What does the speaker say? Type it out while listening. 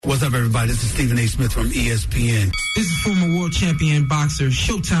What's up, everybody? This is Stephen A. Smith from ESPN. This is former world champion boxer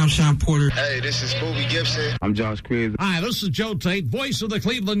Showtime Sean Porter. Hey, this is Bobby Gibson. I'm Josh Cruz. Hi, this is Joe Tate, voice of the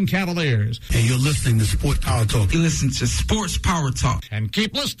Cleveland Cavaliers. And you're listening to Sports Power Talk. You listen to Sports Power Talk. And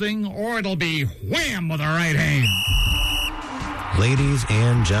keep listening, or it'll be wham with the right hand. Ladies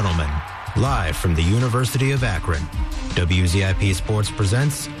and gentlemen, live from the University of Akron, WZIP Sports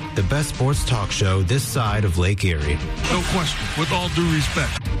presents the best sports talk show this side of Lake Erie. No question, with all due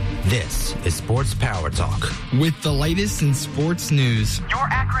respect. This is Sports Power Talk. With the latest in sports news. Your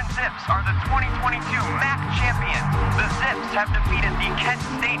Akron Zips are the 2022 MAC champions. The Zips have defeated the Kent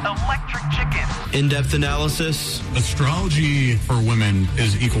State Electric Chickens. In-depth analysis. Astrology for women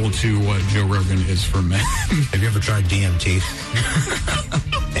is equal to what Joe Rogan is for men. Have you ever tried DMT?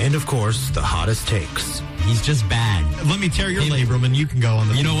 And, of course, the hottest takes. He's just bad. Let me tear your labrum and you can go on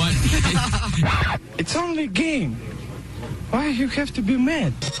the... You know what? It's only a game. Why you have to be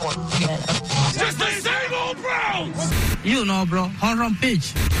mad? Just the same old Browns! You know, bro. Home run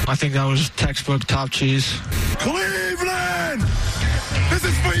pitch. I think that was textbook top cheese. Cleveland! This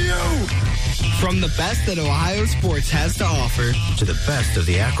is for you! From the best that Ohio sports has to offer to the best of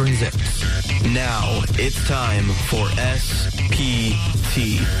the Akron Zips. Now it's time for SPT.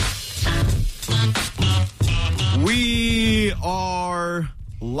 We are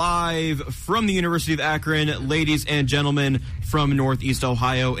live from the University of Akron, ladies and gentlemen, from Northeast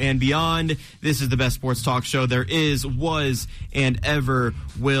Ohio and beyond. This is the best sports talk show there is, was, and ever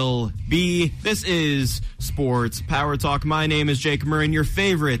will be. This is Sports Power Talk. My name is Jake Murray, your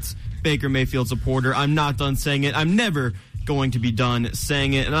favorite Baker Mayfield supporter. I'm not done saying it. I'm never going to be done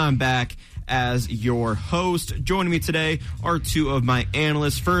saying it, and I'm back as your host. Joining me today are two of my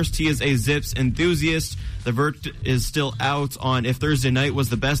analysts. First, he is a Zips enthusiast. The verdict is still out on if Thursday night was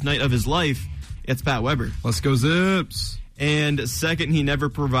the best night of his life. It's Pat Weber. Let's go Zips. And second, he never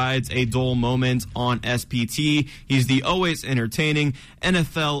provides a dull moment on SPT. He's the always entertaining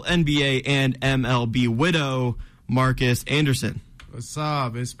NFL, NBA, and MLB widow, Marcus Anderson. What's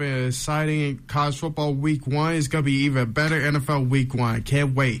up? It's been exciting college football week one. It's going to be even better NFL week one.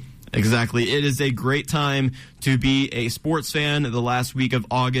 Can't wait. Exactly. It is a great time to be a sports fan. The last week of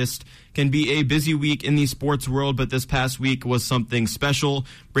August can be a busy week in the sports world, but this past week was something special.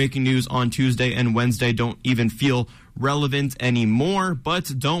 Breaking news on Tuesday and Wednesday don't even feel relevant anymore,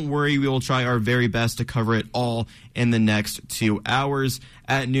 but don't worry, we will try our very best to cover it all in the next 2 hours.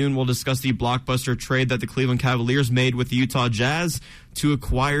 At noon, we'll discuss the blockbuster trade that the Cleveland Cavaliers made with the Utah Jazz to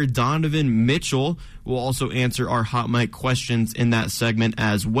acquire Donovan Mitchell. We'll also answer our hot mic questions in that segment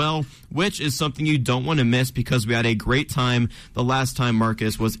as well, which is something you don't want to miss because we had a great time the last time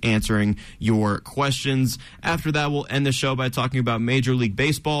Marcus was answering your questions. After that, we'll end the show by talking about Major League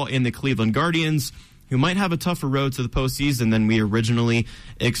Baseball and the Cleveland Guardians, who might have a tougher road to the postseason than we originally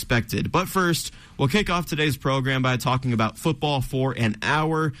expected. But first, we'll kick off today's program by talking about football for an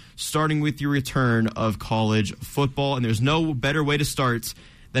hour, starting with the return of college football. And there's no better way to start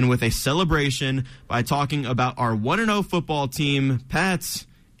than with a celebration by talking about our 1-0 football team, Pats,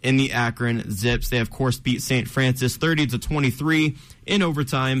 in the Akron Zips. They, of course, beat St. Francis 30-23 in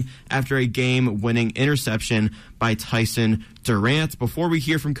overtime after a game-winning interception by Tyson Durant. Before we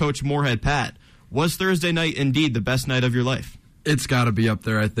hear from Coach Moorhead, Pat, was Thursday night indeed the best night of your life? It's got to be up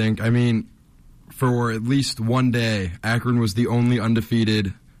there, I think. I mean, for at least one day, Akron was the only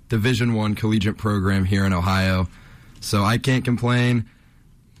undefeated Division I collegiate program here in Ohio. So I can't complain.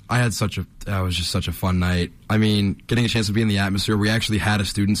 That was just such a fun night. I mean, getting a chance to be in the atmosphere. We actually had a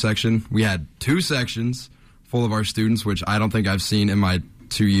student section. We had 2 sections full of our students, which I don't think I've seen in my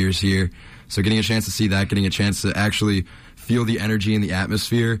 2 years here. So getting a chance to see that, getting a chance to actually feel the energy in the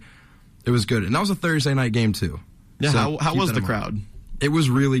atmosphere, it was good. And that was a Thursday night game, too. Yeah, so how was the crowd? It was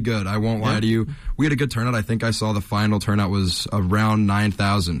really good. I won't lie to you. We had a good turnout. I think I saw the final turnout was around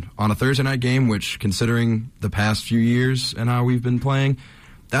 9,000 on a Thursday night game, which, considering the past few years and how we've been playing,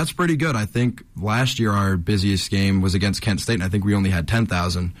 that's pretty good. I think last year our busiest game was against Kent State, and I think we only had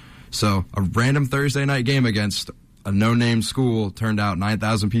 10,000. So a random Thursday night game against a no-name school turned out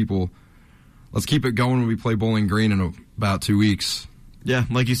 9,000 people. Let's keep it going when we play Bowling Green in about 2 weeks. Yeah,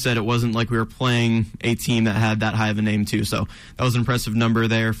 like you said, it wasn't like we were playing a team that had that high of a name, too. So that was an impressive number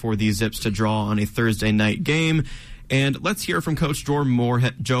there for the Zips to draw on a Thursday night game. And let's hear from Coach Joe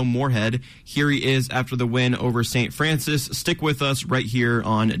Moorhead. Here he is after the win over St. Francis. Stick with us right here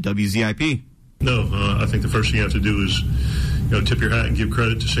on WZIP. No, I think the first thing you have to do is tip your hat and give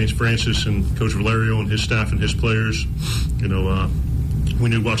credit to St. Francis and Coach Valerio and his staff and his players. We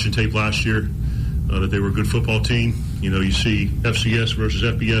knew watching tape last year that they were a good football team. You see FCS versus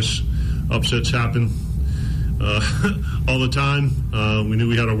FBS upsets happen. all the time. We knew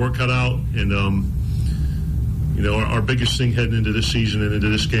we had our work cut out, and our biggest thing heading into this season and into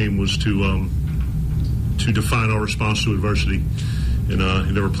this game was to define our response to adversity.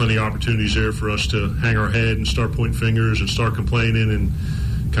 And there were plenty of opportunities there for us to hang our head and start pointing fingers and start complaining and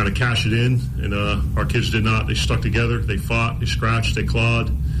kind of cash it in. And our kids did not. They stuck together. They fought. They scratched. They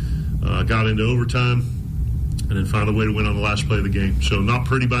clawed. Got into overtime, and then found a way to win on the last play of the game. So not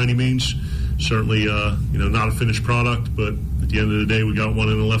pretty by any means. Certainly, not a finished product. But at the end of the day, we got one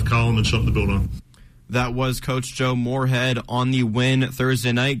in the left column and something to build on. That was Coach Joe Moorhead on the win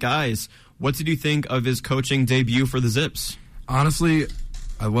Thursday night. Guys, what did you think of his coaching debut for the Zips? Honestly,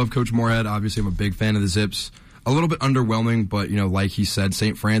 I love Coach Moorhead. Obviously, I'm a big fan of the Zips. A little bit underwhelming, but, like he said,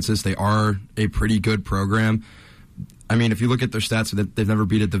 St. Francis, they are a pretty good program. I mean, if you look at their stats, they've never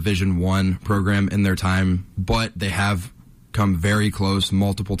beat a Division I program in their time, but they have come very close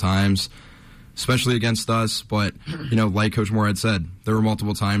multiple times, especially against us. But, like Coach Moorhead said, there were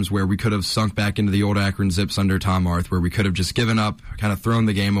multiple times where we could have sunk back into the old Akron Zips under Tom Arth, where we could have just given up, kind of thrown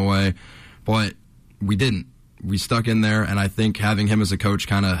the game away, but we didn't. We stuck in there, and I think having him as a coach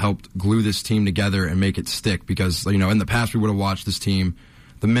kind of helped glue this team together and make it stick because, in the past we would have watched this team.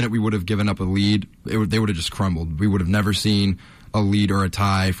 The minute we would have given up a lead, they would have just crumbled. We would have never seen a lead or a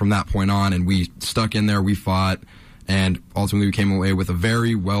tie from that point on, and we stuck in there, we fought, and ultimately we came away with a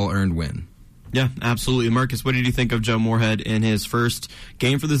very well-earned win. Yeah, absolutely. Marcus, what did you think of Joe Moorhead in his first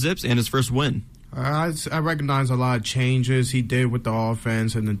game for the Zips and his first win? I recognize a lot of changes he did with the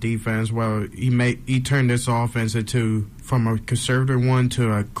offense and the defense. Well, he turned this offense from a conservative one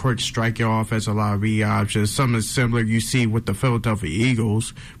to a quick striking offense, a lot of read options, something similar you see with the Philadelphia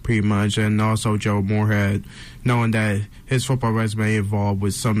Eagles, pretty much, and also Joe Moorhead, knowing that his football resume involved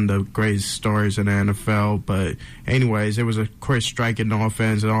with some of the greatest stories in the NFL. But anyways, it was a quick striking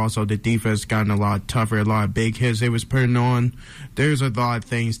offense, and also the defense gotten a lot tougher, a lot of big hits they was putting on. There's a lot of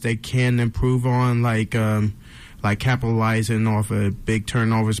things they can improve on, like capitalizing off of big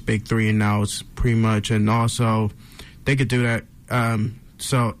turnovers, big 3-and-outs, pretty much, and also they could do that.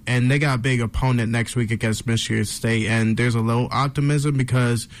 And they got a big opponent next week against Michigan State, and there's a little optimism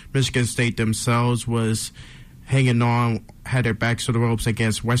because Michigan State themselves was hanging on, had their backs to the ropes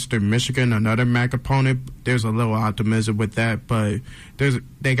against Western Michigan, another MAC opponent. There's a little optimism with that, but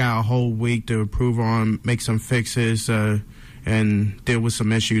they got a whole week to improve on, make some fixes, and deal with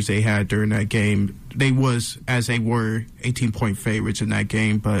some issues they had during that game. They were 18-point favorites in that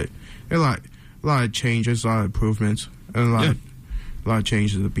game, but there are a lot of changes, a lot of improvements, and a lot of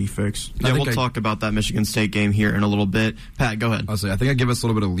changes to be fixed. Yeah, we'll talk about that Michigan State game here in a little bit. Pat, go ahead. I think I give us a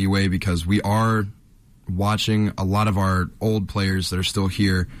little bit of leeway because we are watching a lot of our old players that are still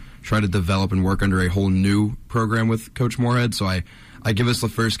here try to develop and work under a whole new program with Coach Moorhead. So I give us the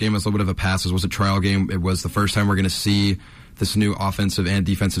first game as a little bit of a pass. It was a trial game. It was the first time we're going to see this new offensive and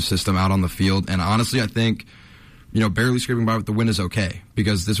defensive system out on the field. And honestly, I think, barely scraping by with the win is okay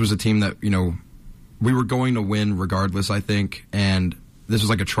because this was a team that, we were going to win regardless, I think. And this was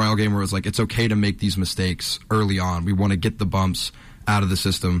like a trial game where it was like, it's okay to make these mistakes early on. We want to get the bumps out of the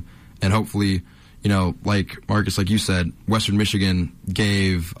system. And hopefully, like Marcus, like you said, Western Michigan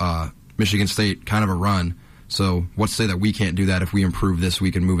gave Michigan State kind of a run. So what's to say that we can't do that if we improve this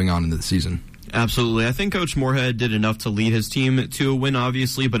week and moving on into the season? Absolutely. I think Coach Moorhead did enough to lead his team to a win,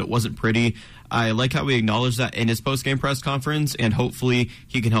 obviously, but it wasn't pretty. I like how he acknowledged that in his post-game press conference, and hopefully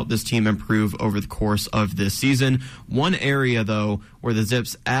he can help this team improve over the course of this season. One area, though, where the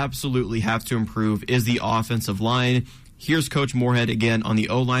Zips absolutely have to improve is the offensive line. Here's Coach Moorhead again on the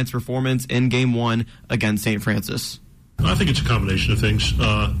O-line's performance in Game 1 against St. Francis. I think it's a combination of things.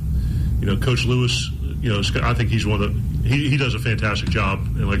 Coach Lewis, I think he's one of he does a fantastic job.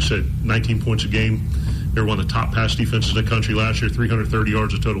 And like I said, 19 points a game. They were one of the top pass defenses in the country last year, 330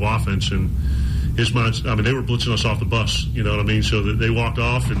 yards of total offense. And his minds, they were blitzing us off the bus, you know what I mean? So that they walked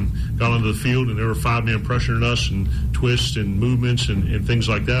off and got onto the field, and there were 5-man pressuring us and twists and movements and things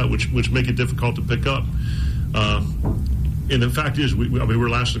like that, which make it difficult to pick up. And the fact is, we were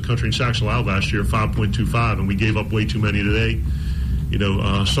last in the country in sacks allowed last year, 5.25, and we gave up way too many today.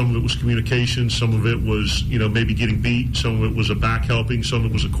 Some of it was communication, some of it was, maybe getting beat, some of it was a back helping, some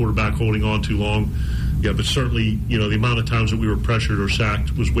of it was a quarterback holding on too long. Yeah, but certainly, the amount of times that we were pressured or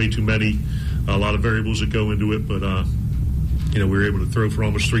sacked was way too many. A lot of variables that go into it, but, we were able to throw for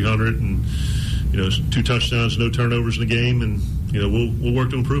almost 300 and, 2 touchdowns, no turnovers in the game, and, we'll work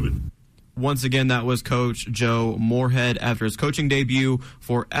to improve it. once again, that was Coach Joe Moorhead after his coaching debut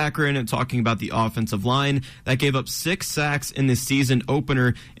for Akron, and talking about the offensive line that gave up 6 sacks in the season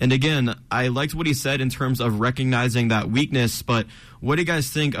opener. And again, I liked what he said in terms of recognizing that weakness, but what do you guys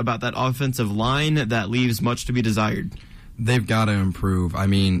think about that offensive line that leaves much to be desired? They've got to improve. I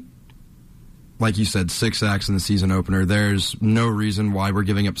mean, like you said, 6 sacks in the season opener. There's no reason why we're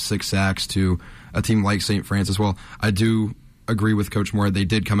giving up 6 sacks to a team like St. Francis. Well, I do agree with Coach Moore. They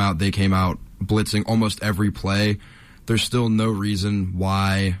came out blitzing almost every play. There's still no reason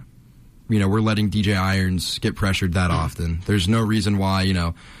why, we're letting DJ Irons get pressured that often. There's no reason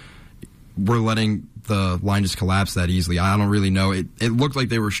why, we're letting the line just collapse that easily. I don't really know. It looked like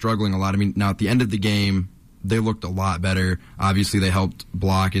they were struggling a lot. I mean, now at the end of the game, they looked a lot better. Obviously, they helped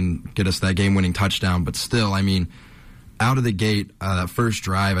block and get us that game-winning touchdown. But still, I mean, out of the gate, that first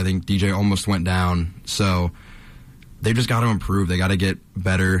drive, I think DJ almost went down. So they just got to improve. They got to get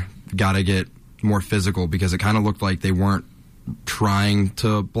better, got to get more physical, because it kind of looked like they weren't trying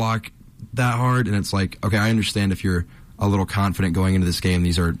to block that hard. And it's like, okay, I understand if you're a little confident going into this game.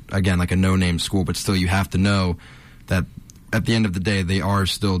 These are, again, like a no-name school, but still you have to know that at the end of the day, they are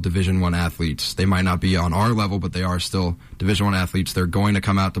still Division I athletes. They might not be on our level, but they are still Division I athletes. They're going to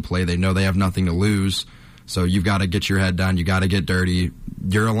come out to play. They know they have nothing to lose. So you've got to get your head down. You got to get dirty.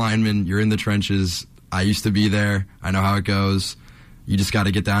 You're a lineman. You're in the trenches. I used to be there. I know how it goes. You just got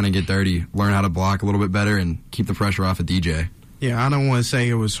to get down and get dirty. Learn how to block a little bit better and keep the pressure off of DJ. Yeah, I don't want to say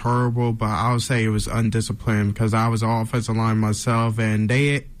it was horrible, but I would say it was undisciplined, because I was an offensive line myself, and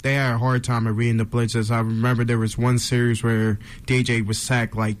they had a hard time at reading the blitzes. I remember there was one series where DJ was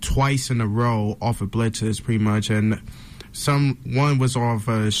sacked like twice in a row off of blitzes, pretty much, and one was off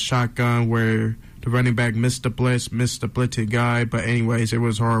a shotgun where the running back missed the blitzed guy. But anyways, it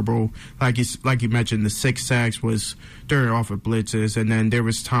was horrible. Like you mentioned, the 6 sacks was during off of blitzes, and then there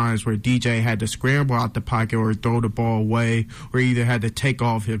was times where DJ had to scramble out the pocket or throw the ball away, or either had to take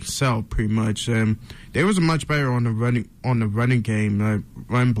off himself, pretty much. And they was much better on the running game,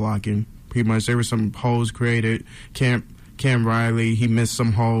 run blocking. Pretty much, there were some holes created. Cam Riley, he missed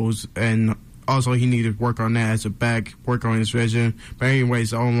some holes, and also he needed to work on that as a back, work on his vision. But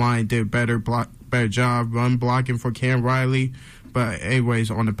anyways, the O-line did better job run blocking for Cam Riley. But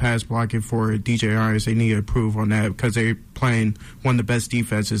anyways, on the pass blocking for DJ Irons, they need to improve on that, because they're playing one of the best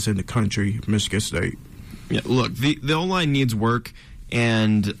defenses in the country, Michigan State. Yeah, look, the O-line needs work,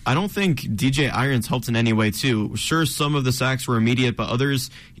 and I don't think DJ Irons helped in any way, too. Sure, some of the sacks were immediate, but others,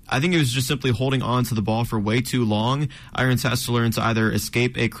 I think it was just simply holding on to the ball for way too long. Irons has to learn to either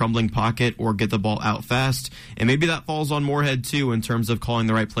escape a crumbling pocket or get the ball out fast, and maybe that falls on Moorhead, too, in terms of calling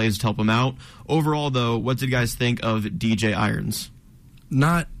the right plays to help him out. Overall, though, what did you guys think of DJ Irons?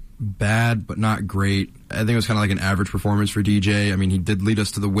 Not bad, but not great. I think it was kind of like an average performance for DJ. I mean, he did lead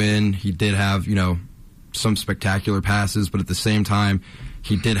us to the win. He did have, some spectacular passes, but at the same time,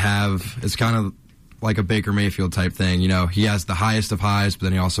 he did have, it's kind of like a Baker Mayfield type thing. He has the highest of highs, but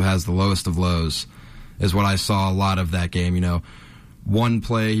then he also has the lowest of lows, is what I saw a lot of that game. One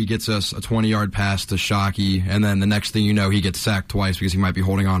play, he gets us a 20-yard pass to Shockey, and then the next thing you know, he gets sacked twice because he might be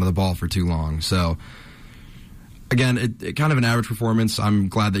holding on to the ball for too long. So, again, it kind of an average performance. I'm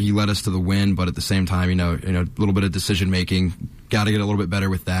glad that he led us to the win, but at the same time, a little bit of decision-making. Got to get a little bit better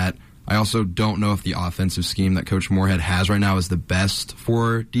with that. I also don't know if the offensive scheme that Coach Moorhead has right now is the best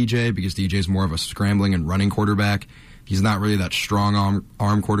for DJ, because DJ is more of a scrambling and running quarterback. He's not really that strong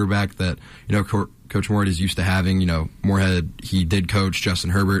arm quarterback that, Coach Moorhead is used to having. Moorhead, he did coach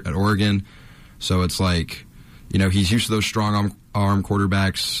Justin Herbert at Oregon. So it's like, he's used to those strong arm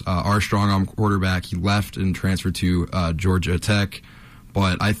quarterbacks. Our strong arm quarterback, he left and transferred to Georgia Tech.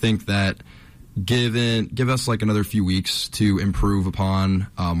 But I think that give us like another few weeks to improve upon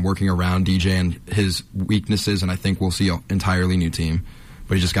working around DJ and his weaknesses, and I think we'll see an entirely new team.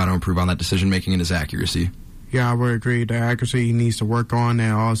 But he just got to improve on that decision-making and his accuracy. Yeah, I would agree. The accuracy he needs to work on,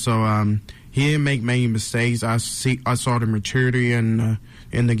 and also he didn't make many mistakes. I saw the maturity in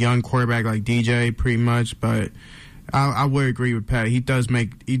the young quarterback like DJ, pretty much. But I would agree with Pat. He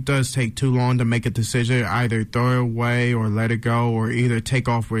does take too long to make a decision. Either throw it away or let it go, or either take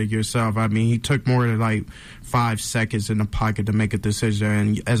off with it yourself. I mean, he took more than like 5 seconds in the pocket to make a decision.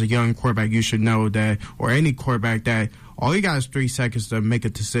 And as a young quarterback, you should know that, or any quarterback, that all you got is 3 seconds to make a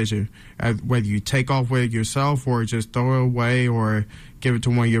decision. Whether you take off with it yourself or just throw it away or give it to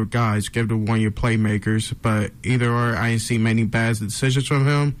one of your guys, give it to one of your playmakers. But either or, I ain't seen many bad decisions from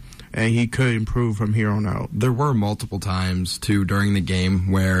him, and he could improve from here on out. There were multiple times, too, during the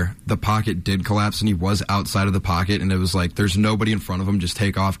game where the pocket did collapse and he was outside of the pocket, and it was like there's nobody in front of him, just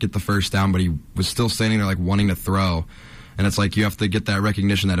take off, get the first down, but he was still standing there like wanting to throw. And it's like you have to get that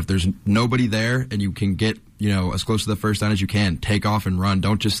recognition that if there's nobody there and you can get, as close to the first down as you can, take off and run.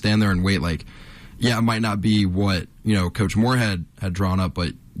 Don't just stand there and wait. Like, yeah, it might not be what, Coach Moorhead had drawn up,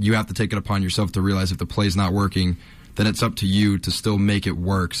 but you have to take it upon yourself to realize if the play's not working, then it's up to you to still make it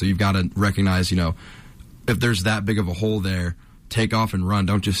work. So you've got to recognize, if there's that big of a hole there, take off and run.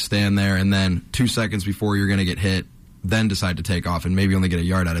 Don't just stand there and then 2 seconds before you're going to get hit, then decide to take off and maybe only get a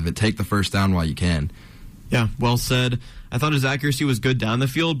yard out of it. Take the first down while you can. Yeah, well said. I thought his accuracy was good down the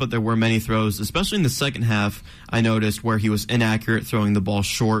field, but there were many throws, especially in the second half, I noticed, where he was inaccurate, throwing the ball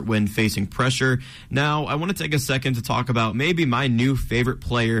short when facing pressure. Now, I want to take a second to talk about maybe my new favorite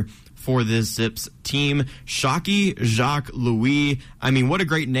player for this Zips team, Shockey Jacques Louis. I mean, what a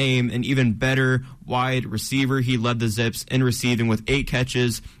great name, and even better wide receiver. He led the Zips in receiving with 8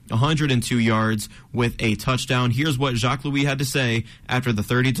 catches, 102 yards with a touchdown. Here's what Jacques Louis had to say after the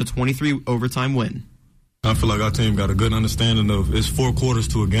 30-23 overtime win. I feel like our team got a good understanding of it's 4 quarters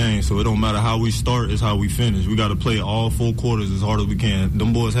to a game, so it don't matter how we start, it's how we finish. We got to play all 4 quarters as hard as we can.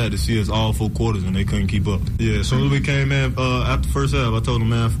 Them boys had to see us all 4 quarters, and they couldn't keep up. Yeah, as soon as we came in after the first half, I told them,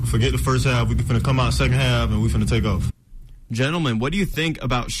 man, forget the first half. We finna come out second half, and we finna take off. Gentlemen, what do you think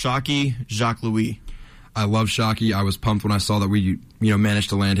about Shockey Jacques Louis? I love Shockey. I was pumped when I saw that we managed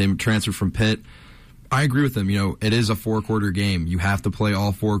to land him, transferred from Pitt. I agree with him. It is a 4-quarter game. You have to play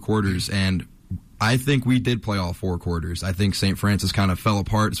all 4 quarters, and I think we did play all 4 quarters. I think St. Francis kind of fell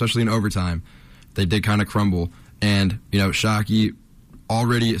apart, especially in overtime. They did kind of crumble. And, Shockey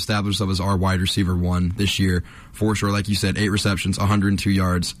already established himself as our wide receiver 1 this year. For sure, like you said, 8 receptions, 102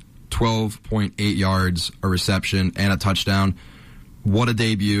 yards, 12.8 yards, a reception, and a touchdown. What a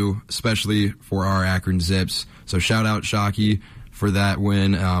debut, especially for our Akron Zips. So shout out Shockey for that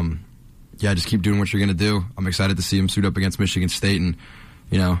win. Just keep doing what you're going to do. I'm excited to see him suit up against Michigan State and,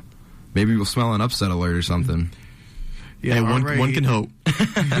 maybe we'll smell an upset alert or something. Yeah, one can hope.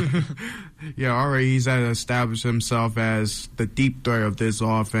 Yeah, already he's established himself as the deep threat of this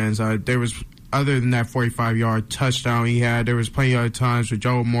offense. There was, other than that 45-yard touchdown he had, there was plenty of times where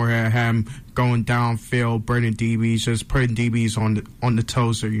Joe Moorhead had him going downfield, burning DBs, just putting DBs on the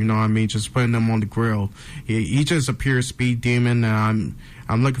toaster. You know what I mean? Just putting them on the grill. He's just a pure speed demon, and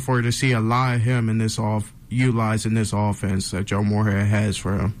I'm looking forward to see a lot of him in this utilizing this offense that Joe Moorhead has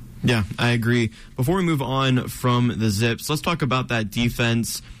for him. Yeah, I agree. Before we move on from the Zips, let's talk about that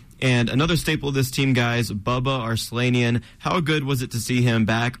defense. And another staple of this team, guys, Bubba Arslanian. How good was it to see him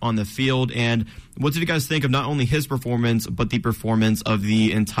back on the field? And what did you guys think of not only his performance, but the performance of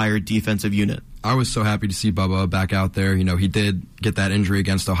the entire defensive unit? I was so happy to see Bubba back out there. He did get that injury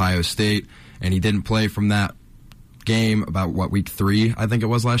against Ohio State, and he didn't play from that game about, week 3, I think it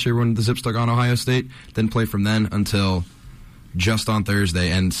was last year when the Zips took on Ohio State. Didn't play from then until just on Thursday,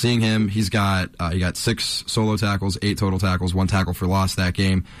 and seeing him, he got 6 solo tackles, 8 total tackles, 1 tackle for loss that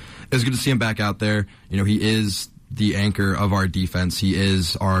game. It was good to see him back out there. He is the anchor of our defense. He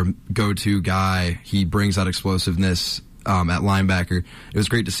is our go-to guy. He brings that explosiveness at linebacker. It was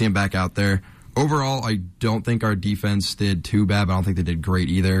great to see him back out there. Overall, I don't think our defense did too bad, but I don't think they did great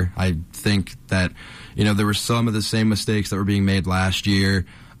either. I think that, there were some of the same mistakes that were being made last year.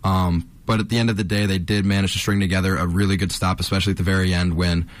 But at the end of the day, they did manage to string together a really good stop, especially at the very end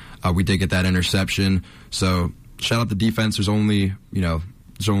when we did get that interception. So shout out the defense. There's only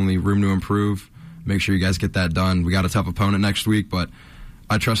room to improve. Make sure you guys get that done. We got a tough opponent next week, but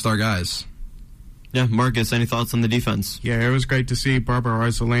I trust our guys. Yeah, Marcus, any thoughts on the defense? Yeah, it was great to see Barbara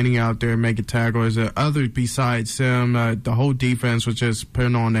Arslanian out there making tackles. Others besides him, the whole defense was just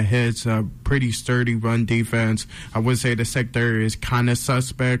putting on the hits. Pretty sturdy run defense. I would say the secondary is kind of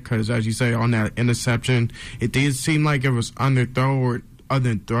suspect because, as you say, on that interception, it did seem like it was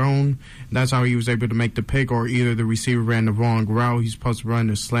underthrown. That's how he was able to make the pick, or either the receiver ran the wrong route. He's supposed to run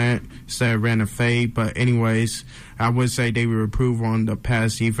the slant instead of ran a fade. But anyways, I would say they would improve on the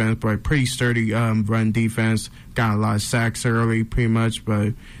pass defense, but pretty sturdy run defense. Got a lot of sacks early, pretty much,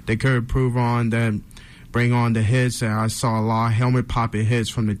 but they could improve on that. Bring on the hits, and I saw a lot of helmet popping hits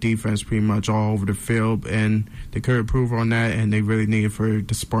from the defense pretty much all over the field, and they could improve on that, and they really need it for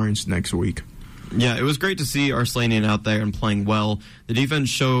the Spartans next week. Yeah, it was great to see Arslanian out there and playing well. The defense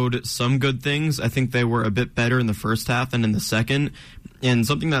showed some good things. I think they were a bit better in the first half than in the second. And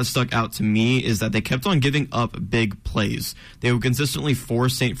something that stuck out to me is that they kept on giving up big plays. They would consistently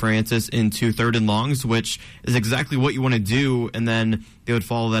force St. Francis into 3rd and longs, which is exactly what you want to do, and then they would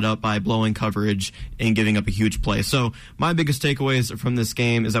follow that up by blowing coverage and giving up a huge play. So my biggest takeaways from this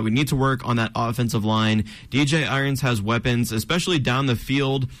game is that we need to work on that offensive line. DJ Irons has weapons, especially down the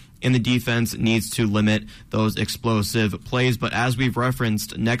field. and the defense needs to limit those explosive plays. But as we've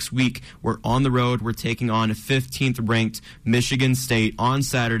referenced, next week we're on the road. We're taking on 15th ranked Michigan State on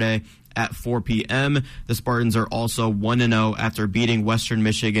Saturday at 4 p.m. The Spartans are also 1-0 after beating Western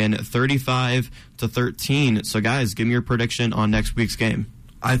Michigan 35-13. So guys, give me your prediction on next week's game.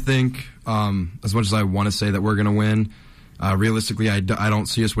 I think, as much as I want to say that we're going to win, realistically, I don't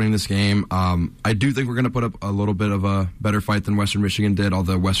see us winning this game. I do think we're going to put up a little bit of a better fight than Western Michigan did,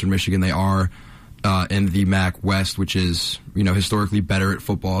 although Western Michigan, they are in the MAC West, which is, historically better at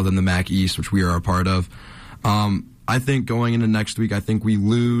football than the MAC East, which we are a part of. I think going into next week, I think we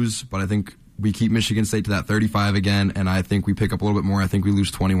lose, but I think we keep Michigan State to that 35 again, and I think we pick up a little bit more. I think we lose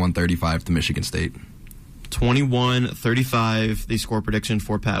 21-35 to Michigan State. 21-35, the score prediction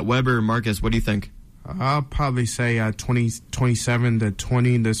for Pat Weber. Marcus, what do you think? I'll probably say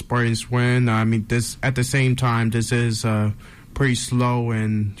 27-20 the Spartans win. I mean, this at the same time, this is a pretty slow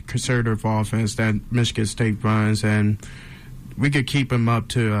and conservative offense that Michigan State runs, and we could keep them up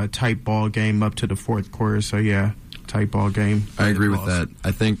to a tight ball game up to the fourth quarter. So, yeah, tight ball game. I agree with that.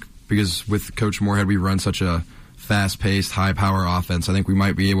 I think because with Coach Moorhead, we run such a fast-paced, high-power offense, I think we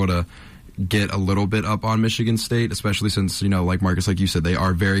might be able to get a little bit up on Michigan State, especially since, like Marcus, like you said, they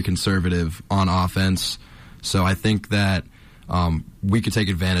are very conservative on offense. So I think that we could take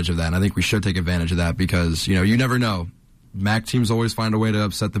advantage of that, and I think we should take advantage of that because, you never know. MAC teams always find a way to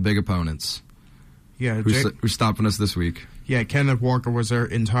upset the big opponents. Yeah, who's stopping us this week? Yeah, Kenneth Walker was their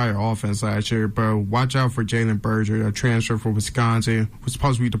entire offense last year, but watch out for Jalen Berger, a transfer from Wisconsin, who's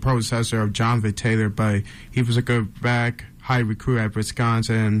supposed to be the predecessor of Jonathan Taylor, but he was a good back, high recruit at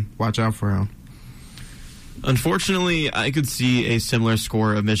Wisconsin. Watch out for him. Unfortunately, I could see a similar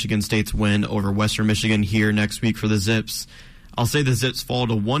score of Michigan State's win over Western Michigan here next week for the Zips. I'll say the Zips fall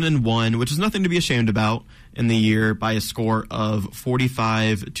to 1-1, which is nothing to be ashamed about in the year, by a score of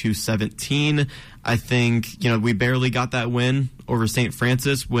 45-17. I think, we barely got that win over St.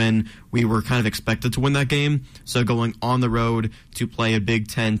 Francis when we were kind of expected to win that game. So going on the road to play a Big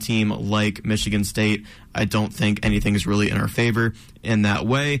Ten team like Michigan State, I don't think anything is really in our favor in that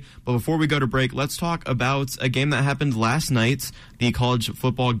way. But before we go to break, let's talk about a game that happened last night, the college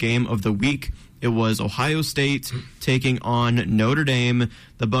football game of the week. It was Ohio State taking on Notre Dame.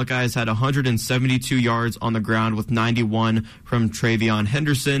 The Buckeyes had 172 yards on the ground with 91 from Travion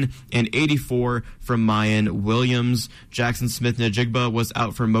Henderson and 84 from Mayan Williams. Jackson Smith-Njigba was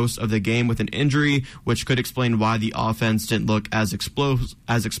out for most of the game with an injury, which could explain why the offense didn't look as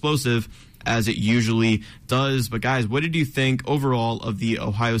explosive as it usually does. But guys, what did you think overall of the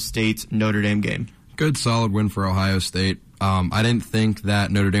Ohio State-Notre Dame game? Good, solid win for Ohio State. I didn't think that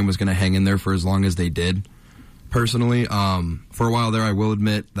Notre Dame was going to hang in there for as long as they did, personally. For a while there, I will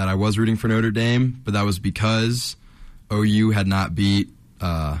admit that I was rooting for Notre Dame, but that was because OU had not beat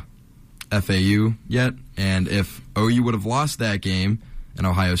FAU yet. And if OU would have lost that game and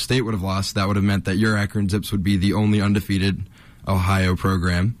Ohio State would have lost, that would have meant that your Akron Zips would be the only undefeated Ohio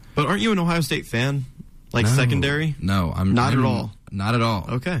program. But aren't you an Ohio State fan? Like no, secondary? No, I'm not at all. Not at all.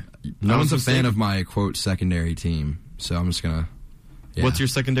 Okay. No one's a fan of my, quote, secondary team. So I'm just going to... Yeah. What's your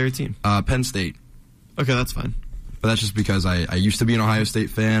secondary team? Penn State. Okay, that's fine. But that's just because I used to be an Ohio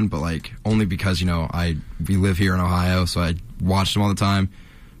State fan, but only because, we live here in Ohio, so I watched them all the time.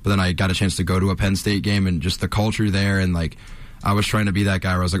 But then I got a chance to go to a Penn State game, and just the culture there, and I was trying to be that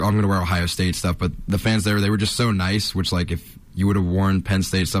guy where I was like, I'm going to wear Ohio State stuff. But the fans there, they were just so nice, which if you would have worn Penn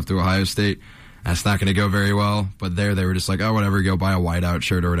State stuff to Ohio State, that's not going to go very well. But there, they were just like, oh, whatever, go buy a whiteout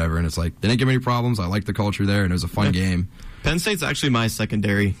shirt or whatever. And it's they didn't give me any problems. I liked the culture there, and it was a fun game. Penn State's actually my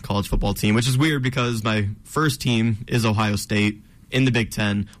secondary college football team, which is weird because my first team is Ohio State in the Big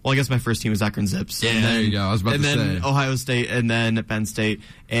Ten. Well, I guess my first team is Akron Zips. Yeah, there you go. I was about to say. And then Ohio State, and then Penn State.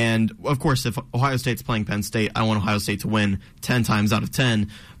 And, of course, if Ohio State's playing Penn State, I want Ohio State to win 10 times out of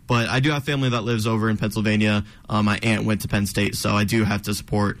 10. But I do have family that lives over in Pennsylvania. My aunt went to Penn State, so I do have to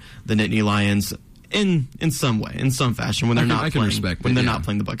support the Nittany Lions in some way, in some fashion, when they're not playing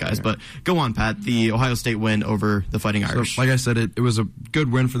the Buckeyes. Yeah. But go on, Pat. The Ohio State win over the Fighting Irish. So, like I said, it was a good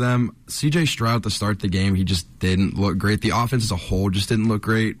win for them. C.J. Stroud to start the game, he just didn't look great. The offense as a whole just didn't look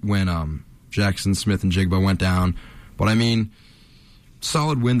great when Jackson Smith-Njigba went down. But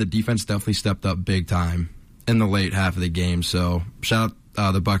solid win. The defense definitely stepped up big time in the late half of the game. So shout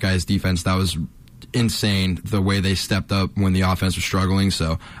out the Buckeyes defense. That was insane the way they stepped up when the offense was struggling.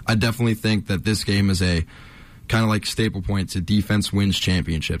 So I definitely think that this game is a kind of like staple point to defense wins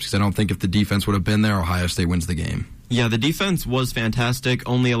championships, because I don't think if the defense would have been there, Ohio State wins the game. Yeah, the defense was fantastic,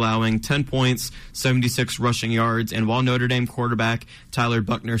 only allowing 10 points, 76 rushing yards, and while Notre Dame quarterback Tyler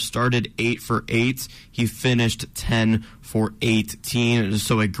Buchner started 8 for 8, he finished 10 for 18.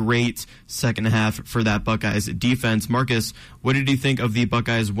 So a great second half for that Buckeyes defense. Marcus, what did you think of the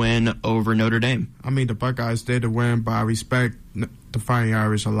Buckeyes win over Notre Dame? I mean, the Buckeyes did win, but I respect the Fighting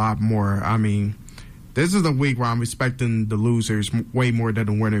Irish a lot more. I mean, this is the week where I'm respecting the losers way more than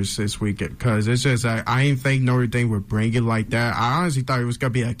the winners this week, because it's just I didn't think Notre Dame would bring it like that. I honestly thought it was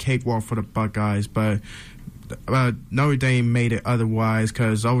going to be a cakewalk for the Buckeyes, but Notre Dame made it otherwise,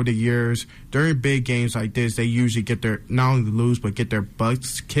 because over the years, during big games like this, they usually get their, not only lose, but get their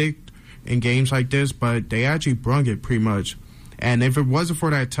butts kicked in games like this, but they actually brung it pretty much. And if it wasn't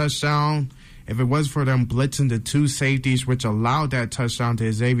for that touchdown, if it wasn't for them blitzing the two safeties, which allowed that touchdown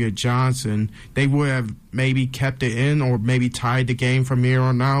to Xavier Johnson, they would have maybe kept it in or maybe tied the game from here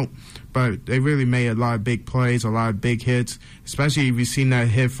on out. But they really made a lot of big plays, a lot of big hits, especially if you've seen that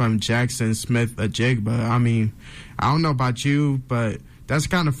hit from Jackson Smith-Njigba. I mean, I don't know about you, but that's the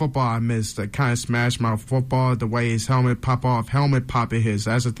kind of football I miss, the kind of smash mouth football, the way his helmet pop off, helmet popping his.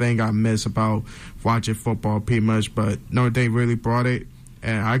 That's the thing I miss about watching football pretty much. But Notre Dame really brought it,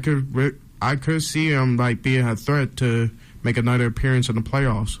 and I could see him like being a threat to make another appearance in the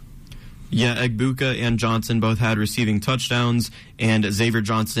playoffs. Yeah, Egbuka and Johnson both had receiving touchdowns, and Xavier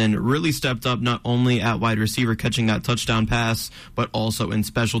Johnson really stepped up not only at wide receiver catching that touchdown pass, but also in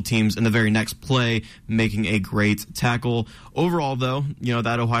special teams in the very next play, making a great tackle. Overall, though,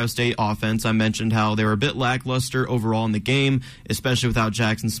 that Ohio State offense, I mentioned how they were a bit lackluster overall in the game, especially without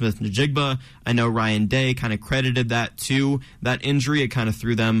Jackson Smith-Njigba. I know Ryan Day kind of credited that to that injury. It kind of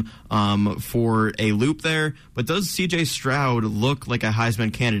threw them for a loop there. But does C.J. Stroud look like a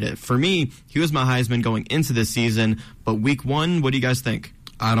Heisman candidate? For me, he was my Heisman going into this season, but week one, what do you guys think?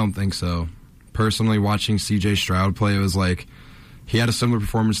 I don't think so. Personally, watching C.J. Stroud play, it was like he had a similar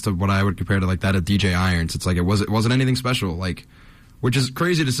performance to what I would compare to like that of DJ Irons. It's like it wasn't anything special, like, which is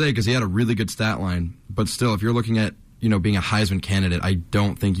crazy to say because he had a really good stat line. But still, if you're looking at being a Heisman candidate, I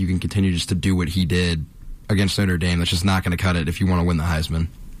don't think you can continue just to do what he did against Notre Dame. That's just not going to cut it if you want to win the Heisman.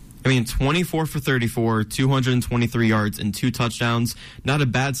 I mean, 24 for 34, 223 yards, and 2 touchdowns. Not a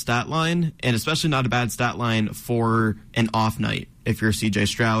bad stat line, and especially not a bad stat line for an off night if you're C.J.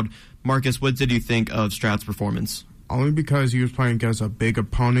 Stroud. Marcus, what did you think of Stroud's performance? Only because he was playing against a big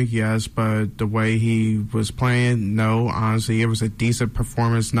opponent, yes, but the way he was playing, no. Honestly, it was a decent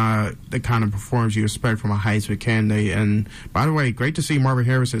performance, not the kind of performance you expect from a Heisman candidate. And by the way, great to see Marvin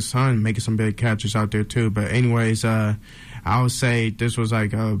Harris's son making some big catches out there too. But anyways, I would say this was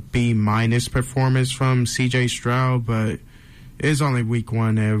like a B- performance from C.J. Stroud, but it's only week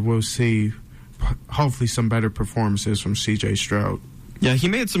one, and we'll see hopefully some better performances from C.J. Stroud. Yeah, he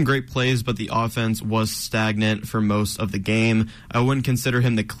made some great plays, but the offense was stagnant for most of the game. I wouldn't consider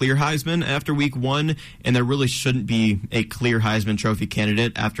him the clear Heisman after week one, and there really shouldn't be a clear Heisman Trophy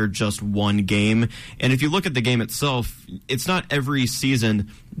candidate after just one game. And if you look at the game itself, it's not every season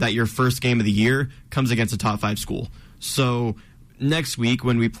that your first game of the year comes against a top 5 school. So next week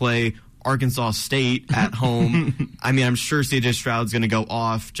when we play Arkansas State at home, I mean, I'm sure C.J. Stroud's going to go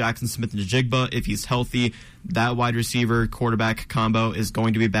off. Jackson Smith-Njigba, if he's healthy, that wide receiver quarterback combo is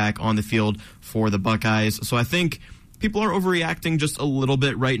going to be back on the field for the Buckeyes. So I think people are overreacting just a little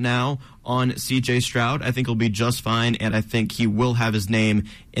bit right now on C.J. Stroud. I think he'll be just fine, and I think he will have his name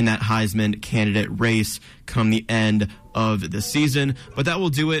in that Heisman candidate race come the end of the season. But that will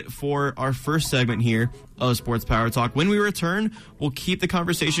do it for our first segment here of Sports Power Talk. When we return, we'll keep the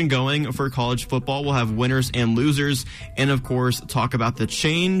conversation going for college football. We'll have winners and losers, and of course, talk about the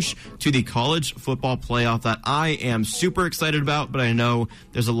change to the college football playoff that I am super excited about, but I know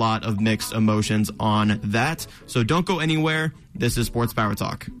there's a lot of mixed emotions on that. So don't go anywhere. This is Sports Power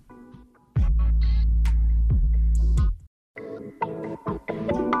Talk.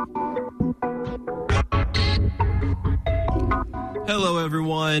 Hello,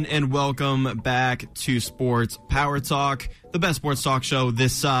 everyone, and welcome back to Sports Power Talk, the best sports talk show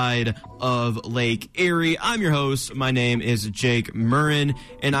this side of Lake Erie. I'm your host. My name is Jake Murrin,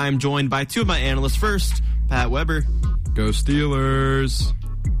 and I'm joined by 2 of my analysts. First, Pat Weber. Go Steelers.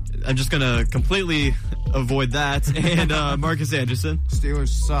 I'm just going to completely avoid that. And Marcus Anderson. Steelers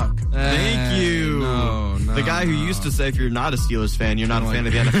suck. Thank you. No, the guy who used to say if you're not a Steelers fan, you're not a fan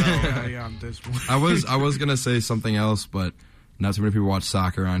of the NFL. Yeah, I'm disappointed. I was going to say something else, but not too many people watch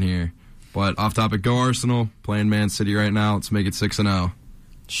soccer on here. But off topic, go Arsenal. Playing Man City right now. Let's make it 6-0.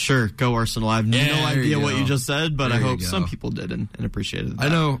 Sure, go Arsenal. I have no idea what you just said, but there I hope some people did and appreciated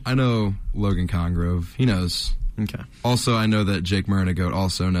that. I know Logan Congrove. He knows Okay. Also, I know that Jake Murnigoat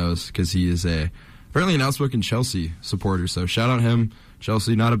also knows because he is apparently an outspoken Chelsea supporter. So shout out him.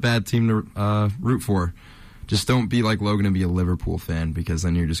 Chelsea, not a bad team to root for. Just don't be like Logan and be a Liverpool fan because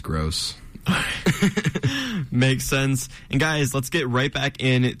then you're just gross. Makes sense. And guys, let's get right back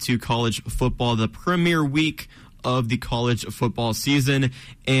into college football, the premier week of the college football season.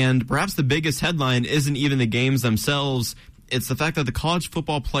 And perhaps the biggest headline isn't even the games themselves. It's the fact that the College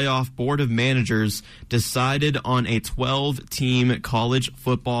Football Playoff Board of Managers decided on a 12-team college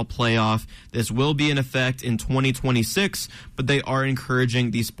football playoff. This will be in effect in 2026, but they are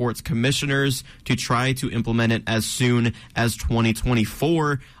encouraging the sports commissioners to try to implement it as soon as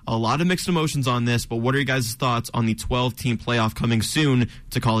 2024. A lot of mixed emotions on this, but what are you guys' thoughts on the 12-team playoff coming soon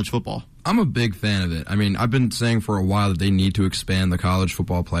to college football? I'm a big fan of it. I mean, I've been saying for a while that they need to expand the college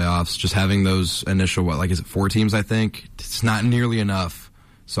football playoffs. Just having those initial, is it 4 teams, I think? It's not nearly enough.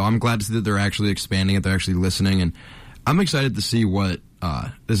 So I'm glad to see that they're actually expanding it. They're actually listening. And I'm excited to see what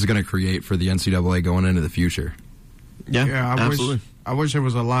this is going to create for the NCAA going into the future. Yeah, absolutely. I wish it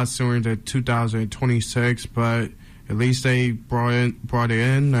was a lot sooner than 2026, but at least they brought it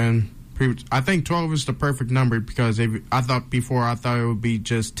in, and I think 12 is the perfect number because I thought it would be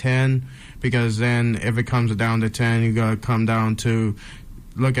just 10, because then if it comes down to 10, you got to come down to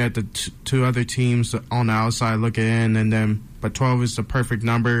look at the two other teams on the outside, look in, but 12 is the perfect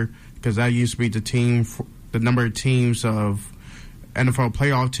number because that used to be the number of teams of NFL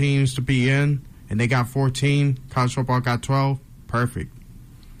playoff teams to be in, and they got 14. College football got 12. Perfect.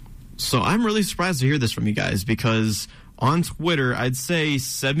 So I'm really surprised to hear this from you guys because on Twitter, I'd say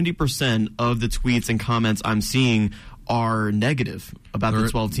 70% of the tweets and comments I'm seeing are negative about the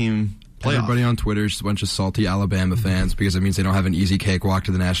 12-team playoff. Everybody on Twitter is a bunch of salty Alabama fans because it means they don't have an easy cakewalk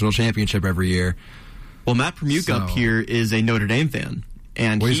to the national championship every year. Well, Matt Permuka up here is a Notre Dame fan.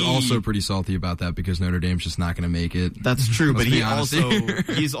 And he's also pretty salty about that because Notre Dame's just not going to make it. That's true, but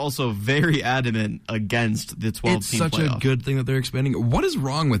he's also very adamant against the 12-team playoff. It's such a good thing that they're expanding. What is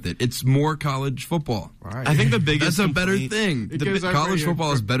wrong with it? It's more college football. Right. I think the biggest that's a better thing. College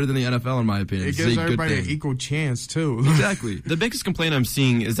football is better than the NFL, in my opinion. It gives everybody an equal chance, too. Exactly. The biggest complaint I'm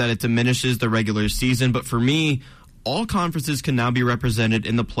seeing is that it diminishes the regular season, but for me, all conferences can now be represented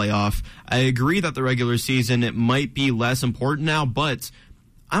in the playoff. I agree that the regular season, it might be less important now, but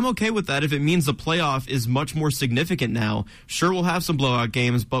I'm okay with that if it means the playoff is much more significant now. Sure, we'll have some blowout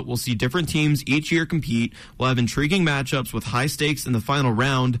games, but we'll see different teams each year compete. We'll have intriguing matchups with high stakes in the final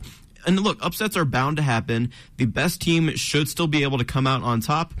round. And look, upsets are bound to happen. The best team should still be able to come out on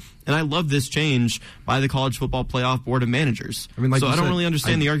top. And I love this change by the College Football Playoff Board of Managers. I mean, I don't really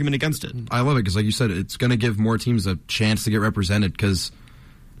understand the argument against it. I love it because, like you said, it's going to give more teams a chance to get represented because,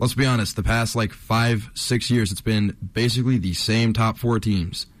 let's be honest, the past 5-6 years, it's been basically the same top 4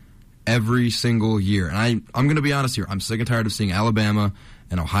 teams every single year. And I'm going to be honest here. I'm sick and tired of seeing Alabama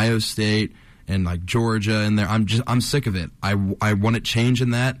and Ohio State and Georgia in there. I'm sick of it. I want it change in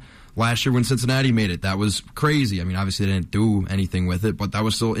that. Last year when Cincinnati made it, that was crazy. I mean, obviously they didn't do anything with it, but that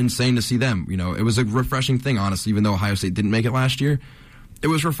was still insane to see them. You know, it was a refreshing thing, honestly, even though Ohio State didn't make it last year. It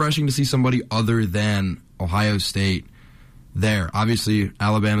was refreshing to see somebody other than Ohio State there. Obviously,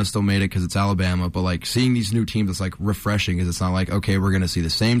 Alabama still made it because it's Alabama, but seeing these new teams, it's refreshing because it's not okay, we're going to see the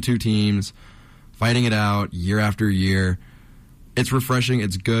same 2 teams fighting it out year after year. It's refreshing.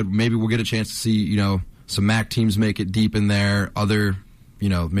 It's good. Maybe we'll get a chance to see, some MAC teams make it deep in there. Other,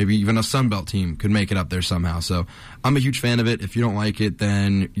 maybe even a Sun Belt team could make it up there somehow. So I'm a huge fan of it. If you don't like it,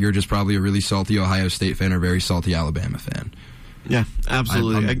 then you're just probably a really salty Ohio State fan or very salty Alabama fan. Yeah,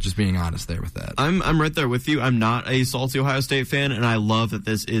 absolutely. I'm just being honest there with that. I'm right there with you. I'm not a salty Ohio State fan, and I love that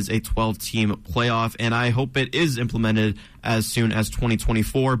this is a 12-team playoff, and I hope it is implemented as soon as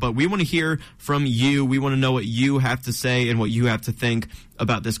 2024. But we want to hear from you. We want to know what you have to say and what you have to think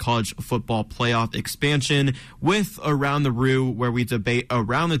about this college football playoff expansion with Around the Roo, where we debate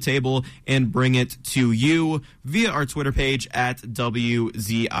around the table and bring it to you via our Twitter page at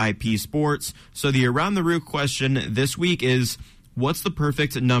WZIP Sports. So the Around the Roo question this week is, what's the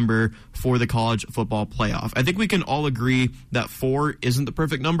perfect number for the college football playoff? I think we can all agree that 4 isn't the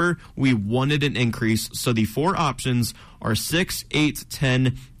perfect number. We wanted an increase. So the 4 options are 6, 8,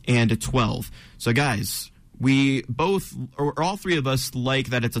 10, and 12. So guys, we both, or all 3 of us, like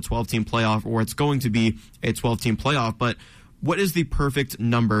that it's a 12-team playoff, or it's going to be a 12-team playoff. But what is the perfect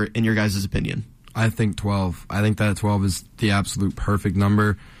number in your guys' opinion? I think 12. I think that 12 is the absolute perfect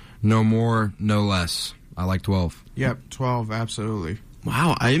number. No more, no less. I like 12. Yep, 12, absolutely.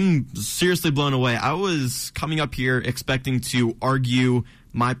 Wow, I'm seriously blown away. I was coming up here expecting to argue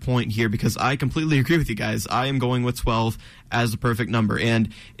my point here because I completely agree with you guys. I am going with 12 as the perfect number.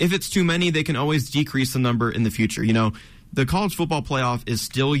 And if it's too many, they can always decrease the number in the future. You know, the college football playoff is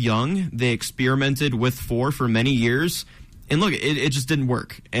still young. They experimented with 4 for many years. And look, it just didn't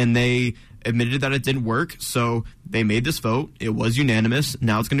work. And they admitted that it didn't work, so they made this vote. It was unanimous.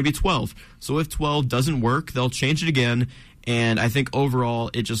 Now it's going to be 12. So if 12 doesn't work, they'll change it again. And I think overall,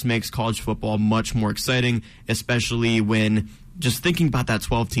 it just makes college football much more exciting, especially when just thinking about that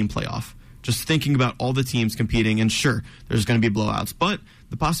 12-team playoff, just thinking about all the teams competing. And sure, there's going to be blowouts, but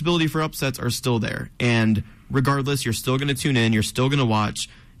the possibility for upsets are still there. And regardless, you're still going to tune in. You're still going to watch.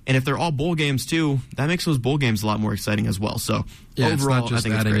 And if they're all bowl games, too, that makes those bowl games a lot more exciting as well. So, yeah, overall, it's not just I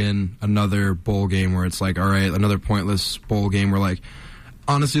think adding in another bowl game where it's like, all right, another pointless bowl game where, like,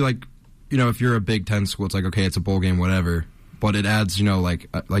 honestly, like, you know, if you're a Big Ten school, it's like, okay, it's a bowl game, whatever. But it adds, you know, like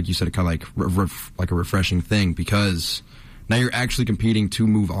you said, kind of like a refreshing thing because now you're actually competing to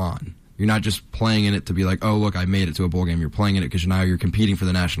move on. You're not just playing in it to be like, oh, look, I made it to a bowl game. You're playing in it because now you're competing for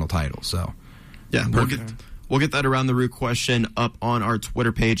the national title. So, yeah, we'll get that Around the Root question up on our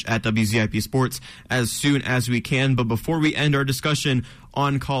Twitter page at WZIP Sports as soon as we can. But before we end our discussion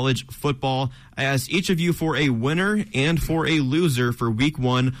on college football, I asked each of you for a winner and for a loser for week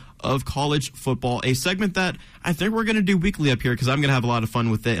 1 of college football, a segment that I think we're going to do weekly up here because I'm going to have a lot of fun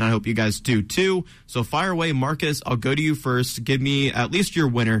with it, and I hope you guys do too. So fire away, Marcus. I'll go to you first. Give me at least your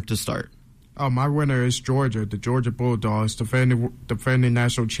winner to start. Oh, my winner is Georgia, the Georgia Bulldogs, defending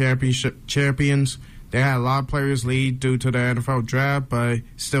national champions. They had a lot of players leave due to the NFL draft, but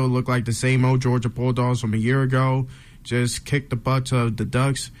still look like the same old Georgia Bulldogs from a year ago. Just kicked the butts of the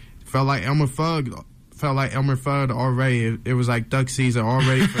Ducks. Felt like Elmer Fudd already. It was like Duck season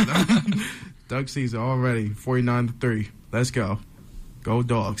already for them. Duck season already. 49-3. Let's go. Go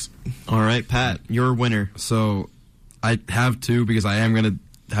Dogs. All right, Pat, your winner. So I have 2 because I am going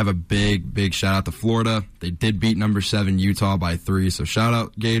to have a big shout out to Florida. They did beat number 7 Utah by 3, so shout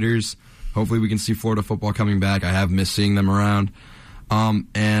out Gators. Hopefully we can see Florida football coming back. I have missed seeing them around.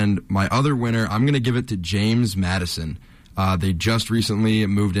 And my other winner, I'm going to give it to James Madison. They just recently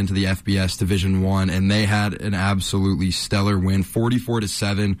moved into the FBS Division I, and they had an absolutely stellar win,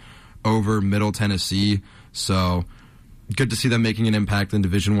 44-7 over Middle Tennessee. So good to see them making an impact in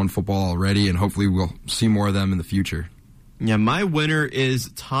Division I football already, and hopefully we'll see more of them in the future. Yeah, my winner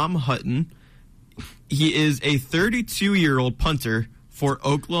is Tom Hutton. He is a 32-year-old punter for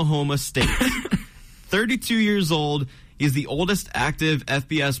Oklahoma State. 32 years old. He's the oldest active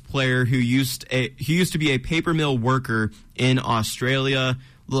FBS player who used to be a paper mill worker in Australia.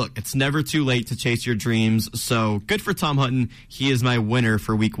 Look, it's never too late to chase your dreams, so good for Tom Hutton. He is my winner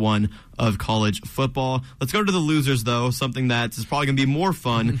for week 1 of college football. Let's go to the losers, though, something that is probably going to be more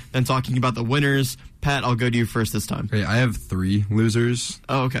fun than talking about the winners. Pat, I'll go to you first this time. Okay, I have 3 losers.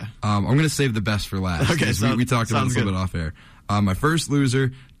 Oh, okay. I'm going to save the best for last. Okay, we talked about this a little bit off air. My first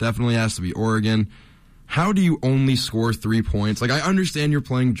loser definitely has to be Oregon. How do you only score 3 points? Like, I understand you're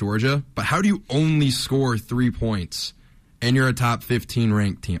playing Georgia, but how do you only score 3 points and you're a top 15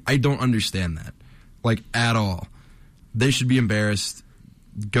 ranked team? I don't understand that, like, at all. They should be embarrassed.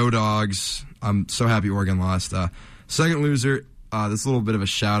 Go Dogs. I'm so happy Oregon lost. Second loser, this is a little bit of a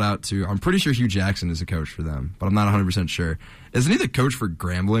shout out to, I'm pretty sure Hugh Jackson is a coach for them, but I'm not 100% sure. Isn't he the coach for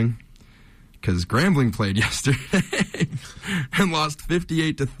Grambling? Because Grambling played yesterday and lost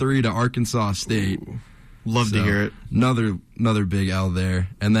 58-3 to Arkansas State. Ooh, love to hear it. Another big L there.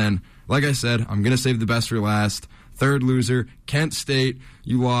 And then, like I said, I'm going to save the best for last. Third loser, Kent State.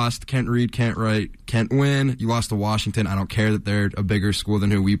 You lost. Can't read, can't write, can't win. You lost to Washington. I don't care that they're a bigger school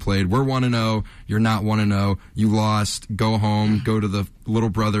than who we played. We're 1-0. You're not 1-0. You lost. Go home. Go to the little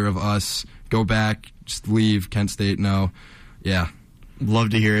brother of us. Go back. Just leave. Kent State, no. Yeah.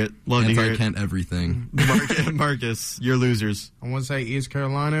 Love to hear it. Love to hear it. Anti-Kent everything. Marcus, you're losers. I want to say East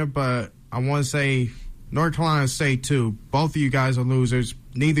Carolina, but I want to say North Carolina State, too. Both of you guys are losers.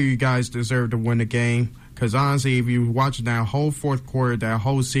 Neither of you guys deserve to win the game. Because, honestly, if you watch that whole fourth quarter, that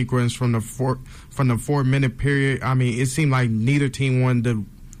whole sequence from the 4-minute period, I mean, it seemed like neither team wanted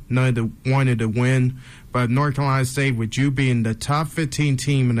to win. But North Carolina State, with you being the top 15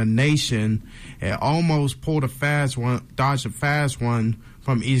 team in the nation, it almost pulled dodged a fast one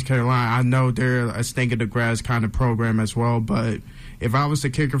from East Carolina. I know they're a stink of the grass kind of program as well, but if I was the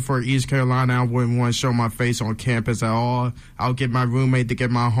kicker for East Carolina, I wouldn't want to show my face on campus at all. I'll get my roommate to get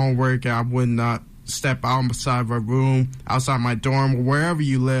my homework, and I would not step outside of a room, outside my dorm, wherever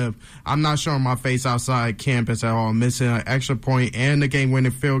you live. I'm not showing my face outside campus at all, missing an extra point and the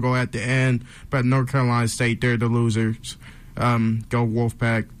game-winning field goal at the end. But North Carolina State, they're the losers. Go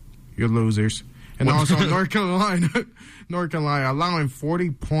Wolfpack, you're losers. And also North Carolina allowing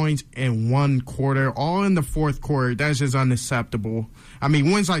 40 points in one quarter, all in the fourth quarter. That's just unacceptable. I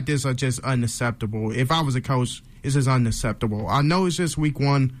mean, wins like this are just unacceptable. If I was a coach, it's just unacceptable. I know it's just week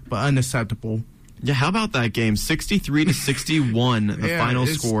one, but unacceptable. Yeah, how about that game? 63-61, the final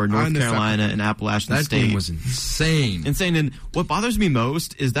score, North Carolina and Appalachian State. That game was insane. Insane. And what bothers me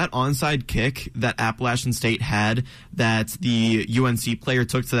most is that onside kick that Appalachian State had that the UNC player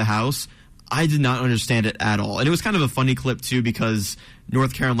took to the house. I did not understand it at all. And it was kind of a funny clip, too, because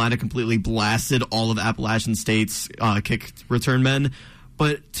North Carolina completely blasted all of Appalachian State's kick return men.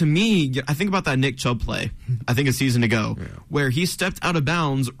 But to me, I think about that Nick Chubb play, I think a season ago, where he stepped out of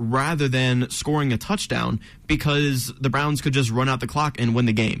bounds rather than scoring a touchdown because the Browns could just run out the clock and win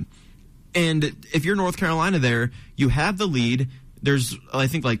the game. And if you're North Carolina there, you have the lead. There's, I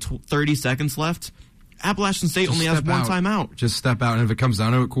think, like 30 seconds left. Appalachian State only has one timeout. Just step out, and if it comes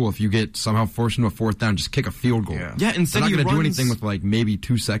down to it, cool. If you get somehow forced into a fourth down, just kick a field goal. Yeah, instead they're not he going to do runs- anything with like maybe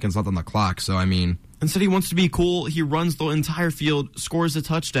 2 seconds left on the clock. So I mean, instead he wants to be cool. He runs the entire field, scores a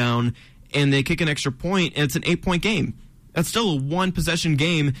touchdown, and they kick an extra point, and it's an 8-point game. That's still a one-possession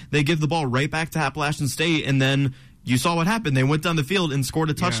game. They give the ball right back to Appalachian State, and then you saw what happened. They went down the field and scored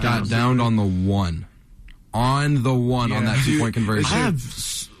a touchdown. got downed on the one. On the one on that 2-point conversion.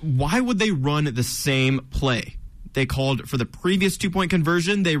 Why would they run the same play? They called for the previous 2-point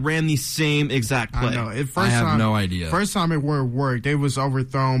conversion. They ran the same exact play. I know. I have no idea. First time it worked. It was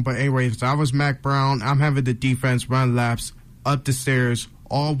overthrown. But anyways, I was Mac Brown. I'm having the defense run laps up the stairs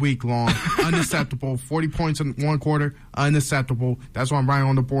all week long. Unacceptable. 40 points in one quarter. Unacceptable. That's why I'm right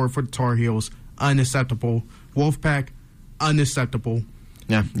on the board for the Tar Heels. Unacceptable. Wolfpack. Unacceptable.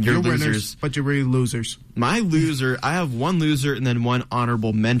 Yeah, you're winners, losers. but you're really losers. My loser, I have one loser and then one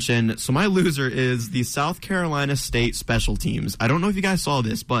honorable mention. So my loser is the South Carolina State special teams. I don't know if you guys saw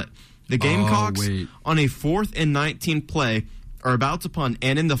this, but the Gamecocks on a 4th and 19 play are about to punt.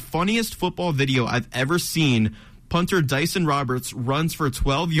 And in the funniest football video I've ever seen, punter Dyson Roberts runs for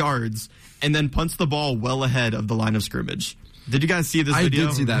 12 yards and then punts the ball well ahead of the line of scrimmage. Did you guys see this video? I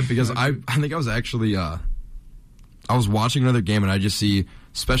did see that because I think I was actually I was watching another game and I just see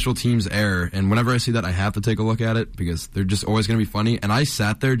special teams error, and whenever I see that I have to take a look at it because they're just always going to be funny. And I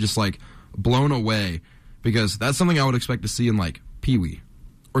sat there just like blown away because that's something I would expect to see in like Pee Wee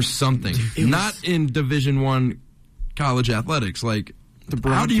or something, not in Division I college athletics. Like,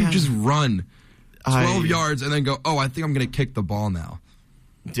 how do you just run 12 yards and then go, oh, I think I'm going to kick the ball now?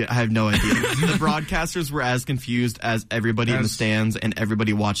 I have no idea. The broadcasters were as confused as everybody in the stands and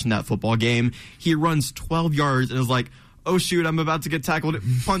everybody watching that football game. He runs 12 yards and is like, oh, shoot, I'm about to get tackled.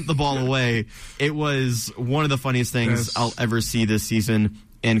 Punt the ball away. It was one of the funniest things I'll ever see this season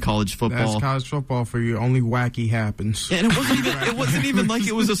in college football. That's college football for you. Only wacky happens. And it wasn't even like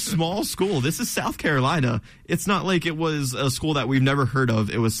it was a small school. This is South Carolina. It's not like it was a school that we've never heard of.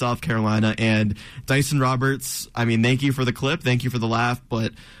 It was South Carolina. And Dyson Roberts, I mean, thank you for the clip. Thank you for the laugh.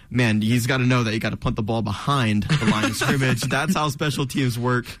 But, man, he's got to know that you got to punt the ball behind the line of scrimmage. That's how special teams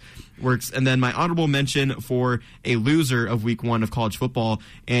works. And then my honorable mention for a loser of week 1 of college football,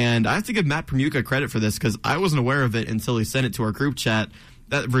 and I have to give Matt Permuka credit for this because I wasn't aware of it until he sent it to our group chat,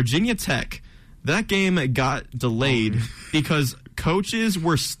 that Virginia Tech, that game got delayed because coaches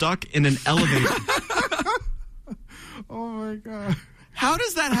were stuck in an elevator. Oh, my God. How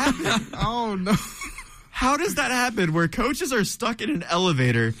does that happen? Oh, no. How does that happen where coaches are stuck in an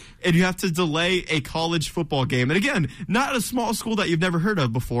elevator and you have to delay a college football game? And again, not a small school that you've never heard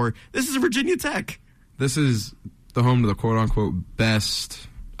of before. This is Virginia Tech. This is the home to the quote-unquote best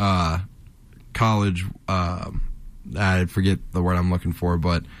college, I forget the word I'm looking for,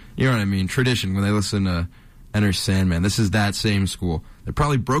 but you know what I mean, tradition. When they listen to Enter Sandman, this is that same school. They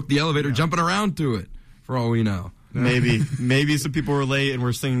probably broke the elevator jumping around to it, for all we know. Maybe some people were late and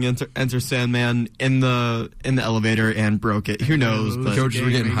were singing Enter Sandman in the elevator and broke it. Who knows? But coaches were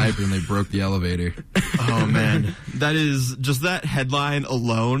getting hyped and they broke the elevator. Oh man, that is just that headline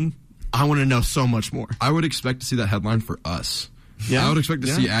alone. I want to know so much more. I would expect to see that headline for us. Yeah, I would expect to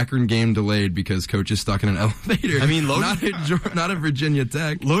see Akron game delayed because coach is stuck in an elevator. I mean, not at Virginia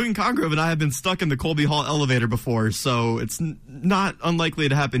Tech. Logan Congrove and I have been stuck in the Colby Hall elevator before, so it's not unlikely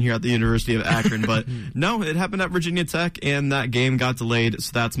to happen here at the University of Akron. But no, it happened at Virginia Tech, and that game got delayed. So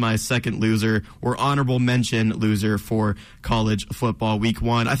that's my second loser, or honorable mention loser for college football week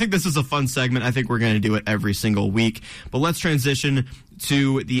 1. I think this is a fun segment. I think we're going to do it every single week. But let's transition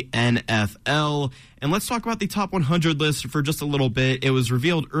to the NFL. And let's talk about the top 100 list for just a little bit. It was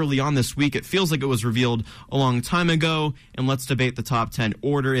revealed early on this week. It feels like it was revealed a long time ago. And let's debate the top 10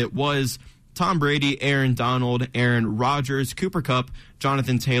 order. It was Tom Brady, Aaron Donald, Aaron Rodgers, Cooper Kupp,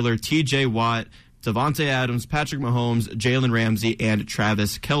 Jonathan Taylor, TJ Watt, Davante Adams, Patrick Mahomes, Jalen Ramsey, and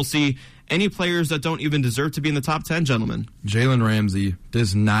Travis Kelce. Any players that don't even deserve to be in the top 10, gentlemen? Jalen Ramsey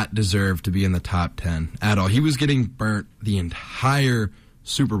does not deserve to be in the top 10 at all. He was getting burnt the entire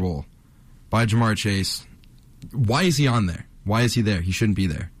Super Bowl by Jamar Chase. Why is he on there? Why is he there? He shouldn't be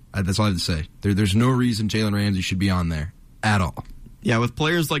there. That's all I have to say. There's no reason Jalen Ramsey should be on there at all. Yeah, with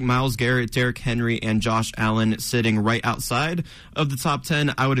players like Myles Garrett, Derrick Henry, and Josh Allen sitting right outside of the top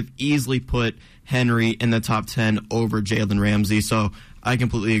 10, I would have easily put Henry in the top 10 over Jalen Ramsey. So I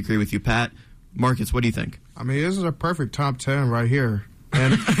completely agree with you, Pat. Marcus, what do you think? I mean, this is a perfect top 10 right here.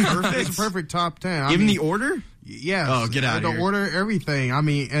 And it's a perfect top 10. Even the order? Yes. Oh, get out of here. The order, everything. I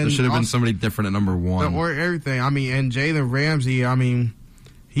mean, and there should have been somebody different at number 1. The order, everything. I mean, and Jalen Ramsey, I mean,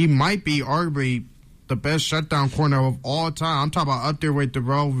 he might be arguably the best shutdown corner of all time. I'm talking about up there with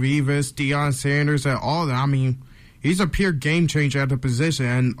Darrelle Revis, Deion Sanders, and all that. I mean, he's a pure game changer at the position.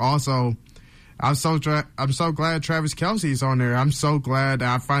 And also, I'm so glad Travis Kelce's on there. I'm so glad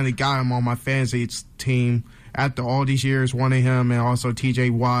that I finally got him on my fantasy team after all these years, wanting him, and also T.J.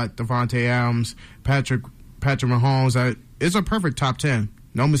 Watt, Davante Adams, Patrick Mahomes. It's a perfect top 10.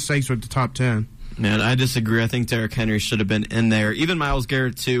 No mistakes with the top 10. Man, I disagree. I think Derrick Henry should have been in there. Even Myles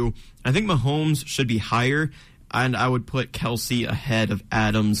Garrett, too. I think Mahomes should be higher, and I would put Kelce ahead of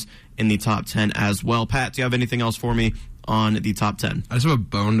Adams in the top 10 as well. Pat, do you have anything else for me on the top 10? I just have a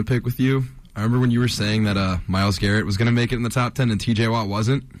bone to pick with you. I remember when you were saying that Myles Garrett was going to make it in the top 10 and T.J. Watt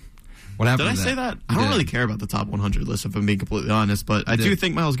wasn't. What happened Did I say that? I don't really care about the top 100 list, if I'm being completely honest, but I do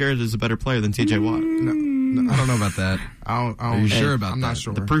think Myles Garrett is a better player than T.J. Watt. I don't know about that. Are you sure about that? I'm not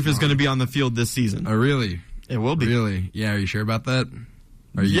sure. The proof is going to be on the field this season. Oh, really? It will be. Really? Yeah, are you sure about that?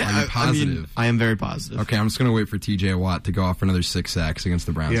 Are you positive? I mean, I am very positive. Okay, I'm just going to wait for T.J. Watt to go off for another 6 sacks against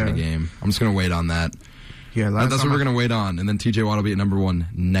the Browns in a game. I'm just going to wait on that. Yeah, that's what we're going to wait on, and then T.J. Watt will be at number 1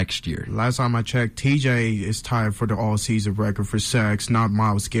 next year. Last time I checked, T.J. is tied for the all-season record for sacks, not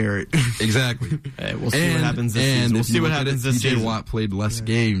Myles Garrett. Exactly. Hey, we'll see what happens this season. We'll see what happens this season. T.J. Watt played less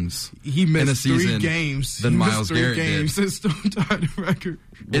games He missed in a season 3 games than Myles Garrett did. It's still tied the record.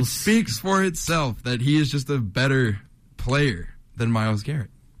 It speaks for itself that he is just a better player than Myles Garrett.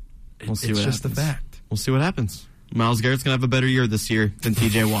 We'll see it's what just happens. a fact. We'll see what happens. Myles Garrett's going to have a better year this year than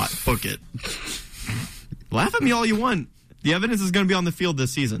T.J. Watt. Book it. Laugh at me all you want. The evidence is going to be on the field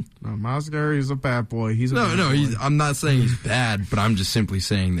this season. No, Myles Garrett is a bad boy. I'm not saying he's bad, but I'm just simply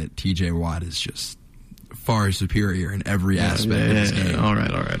saying that T.J. Watt is just far superior in every aspect of his game. All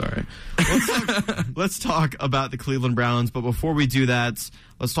right. Let's talk about the Cleveland Browns, but before we do that,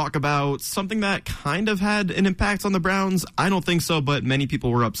 let's talk about something that kind of had an impact on the Browns. I don't think so, but many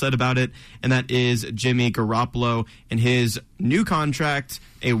people were upset about it, and that is Jimmy Garoppolo and his new contract,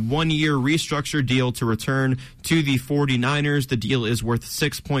 a 1-year restructured deal to return to the 49ers. The deal is worth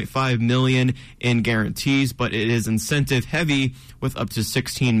 $6.5 million in guarantees, but it is incentive heavy with up to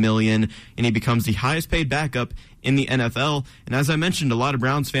 $16 million, and he becomes the highest paid backup in the NFL. And as I mentioned, a lot of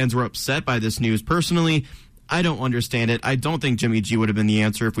Browns fans were upset by this news. Personally, I don't understand it. I don't think Jimmy G would have been the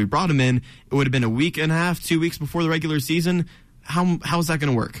answer if we brought him in. It would have been a week and a half, 2 weeks before the regular season. How is that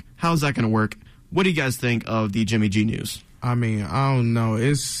going to work? How is that going to work? What do you guys think of the Jimmy G news? I mean, I don't know.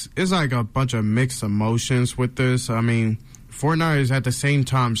 It's like a bunch of mixed emotions with this. I mean, 49ers at the same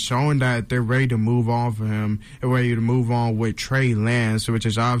time showing that they're ready to move on for him and ready to move on with Trey Lance, which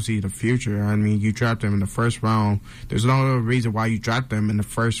is obviously the future. I mean, you draft him in the first round. There's no other reason why you draft them in the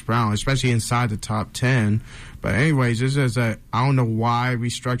first round, especially inside the top 10. But anyways, it's just that I don't know why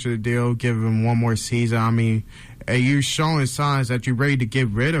restructure the deal, give him one more season. I mean, you're showing signs that you're ready to get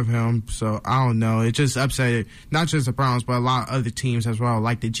rid of him. So I don't know. It just upset not just the Browns, but a lot of other teams as well,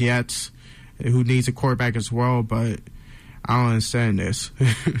 like the Jets, who needs a quarterback as well. But I don't understand this.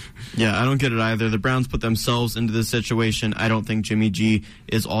 Yeah, I don't get it either. The Browns put themselves into this situation. I don't think Jimmy G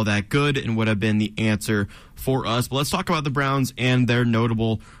is all that good and would have been the answer for us. But let's talk about the Browns and their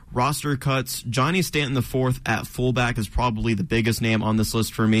notable roster cuts. Johnny Stanton IV at fullback is probably the biggest name on this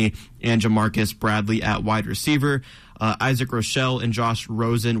list for me, and Jamarcus Bradley at wide receiver. Isaac Rochelle and Josh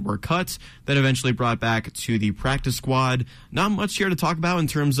Rosen were cut, then eventually brought back to the practice squad. Not much here to talk about in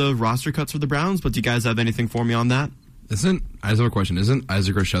terms of roster cuts for the Browns, but do you guys have anything for me on that? I have a question. Isn't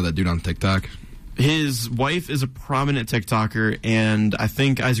Isaac Rochelle that dude on TikTok? His wife is a prominent TikToker, and I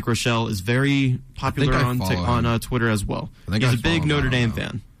think Isaac Rochelle is very popular on Twitter as well. He's a big Notre Dame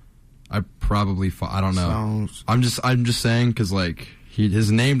fan. I probably I don't know. I'm just saying because like his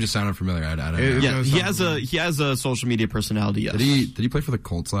name just sounded familiar. I don't know. Yeah, he has a social media personality. Yes. Did he play for the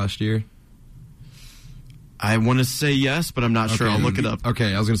Colts last year? I want to say yes, but I'm not sure. I'll look it up.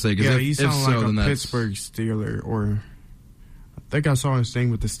 Okay, I was going to say he sounds like a Pittsburgh Steeler or think I saw his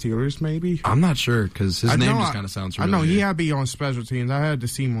name with the Steelers, maybe. I'm not sure because his name just kind of sounds familiar. I know he had to be on special teams. I had to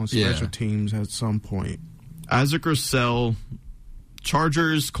see him on special teams at some point. Isaac Rossell,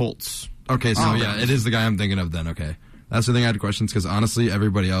 Chargers, Colts. Okay, so it is the guy I'm thinking of then. Okay. That's the thing I had questions because honestly,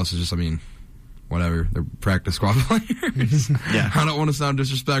 everybody else is just, whatever. They're practice squad players. Yeah. I don't want to sound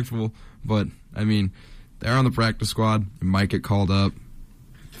disrespectful, but, they're on the practice squad. They might get called up.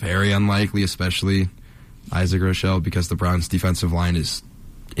 Very unlikely, especially Isaac Rossell, because the Browns' defensive line is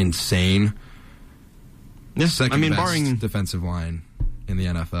insane. Yeah, Second best barring defensive line in the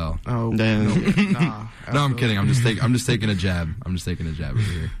NFL. Oh, No, I'm kidding. I'm just taking a jab. I'm just taking a jab over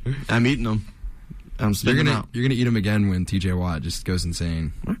here. I'm eating them. I'm spitting them out. You're gonna eat them again when TJ Watt just goes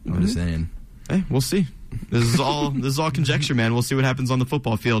insane. I'm just saying. Hey, we'll see. This is all conjecture, man. We'll see what happens on the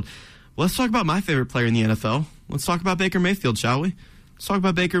football field. Let's talk about my favorite player in the NFL. Let's talk about Baker Mayfield, shall we? Let's talk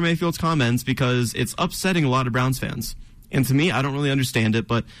about Baker Mayfield's comments because it's upsetting a lot of Browns fans. And to me, I don't really understand it,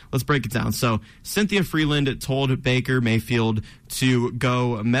 but let's break it down. So, Cynthia Freeland told Baker Mayfield to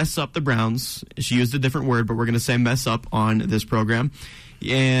go mess up the Browns. She used a different word, but we're going to say mess up on this program.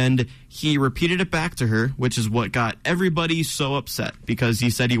 And he repeated it back to her, which is what got everybody so upset because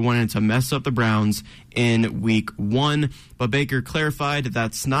he said he wanted to mess up the Browns in week 1. But Baker clarified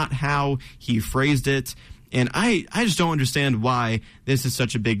that's not how he phrased it. And I just don't understand why this is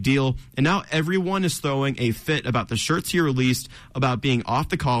such a big deal. And now everyone is throwing a fit about the shirts he released, about being off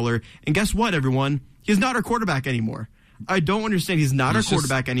the collar. And guess what, everyone? He's not our quarterback anymore. I don't understand. He's not our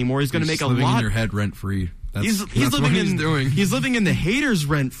quarterback anymore. He's going to make a lot. He's living in your head rent-free. He's living what he's doing. He's living in the haters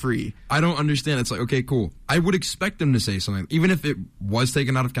rent-free. I don't understand. It's like, okay, cool. I would expect him to say something. Even if it was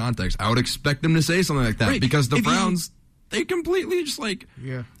taken out of context, I would expect him to say something like that. Right. Because the Browns, they completely just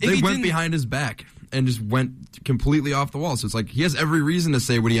they went behind his back and just went completely off the wall. So it's like he has every reason to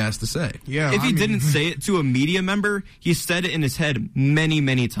say what he has to say. Yeah, if he didn't say it to a media member, he said it in his head many,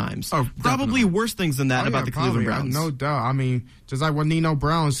 many times. Oh, probably worse things than that about the Cleveland Browns. No doubt. Just like what Nino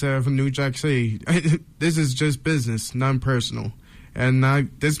Brown said from New Jack City, this is just business, nothing personal. And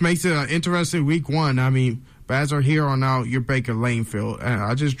this makes it an interesting week 1. But as our here on out, you're Baker Mayfield.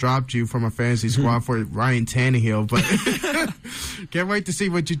 I just dropped you from a fantasy squad for Ryan Tannehill, but can't wait to see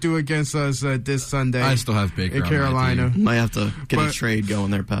what you do against us this Sunday. I still have Baker in Carolina. On my team. Might have to get a trade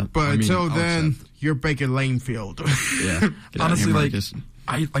going there, Pat. But until then, you're Baker Mayfield. Yeah, honestly,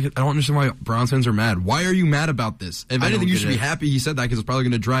 I don't understand why Browns fans are mad. Why are you mad about this? If anything, you should be happy he said that because it's probably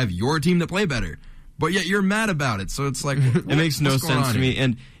going to drive your team to play better. But yet you're mad about it, so it's like it makes no sense to me.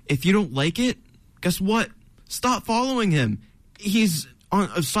 And if you don't like it, guess what? Stop following him.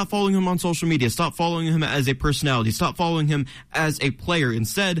 Stop following him on social media. Stop following him as a personality. Stop following him as a player.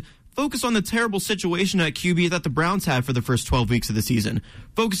 Instead, focus on the terrible situation at QB that the Browns had for the first 12 weeks of the season.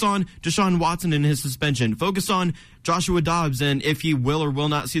 Focus on Deshaun Watson and his suspension. Focus on Joshua Dobbs and if he will or will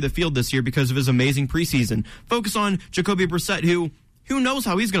not see the field this year because of his amazing preseason. Focus on Jacoby Brissett, who knows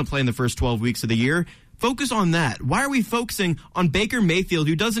how he's going to play in the first 12 weeks of the year. Focus on that. Why are we focusing on Baker Mayfield,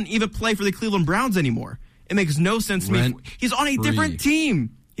 who doesn't even play for the Cleveland Browns anymore? It makes no sense to me. He's on a different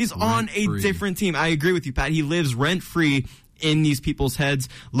team. He's on a different team. I agree with you, Pat. He lives rent-free in these people's heads.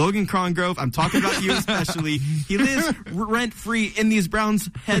 Logan Crongrove, I'm talking about you especially. He lives rent-free in these Browns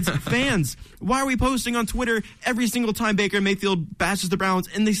heads. Fans, why are we posting on Twitter every single time Baker Mayfield bashes the Browns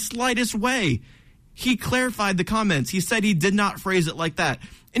in the slightest way? He clarified the comments. He said he did not phrase it like that.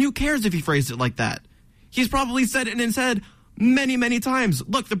 And who cares if he phrased it like that? He's probably said it in his head many, many times.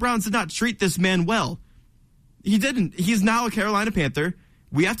 Look, the Browns did not treat this man well. He didn't. He's now a Carolina Panther.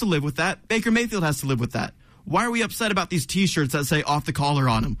 We have to live with that. Baker Mayfield has to live with that. Why are we upset about these T-shirts that say off the collar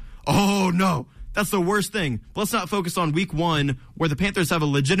on them? Oh, no. That's the worst thing. But let's not focus on week 1 where the Panthers have a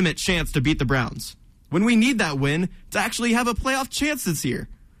legitimate chance to beat the Browns. When we need that win to actually have a playoff chance this year.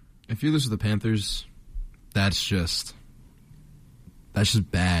 If you lose to the Panthers, that's just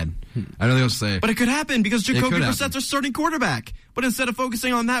bad. I don't think I'll say. But it could happen because Jacoby Brissett's our starting quarterback. But instead of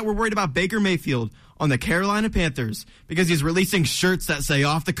focusing on that, we're worried about Baker Mayfield on the Carolina Panthers because he's releasing shirts that say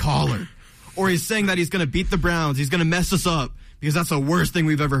off the collar. Or he's saying that he's going to beat the Browns. He's going to mess us up because that's the worst thing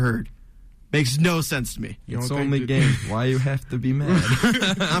we've ever heard. Makes no sense to me. It's only game. Why you have to be mad?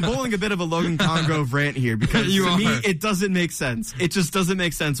 I'm pulling a bit of a Logan Congrove rant here because to me it doesn't make sense. It just doesn't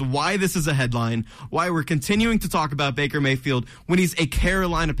make sense why this is a headline, why we're continuing to talk about Baker Mayfield when he's a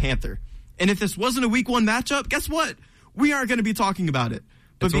Carolina Panther. And if this wasn't a week 1 matchup, guess what? We aren't going to be talking about it.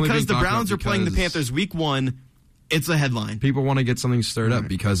 But because the Browns are playing the Panthers week 1, it's a headline. People want to get something stirred up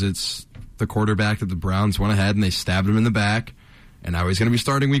because it's the quarterback that the Browns went ahead and they stabbed him in the back. And now he's going to be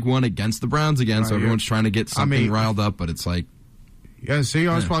starting week 1 against the Browns again, so everyone's trying to get something riled up, but it's like... Yeah,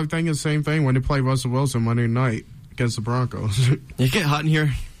 Seahawks probably thinking the same thing when they play Russell Wilson Monday night. against the Broncos. You get hot in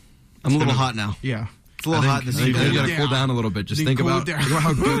here. I'm a little hot now. Yeah. It's a little hot this evening. You got to cool down a little bit. Just think about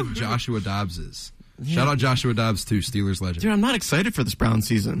how good Joshua Dobbs is. Yeah. Shout out Joshua Dobbs too, Steelers legend. Dude, I'm not excited for this Browns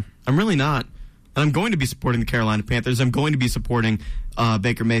season. I'm really not. And I'm going to be supporting the Carolina Panthers. I'm going to be supporting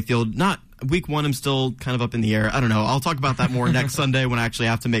Baker Mayfield. Not week 1, I'm still kind of up in the air. I don't know. I'll talk about that more next Sunday when I actually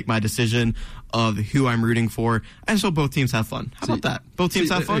have to make my decision of who I'm rooting for. I just hope both teams have fun. How about that? Both teams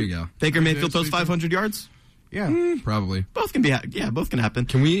have fun? There you go. Baker Mayfield throws 500 yards? Yeah. Probably. Both can be. Both can happen.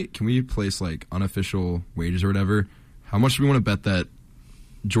 Can we place like unofficial wagers or whatever? How much do we want to bet that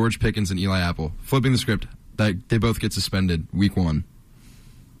George Pickens and Eli Apple, flipping the script, that they both get suspended week 1?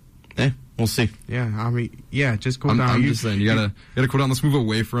 We'll see. Yeah, I mean, just cool down. I'm just saying, you gotta cool down. Let's move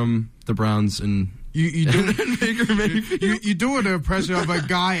away from the Browns and you do Baker Mayfield. You doing the impression of a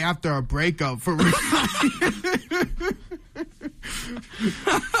guy after a breakup for real.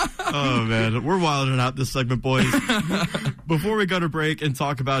 Oh, man. We're wilding out this segment, boys. Before we go to break and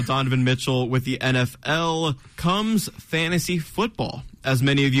talk about Donovan Mitchell with the NFL, comes fantasy football. As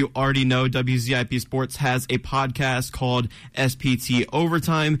many of you already know, WZIP Sports has a podcast called SPT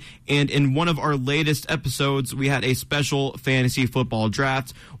Overtime, and in one of our latest episodes, we had a special fantasy football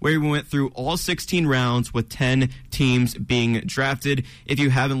draft where we went through all 16 rounds with 10 teams being drafted. If you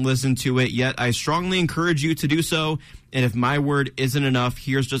haven't listened to it yet, I strongly encourage you to do so. And if my word isn't enough,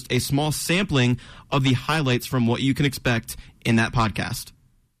 here's just a small sampling of the highlights from what you can expect in that podcast.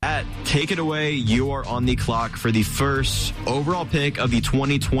 Take it away. You are on the clock for the first overall pick of the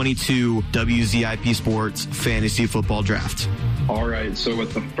 2022 WZIP Sports Fantasy Football Draft. All right, so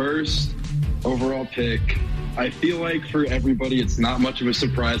with the first overall pick, I feel like for everybody it's not much of a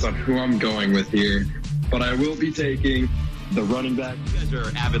surprise on who I'm going with here, but I will be taking the running back. You guys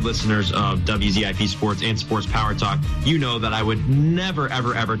are avid listeners of WZIP Sports and Sports Power Talk. You know that I would never,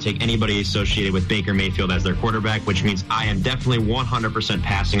 ever, ever take anybody associated with Baker Mayfield as their quarterback, which means I am definitely 100%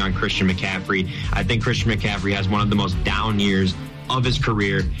 passing on Christian McCaffrey. I think Christian McCaffrey has one of the most down years of his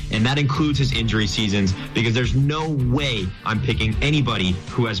career, and that includes his injury seasons, because there's no way I'm picking anybody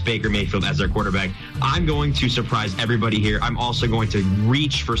who has Baker Mayfield as their quarterback. I'm going to surprise everybody here. I'm also going to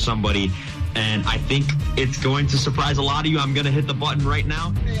reach for somebody, and I think it's going to surprise a lot of you. I'm going to hit the button right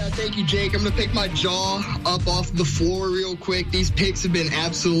now. Yeah, thank you, Jake. I'm going to pick my jaw up off the floor real quick. These picks have been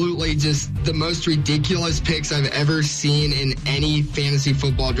absolutely just the most ridiculous picks I've ever seen in any fantasy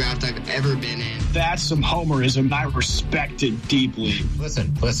football draft I've ever been in. That's some homerism. I respect it deeply.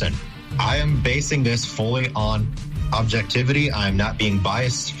 Listen. I am basing this fully on objectivity. I'm not being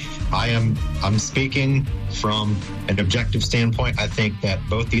biased. I'm speaking from an objective standpoint. I think that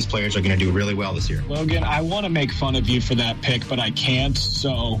both these players are going to do really well this year. Logan, I want to make fun of you for that pick, but I can't.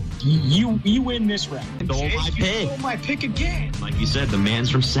 So you win this round. Stole my pick again. Like you said, the man's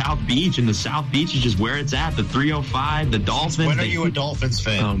from South Beach, and the South Beach is just where it's at. The 305, the Dolphins. When are you a Dolphins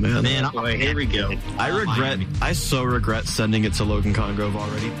fan? Oh, man. Here we go. I so regret sending it to Logan Congrove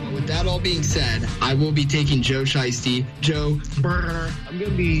already. With that all being said, I will be taking Joe Shiesty. Joe, I'm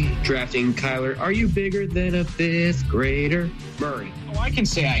going to be drafting Kyler. Are you bigger than a fifth grader? Murray. Oh, I can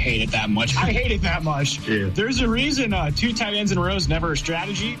say I hate it that much. I hate it that much. Yeah. There's a reason 2 tight ends in a row is never a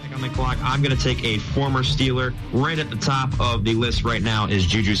strategy. On the clock, I'm going to take a former Steeler. Right at the top of the list right now is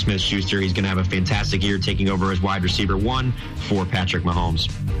Juju Smith-Schuster. He's going to have a fantastic year taking over as wide receiver 1 for Patrick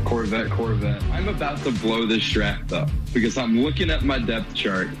Mahomes. Corvette. I'm about to blow this draft up because I'm looking at my depth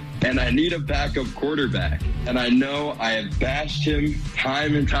chart and I need a backup quarterback. And I know I have bashed him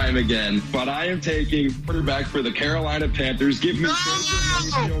time and time again, but I am taking quarterback for the Carolina Panthers. Give me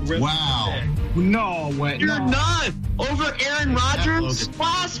Wow. No way. You're not over Aaron Rodgers?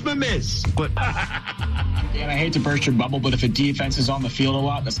 Blasphemous. But and I hate to burst your bubble, but if a defense is on the field a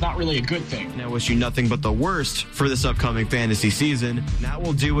lot, that's not really a good thing. And I wish you nothing but the worst for this upcoming fantasy season. That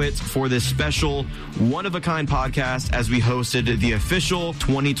will do it for this special one-of-a-kind podcast as we hosted the official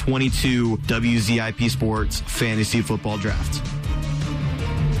 2022 WZIP Sports Fantasy Football Draft.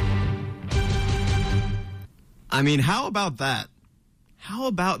 I mean, how about that? How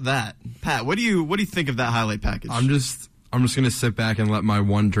about that? Pat, what do you think of that highlight package? I'm just going to sit back and let my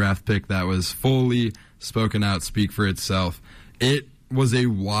one draft pick that was fully spoken out speak for itself. It was a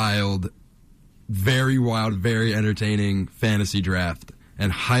wild, very entertaining fantasy draft,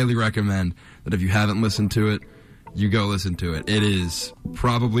 and highly recommend that if you haven't listened to it, you go listen to it. It is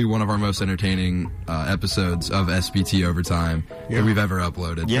probably one of our most entertaining episodes of SPT Overtime that we've ever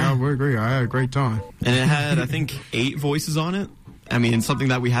uploaded. Yeah, we agree. I had a great time. And it had, I think, 8 voices on it. I mean, something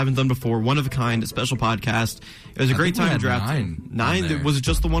that we haven't done before. One of a kind, a special podcast. It was a great time to draft. 9? Was it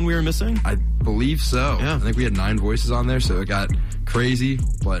just the one we were missing? I believe so. Yeah. I think we had 9 voices on there, so it got crazy.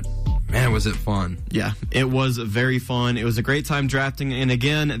 But Man, was it fun. Yeah, it was very fun. It was a great time drafting. And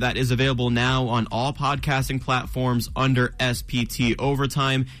again, that is available now on all podcasting platforms under SPT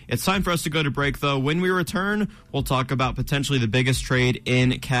Overtime. It's time for us to go to break, though. When we return, we'll talk about potentially the biggest trade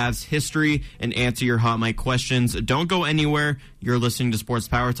in Cavs history and answer your hot mic questions. Don't go anywhere. You're listening to Sports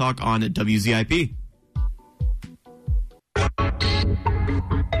Power Talk on WZIP.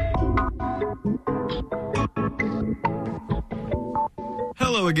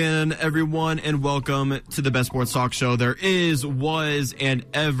 Hello again, everyone, and welcome to the best sports talk show there is, was, and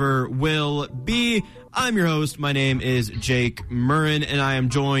ever will be. I'm your host. My name is Jake Murrin, and I am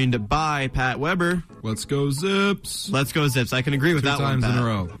joined by Pat Weber. Let's go Zips. Let's go Zips. I can agree with that one, Pat. 2 times in a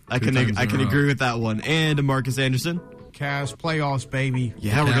row. I can agree with that one. And Marcus Anderson. Cavs playoffs, baby.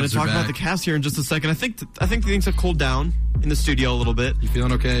 Yeah, we're going to talk about the Cavs here in just a second. I think things have cooled down in the studio a little bit. You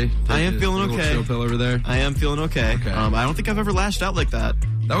feeling okay? I am feeling okay. Chill pill over there. I am feeling okay. I don't think I've ever lashed out like that.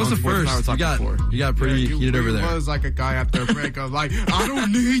 That was the first. You got pretty heated over there. He was like a guy after a breakup, like, I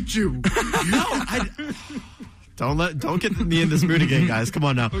don't need you. Don't get me in this mood again, guys. Come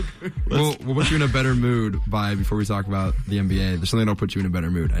on now. We'll put you in a better mood before we talk about the NBA. There's something that'll put you in a better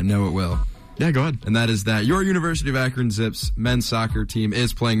mood. I know it will. Yeah, go ahead. And that is that your University of Akron Zips men's soccer team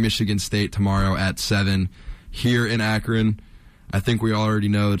is playing Michigan State tomorrow at 7 here in Akron. I think we already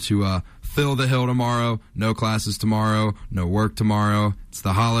know to fill the hill tomorrow. No classes tomorrow. No work tomorrow. It's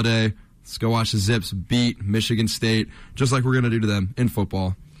the holiday. Let's go watch the Zips beat Michigan State, just like we're going to do to them in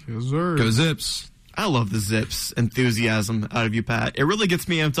football. Yes, sir. Go Zips. I love the Zips enthusiasm out of you, Pat. It really gets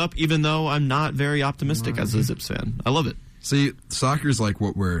me amped up, even though I'm not very optimistic as a Zips fan. I love it. See, soccer's like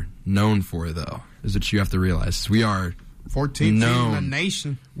what we're known for, though, is that you have to realize. We are 14th team in the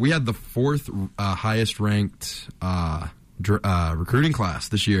nation. We had the 4th highest-ranked recruiting class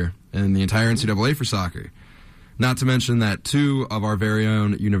this year in the entire NCAA for soccer. Not to mention that 2 of our very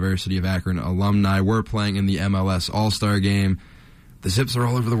own University of Akron alumni were playing in the MLS All-Star Game. The Zips are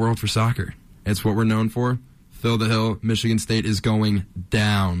all over the world for soccer. It's what we're known for. Fill the hill. Michigan State is going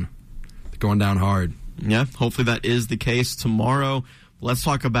down. They're going down hard. Yeah, hopefully that is the case tomorrow. Let's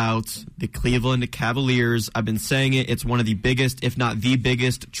talk about the Cleveland Cavaliers. I've been saying it. It's one of the biggest, if not the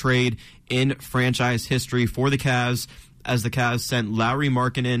biggest, trade in franchise history for the Cavs, as the Cavs sent Lauri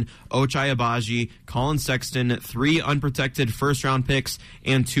Markkanen, Ochai Agbaji, Colin Sexton, 3 unprotected first-round picks,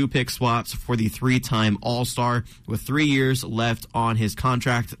 and 2 pick swaps for the 3-time All-Star with 3 years left on his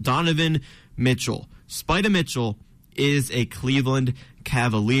contract. Donovan Mitchell. Spida Mitchell is a Cleveland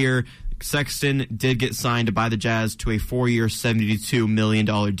Cavalier. Sexton did get signed by the Jazz to a 4-year, $72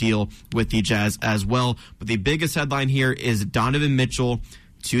 million deal with the Jazz as well. But the biggest headline here is Donovan Mitchell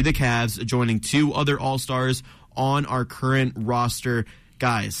to the Cavs, joining 2 other All-Stars on our current roster.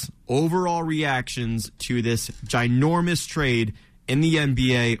 Guys, overall reactions to this ginormous trade in the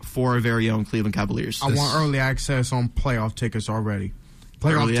NBA for our very own Cleveland Cavaliers. I want early access on playoff tickets already.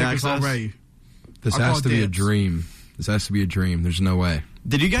 Playoff early tickets access? Already. This has to be a dream. This has to be a dream. There's no way.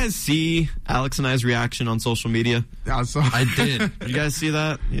 Did you guys see Alex and I's reaction on social media? I did. Did you guys see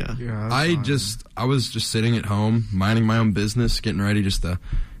that? Yeah. I was just sitting at home, minding my own business, getting ready just to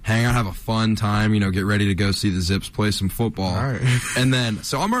hang out, have a fun time, get ready to go see the Zips play some football. All right. And then,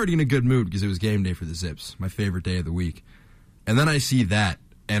 so I'm already in a good mood because it was game day for the Zips, my favorite day of the week. And then I see that,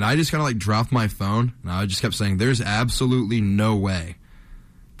 and I just kind of dropped my phone, and I just kept saying, there's absolutely no way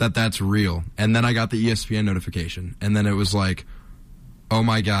that that's real. And then I got the ESPN notification, and then it was like, oh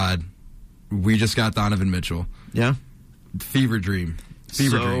my God, we just got Donovan Mitchell. Yeah. Fever dream.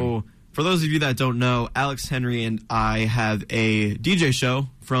 So, for those of you that don't know, Alex Henry and I have a DJ show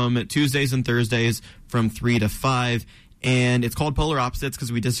from Tuesdays and Thursdays from 3 to 5, and it's called Polar Opposites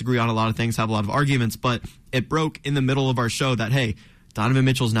because we disagree on a lot of things, have a lot of arguments, but it broke in the middle of our show that, hey, Donovan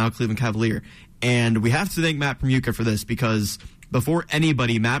Mitchell's now a Cleveland Cavalier. And we have to thank Matt Permuka for this because before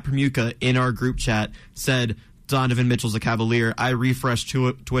anybody, Matt Permuka in our group chat said Donovan Mitchell's a Cavalier. I refreshed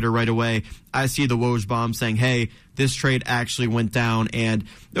Twitter right away. I see the Woj bomb saying, hey, this trade actually went down. And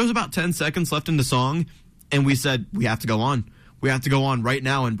there was about 10 seconds left in the song. And we said, we have to go on. We have to go on right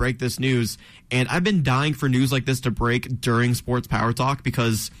now and break this news. And I've been dying for news like this to break during Sports Power Talk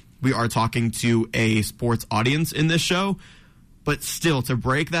because we are talking to a sports audience in this show. But still, to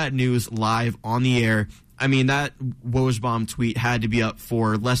break that news live on the air, I mean, that Wojbomb tweet had to be up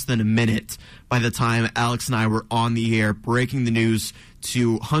for less than a minute by the time Alex and I were on the air breaking the news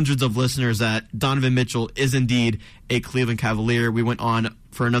to hundreds of listeners that Donovan Mitchell is indeed a Cleveland Cavalier. We went on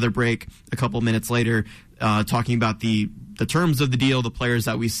for another break a couple minutes later talking about the the terms of the deal, the players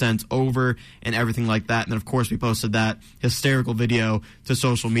that we sent over, and everything like that. And then, of course, we posted that hysterical video to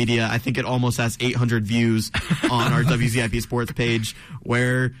social media. I think it almost has 800 views on our WZIP Sports page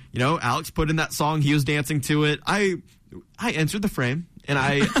where, Alex put in that song. He was dancing to it. I entered the frame, and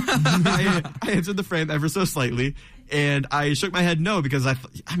I entered the frame ever so slightly. And I shook my head no because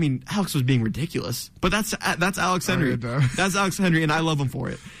Alex was being ridiculous. But that's Alex Henry. That's Alex Henry, and I love him for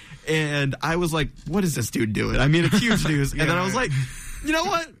it. And I was like, what is this dude doing? I mean, it's huge news. And then I was like, you know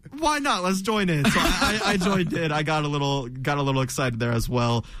what? Why not? Let's join in. So I joined in. I got a little excited there as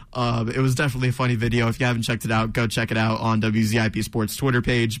well. It was definitely a funny video. If you haven't checked it out, go check it out on WZIP Sports Twitter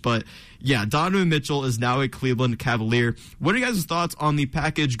page. But yeah, Donovan Mitchell is now a Cleveland Cavalier. What are you guys' thoughts on the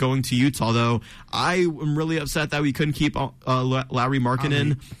package going to Utah, though? I am really upset that we couldn't keep Lauri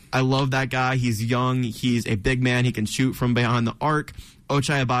Markkanen. I love that guy. He's young. He's a big man. He can shoot from behind the arc.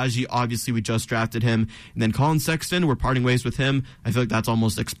 Ochai Agbaji, obviously we just drafted him. And then Colin Sexton, we're parting ways with him. I feel like that's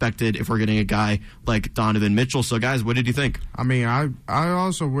almost expected if we're getting a guy like Donovan Mitchell. So, guys, what did you think? I mean, I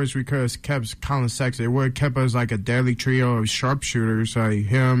also wish we could have kept Colin Sexton. It would have kept us like a deadly trio of sharpshooters, like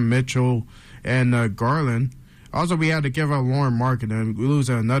him, Mitchell, and Garland. Also, we had to give up Lauri Markkanen. We lose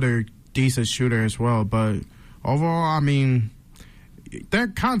another decent shooter as well. But overall, I mean, they're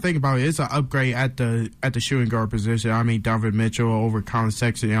kind of thinking about it. It's an upgrade at the shooting guard position. I mean, Donovan Mitchell over Colin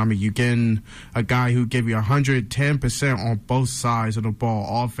Sexton. I mean, you're getting a guy who give you 110% on both sides of the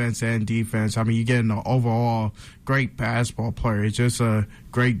ball, offense and defense. I mean, you're getting an overall great basketball player. He's just a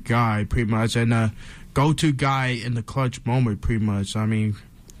great guy, pretty much, and a go-to guy in the clutch moment, pretty much. I mean,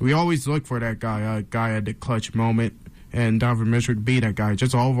 we always look for that guy, a guy at the clutch moment, and Donovan Mitchell would be that guy.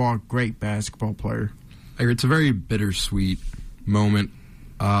 Just an overall great basketball player. It's a very bittersweet moment,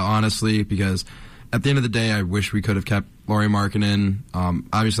 honestly, because at the end of the day, I wish we could have kept Lauri Markkanen.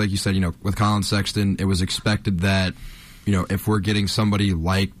 Obviously, like you said, with Colin Sexton, it was expected that, if we're getting somebody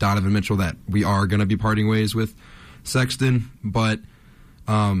like Donovan Mitchell, that we are going to be parting ways with Sexton. But,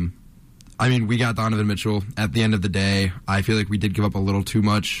 we got Donovan Mitchell. At the end of the day, I feel like we did give up a little too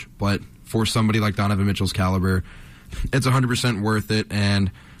much, but for somebody like Donovan Mitchell's caliber, it's 100% worth it.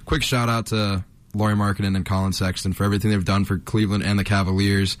 And quick shout out to Lauri Markkanen and Colin Sexton for everything they've done for Cleveland and the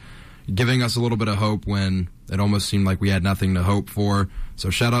Cavaliers, giving us a little bit of hope when it almost seemed like we had nothing to hope for. So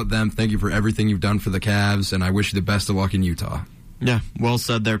shout out them. Thank you for everything you've done for the Cavs, and I wish you the best of luck in Utah. Yeah, well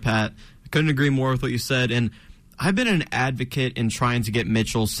said there, Pat. I couldn't agree more with what you said, and I've been an advocate in trying to get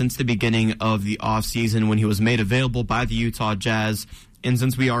Mitchell since the beginning of the offseason when he was made available by the Utah Jazz. And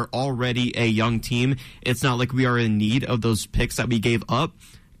since we are already a young team, it's not like we are in need of those picks that we gave up.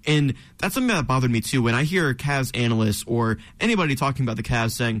 And that's something that bothered me, too. When I hear Cavs analysts or anybody talking about the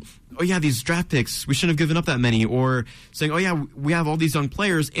Cavs saying, oh, yeah, these draft picks, we shouldn't have given up that many. Or saying, oh, yeah, we have all these young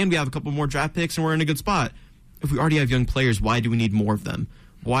players and we have a couple more draft picks and we're in a good spot. If we already have young players, why do we need more of them?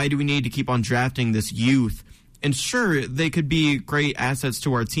 Why do we need to keep on drafting this youth? And sure, they could be great assets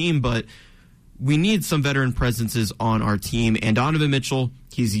to our team, but we need some veteran presences on our team. And Donovan Mitchell,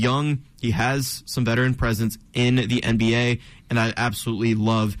 he's young. He has some veteran presence in the NBA, and I absolutely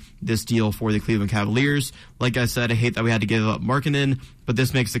love this deal for the Cleveland Cavaliers. Like I said, I hate that we had to give up Markkanen, but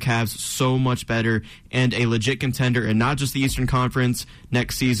this makes the Cavs so much better and a legit contender, and not just the Eastern Conference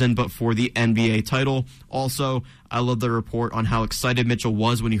next season, but for the NBA title. Also, I love the report on how excited Mitchell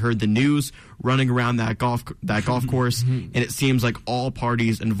was when he heard the news running around that golf course, and it seems like all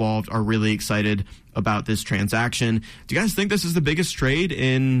parties involved are really excited about this transaction. Do you guys think this is the biggest trade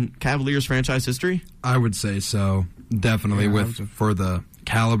in Cavaliers franchise history? I would say so, definitely. For the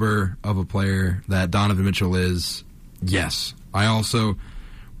caliber of a player that Donovan Mitchell is, yes.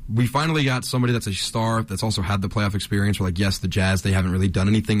 We finally got somebody that's a star that's also had the playoff experience. We're like, yes, the Jazz, they haven't really done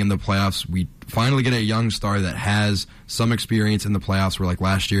anything in the playoffs. We finally get a young star that has some experience in the playoffs. We're like,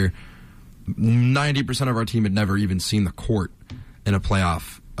 last year, 90% of our team had never even seen the court in a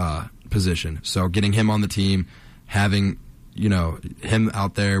playoff position. So getting him on the team, having him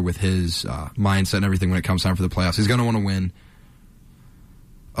out there with his mindset and everything when it comes time for the playoffs, he's going to want to win.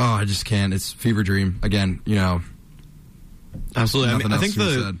 Oh, I just can't. It's fever dream again. Absolutely. I think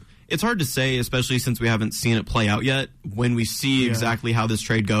it's hard to say, especially since we haven't seen it play out yet. When we see exactly how this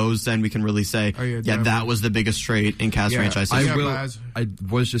trade goes, then we can really say, that was the biggest trade in Cavs franchise history. I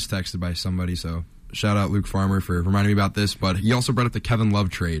was just texted by somebody, so shout out Luke Farmer for reminding me about this, but he also brought up the Kevin Love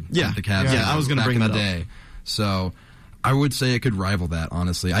trade. Yeah, the Cavs. Yeah, I was going to bring that up. So I would say it could rival that,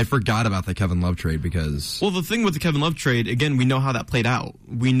 honestly. I forgot about the Kevin Love trade because... Well, the thing with the Kevin Love trade, again, we know how that played out.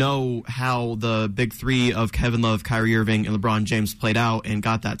 We know how the big three of Kevin Love, Kyrie Irving, and LeBron James played out and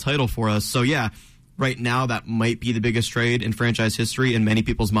got that title for us. So, yeah, right now that might be the biggest trade in franchise history in many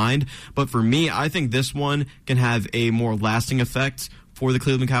people's mind. But for me, I think this one can have a more lasting effect for the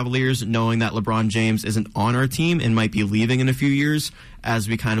Cleveland Cavaliers, knowing that LeBron James isn't on our team and might be leaving in a few years, as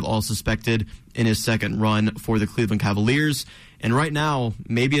we kind of all suspected in his second run for the Cleveland Cavaliers. And right now,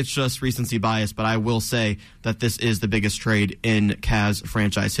 maybe it's just recency bias, but I will say that this is the biggest trade in Cavs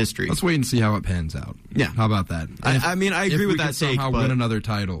franchise history. Let's wait and see how it pans out. Yeah. How about that? I mean, I agree with that take. If we can somehow win another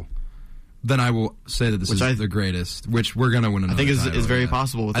title, then I will say that this is the greatest, which we're going to win another title. I think is very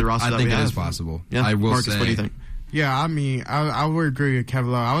possible with the roster that we have. I think it is possible. Yeah. I will Marcus, say. what do you think? Yeah, I mean, I would agree with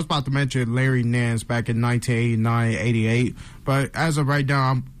Kevin Love. I was about to mention Larry Nance back in 1989, 88. But as of right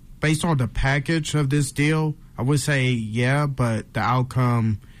now, based on the package of this deal, I would say yeah, but the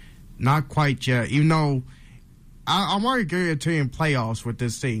outcome, not quite yet. Even though I'm already guaranteeing playoffs with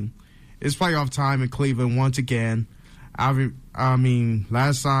this team. It's playoff time in Cleveland once again. I mean,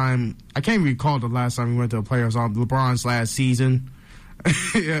 last time, I can't recall the last time we went to the playoffs on LeBron's last season.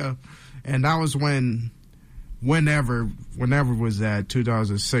 Yeah. And that was whenever was that,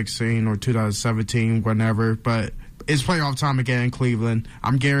 2016 or 2017, whenever. But it's playoff time again in Cleveland.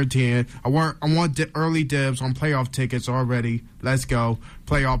 I'm guaranteeing. I want early dibs on playoff tickets already. Let's go.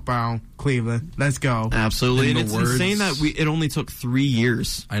 Playoff bound Cleveland. Let's go. Absolutely. And it's insane that it only took 3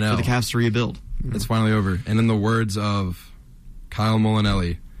 years for the Cavs to rebuild. It's finally over. And in the words of Kyle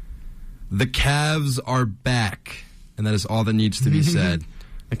Molinelli, the Cavs are back. And that is all that needs to be said.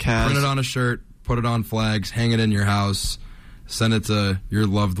 The Cavs. Print it on a shirt, put it on flags, hang it in your house, send it to your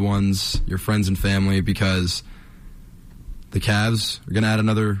loved ones, your friends and family, because the Cavs are going to add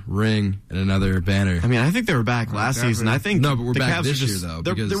another ring and another banner. I mean, I think they were back last season. I think no, but we're back Cavs this year, though.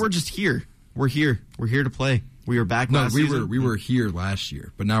 They were just here. We're here. We're here to play. We were back last season. We were here last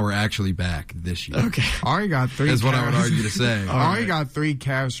year, but now we're actually back this year. Okay. I already got 3 That's what I would argue to say. I already got 3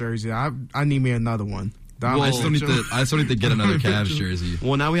 Cavs jerseys. I need me another one. Well, I still need to get another Cavs jersey.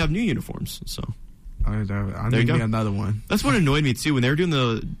 Well, now we have new uniforms, so I need me another one. That's what annoyed me too when they were doing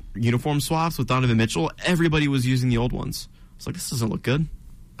the uniform swaps with Donovan Mitchell. Everybody was using the old ones. It's like, this doesn't look good.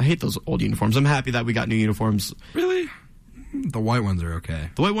 I hate those old uniforms. I'm happy that we got new uniforms. Really? The white ones are okay.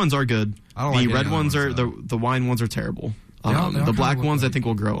 The white ones are good. I don't like the red ones are the wine ones are terrible. The black ones I think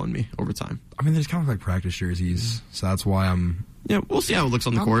will grow on me over time. I mean, there's kind of like practice jerseys, so that's why I'm. Yeah, we'll see how it looks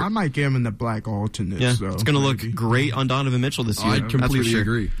on the court. I might get him in the black alternates. Yeah, though, it's going to look great on Donovan Mitchell this year. I completely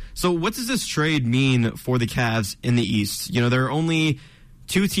agree. So what does this trade mean for the Cavs in the East? You know, there are only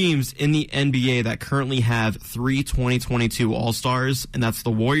 2 teams in the NBA that currently have 3 2022 All-Stars, and that's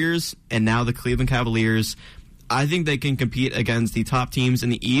the Warriors and now the Cleveland Cavaliers. I think they can compete against the top teams in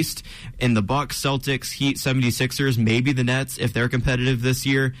the East, and the Bucks, Celtics, Heat, 76ers, maybe the Nets if they're competitive this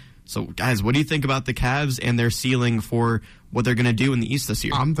year. So, guys, what do you think about the Cavs and their ceiling for what they're going to do in the East this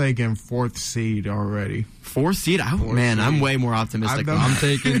year? I'm thinking 4th seed already. 4th seed? I'm way more optimistic. I'm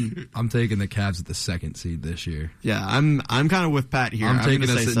taking the Cavs at the 2nd seed this year. Yeah, I'm kind of with Pat here. I'm taking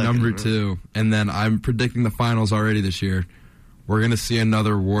us at number 2, and then I'm predicting the finals already this year. We're going to see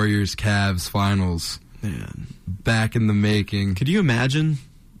another Warriors-Cavs finals. Man, back in the making. Could you imagine?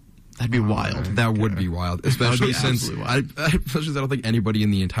 That'd be wild. That would be wild, especially since I don't think anybody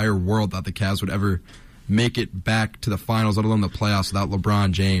in the entire world thought the Cavs would ever make it back to the finals, let alone the playoffs, without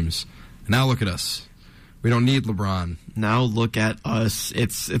LeBron James. And now look at us. We don't need LeBron. Now look at us.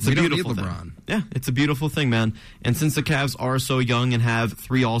 It's a beautiful thing. LeBron. Yeah, it's a beautiful thing, man. And since the Cavs are so young and have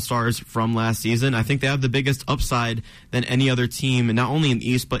 3 All-Stars from last season, I think they have the biggest upside than any other team, not only in the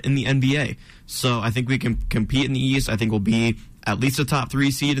East, but in the NBA. So I think we can compete in the East. I think we'll be at least a top 3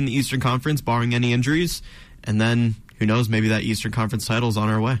 seed in the Eastern Conference, barring any injuries. And then, who knows, maybe that Eastern Conference title's on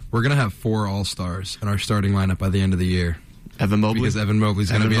our way. We're going to have 4 All-Stars in our starting lineup by the end of the year. Evan Mobley? Because Evan Mobley's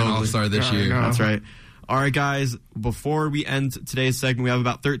going to be an All-Star this year. That's right. All right, guys, before we end today's segment, we have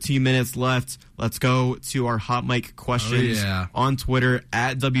about 13 minutes left. Let's go to our Hot Mic questions on Twitter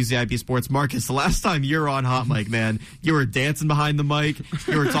at WZIP Sports. Marcus, the last time you were on Hot Mic, man, you were dancing behind the mic.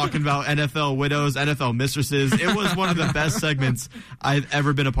 You were talking about NFL widows, NFL mistresses. It was one of the best segments I've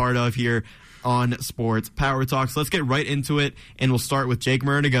ever been a part of here on Sports Power Talks. Let's get right into it, and we'll start with Jake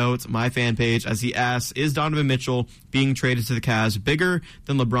Murnigoat, my fan page, as he asks, is Donovan Mitchell being traded to the Cavs bigger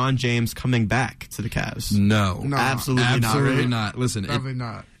than LeBron James coming back to the Cavs? No. Absolutely not. Listen, probably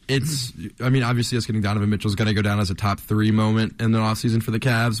not. It's, I mean, obviously us getting Donovan Mitchell is going to go down as a top 3 moment in the offseason for the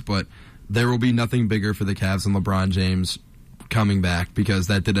Cavs, but there will be nothing bigger for the Cavs than LeBron James coming back, because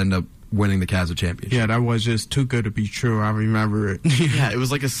that did end up winning the Cavs a championship. Yeah, that was just too good to be true. I remember it. Yeah, it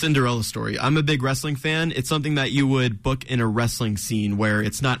was like a Cinderella story. I'm a big wrestling fan. It's something that you would book in a wrestling scene where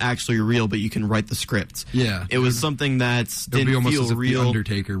it's not actually real, but you can write the script. Yeah. It was something that didn't be almost feel as if real. The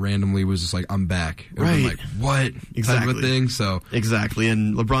Undertaker randomly was just like, I'm back. It Right. like, what? Exactly. Type of thing. So Exactly.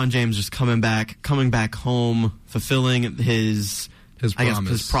 And LeBron James just coming back home, fulfilling his promise.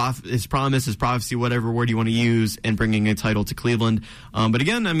 his promise, his prophecy, whatever word you want to use, and bringing a title to Cleveland. But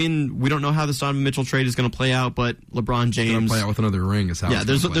again, I mean, we don't know how the Donovan Mitchell trade is going to play out, but LeBron James going to play out with another ring is how. Yeah,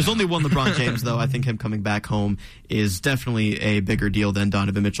 it's there's only one LeBron James though. I think him coming back home is definitely a bigger deal than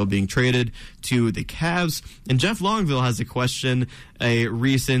Donovan Mitchell being traded to the Cavs. And Jeff Longville has a question. A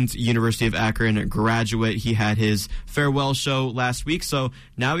recent University of Akron graduate. He had his farewell show last week, so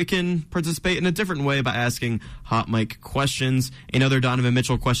now he can participate in a different way by asking hot mic questions. Another Donovan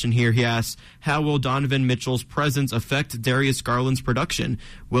Mitchell question here. He asks, how will Donovan Mitchell's presence affect Darius Garland's production?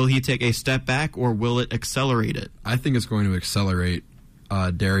 Will he take a step back or will it accelerate it? I think it's going to accelerate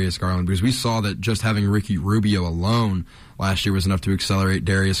Darius Garland because we saw that just having Ricky Rubio alone last year was enough to accelerate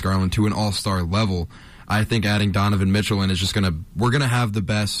Darius Garland to an all-star level. I think adding Donovan Mitchell in is just we're going to have the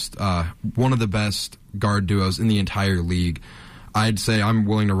best, one of the best guard duos in the entire league. I'd say I'm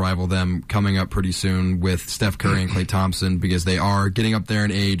willing to rival them coming up pretty soon with Steph Curry and Klay Thompson because they are getting up there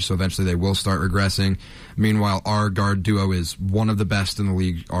in age, so eventually they will start regressing. Meanwhile, our guard duo is one of the best in the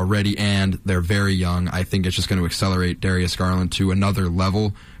league already, and they're very young. I think it's just going to accelerate Darius Garland to another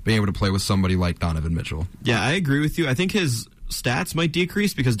level, being able to play with somebody like Donovan Mitchell. Yeah, I agree with you. I think his stats might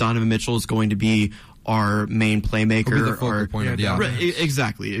decrease because Donovan Mitchell is going to be our main playmaker. He'll be the focal point of the offense.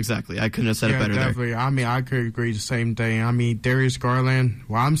 Exactly. I couldn't have said it better definitely. there. I mean, I could agree the same thing. I mean, Darius Garland,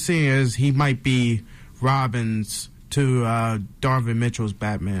 what I'm seeing is he might be Robin's to Donovan Mitchell's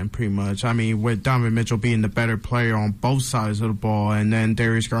Batman, pretty much. I mean, with Donovan Mitchell being the better player on both sides of the ball, and then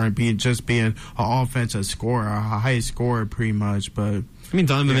Darius Garland being an offensive scorer, a high scorer, pretty much. But I mean,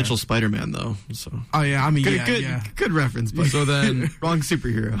 Donovan Mitchell's Spider-Man, though. So. Oh, yeah. I mean, good reference. But So then, wrong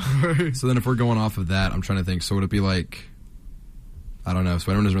superhero. So then if we're going off of that, I'm trying to think. So would it be like, I don't know.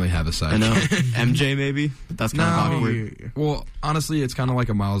 Spider-Man doesn't really have a side. I know. MJ, maybe? But that's kind of awkward. Well, honestly, it's kind of like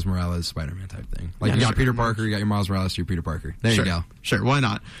a Miles Morales Spider-Man type thing. Like, you got Peter Parker, you got your Miles Morales, you're Peter Parker. There you go. Sure, why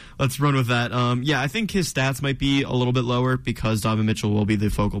not? Let's run with that. I think his stats might be a little bit lower because Donovan Mitchell will be the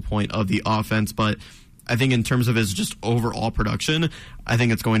focal point of the offense, but I think in terms of his just overall production, I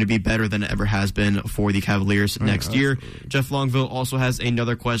think it's going to be better than it ever has been for the Cavaliers next year. Jeff Longville also has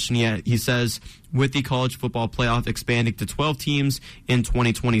another question. He says, with the college football playoff expanding to 12 teams in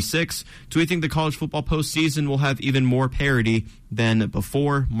 2026, do we think the college football postseason will have even more parity than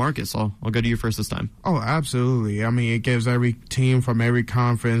before? Marcus, I'll go to you first this time. Oh, absolutely. I mean, it gives every team from every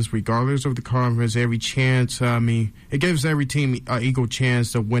conference, regardless of the conference, every chance. I mean, it gives every team an equal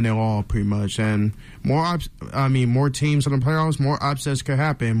chance to win it all, pretty much. And more teams in the playoffs, more upsets could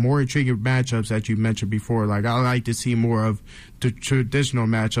happen, more intriguing matchups that you mentioned before. Like, I like to see more of the traditional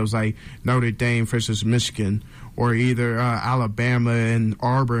matchups like Notre Dame versus Michigan, or either Alabama and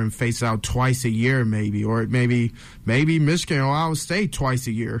Auburn face out twice a year, maybe, or maybe Michigan or Ohio State twice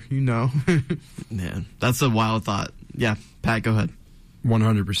a year. You know, man, that's a wild thought. Yeah, Pat, go ahead.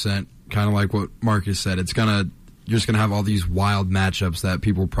 100%. Kind of like what Marcus said. You're just gonna have all these wild matchups that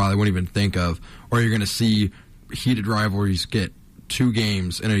people probably won't even think of, or you're gonna see heated rivalries get 2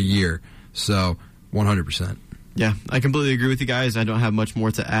 games in a year. So 100%. Yeah, I completely agree with you guys. I don't have much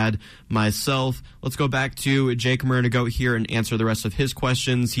more to add myself. Let's go back to Jake Murnigo here and answer the rest of his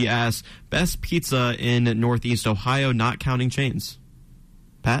questions. He asks, best pizza in Northeast Ohio, not counting chains.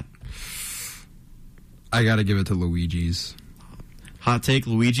 Pat? I got to give it to Luigi's. Hot take,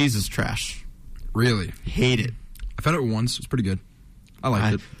 Luigi's is trash. Really? Hate it. I've had it once. It's pretty good. I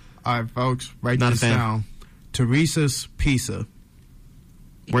liked it. All right, folks, write this down. Teresa's Pizza.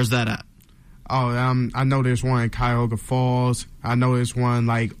 Where's that at? Oh, I know there's one in Cuyahoga Falls. I know there's one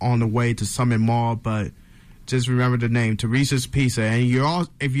like on the way to Summit Mall, but just remember the name, Teresa's Pizza. And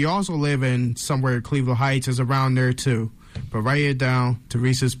if you also live in somewhere, Cleveland Heights is around there too. But write it down,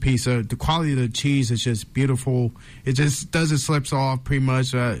 Teresa's Pizza. The quality of the cheese is just beautiful. It just doesn't slip off. Pretty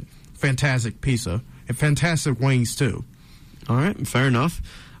much fantastic pizza and fantastic wings too. All right, fair enough.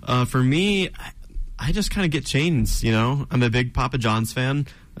 For me, I just kind of get chains. You know, I'm a big Papa John's fan.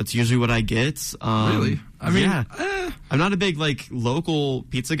 That's usually what I get. Really? I mean, I'm not a big local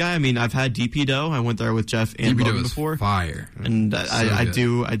pizza guy. I mean, I've had DP Dough. I went there with Jeff and Logan before. Fire. And I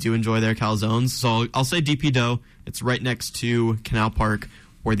do enjoy their calzones. So I'll say DP Dough. It's right next to Canal Park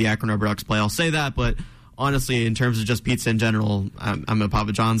where the Akron Rubber Ducks play. I'll say that, but honestly, in terms of just pizza in general, I'm a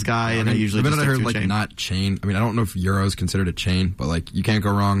Papa John's guy, and I usually the just minute I stick heard to a chain. not chain. I mean, I don't know if Euro is considered a chain, but like you can't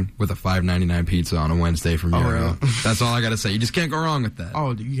go wrong with a $5.99 pizza on a Wednesday from Euro. Yeah. That's all I gotta say. You just can't go wrong with that.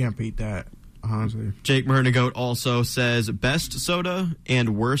 Oh, you can't beat that. Honestly. Jake Murnigoat also says best soda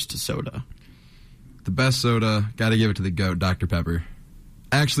and worst soda. The best soda, gotta give it to the GOAT, Dr. Pepper.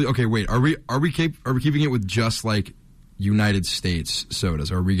 Actually, okay, wait. Are we keeping it with just like United States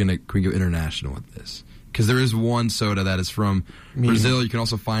sodas? Or can we go international with this? Because there is one soda that is from Brazil. You can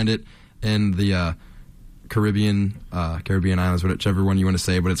also find it in the Caribbean islands, whichever one you want to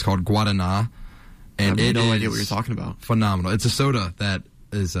say. But it's called Guaraná, and I have no idea what you're talking about. Phenomenal. It's a soda that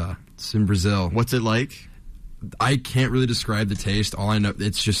is it's in Brazil. What's it like? I can't really describe the taste. All I know,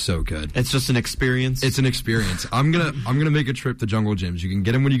 it's just so good. It's just an experience. It's an experience. I'm gonna make a trip to Jungle Gyms. You can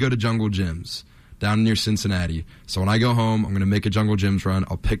get them when you go to Jungle Gyms down near Cincinnati. So when I go home, I'm gonna make a Jungle Gyms run.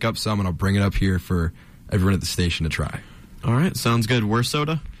 I'll pick up some and I'll bring it up here for everyone at the station to try. All right, sounds good. Worst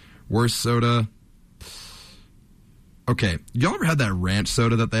soda? Worst soda. Okay, y'all ever had that ranch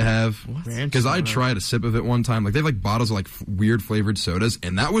soda that they have? Because I tried a sip of it one time. Like they have like bottles of like weird flavored sodas,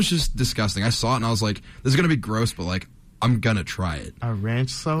 and that was just disgusting. I saw it and I was like, "This is gonna be gross," but like I'm gonna try it. A ranch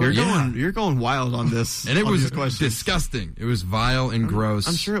soda? You're going wild on this, and it was disgusting. It was vile and gross.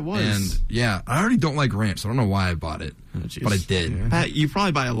 I'm sure it was. And yeah, I already don't like ranch, so I don't know why I bought it, but I did. Yeah. Pat, you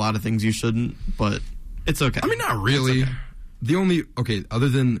probably buy a lot of things you shouldn't, but it's okay. I mean, not really. The only, other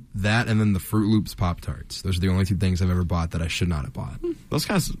than that and then the Fruit Loops Pop-Tarts. Those are the only two things I've ever bought that I should not have bought. Those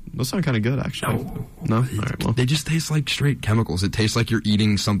sound kind of good, actually. No? All right, well. They just taste like straight chemicals. It tastes like you're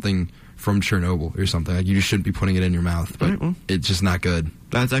eating something from Chernobyl or something. Like you just shouldn't be putting it in your mouth, but it's just not good.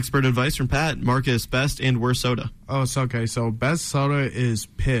 That's expert advice from Pat. Marcus, best and worst soda. Oh, it's okay. So best soda is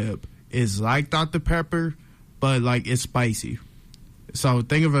Pib. It's like Dr. Pepper, but like it's spicy. So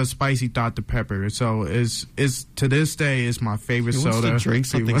think of a spicy Dr. Pepper. So it's to this day it's my favorite soda. To drink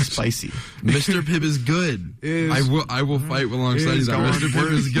something spicy. Mr. Pibb is good. I will fight alongside you. Mr.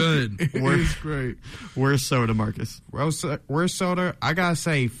 Pibb is good. It's great. Worst soda, Marcus. Worst soda, I gotta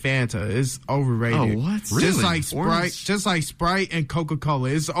say Fanta. It's overrated. Oh, what? Really? Just like Sprite and Coca-Cola.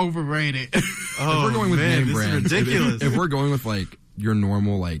 It's overrated. If we're going with name brands, ridiculous. If we're going with like your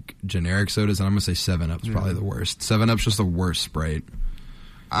normal like generic sodas, and I'm gonna say 7-Up is probably the worst. 7-Up's just the worst Sprite.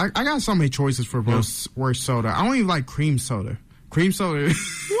 I got so many choices for worst soda. I don't even like cream soda. Cream soda,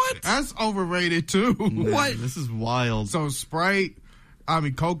 what? That's overrated too. What? This is wild. So Sprite,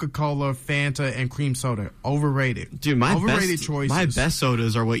 Coca-Cola, Fanta, and cream soda, overrated. Dude, my overrated choices. My best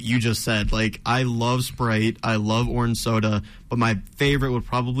sodas are what you just said. Like I love Sprite, I love orange soda, but my favorite would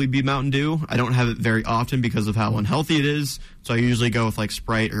probably be Mountain Dew. I don't have it very often because of how unhealthy it is. So I usually go with like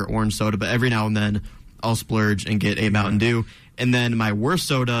Sprite or orange soda. But every now and then, I'll splurge and get a Mountain Dew. And then my worst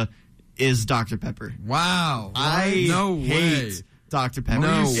soda is Dr. Pepper. Wow. I hate Dr. Pepper.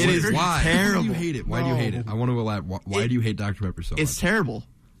 No, it is terrible. Why do you hate it? Why do you hate it? I want to elaborate. Why do you hate Dr. Pepper so much? It's terrible.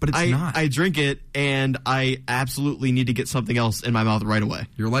 But it's not. I drink it, and I absolutely need to get something else in my mouth right away.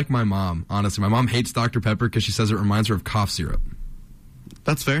 You're like my mom, honestly. My mom hates Dr. Pepper because she says it reminds her of cough syrup.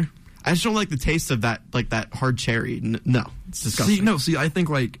 That's fair. I just don't like the taste of that, like that hard cherry. No, it's disgusting. See, I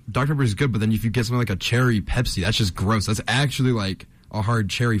think like Dr. Pepper is good, but then if you get something like a cherry Pepsi, that's just gross. That's actually like a hard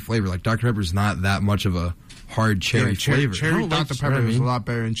cherry flavor. Like Dr. Pepper is not that much of a hard cherry flavor. Cherry Dr. Pepper is a lot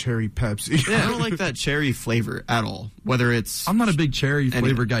better than cherry Pepsi. Yeah, I don't like that cherry flavor at all. Whether it's I'm not a big cherry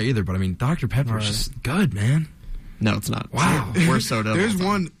flavor guy either, but I mean Dr. Pepper is just good, man. No, it's not. Wow. Worst soda. There's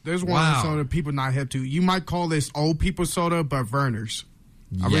one soda people not hip to. You might call this old people soda, but Verner's.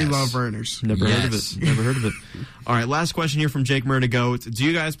 I really love Verner's. Never heard of it. Never heard of it. All right, last question here from Jake Murnigoat. Do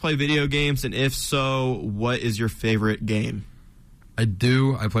you guys play video games? And if so, what is your favorite game? I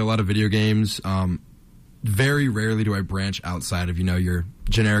do. I play a lot of video games. Very rarely do I branch outside of, your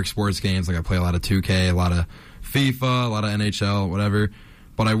generic sports games. Like I play a lot of 2K, a lot of FIFA, a lot of NHL, whatever.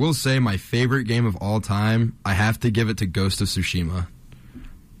 But I will say my favorite game of all time, I have to give it to Ghost of Tsushima.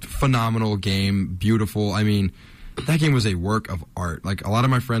 Phenomenal game. Beautiful. I mean, that game was a work of art. Like, a lot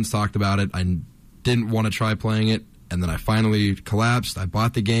of my friends talked about it. I didn't want to try playing it, and then I finally collapsed. I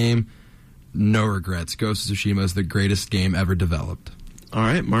bought the game. No regrets. Ghost of Tsushima is the greatest game ever developed. All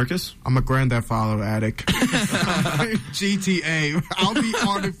right, Marcus? I'm a Grand Theft Auto addict. GTA. I'll be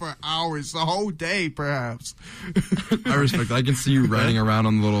on it for hours, the whole day, perhaps. I respect that. I can see you riding around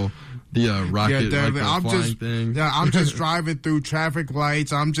on the rocket flying thing. Yeah, I'm just driving through traffic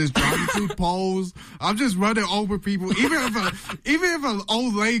lights. I'm just driving through poles. I'm just running over people. Even if an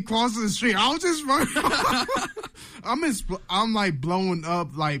old lady crosses the street, I'll just run. I'm like blowing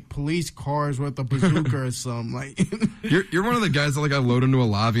up like police cars with a bazooka or something. Like you're one of the guys that like I load into a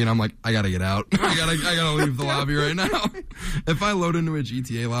lobby and I'm like, I gotta get out. I gotta leave the lobby right now. If I load into a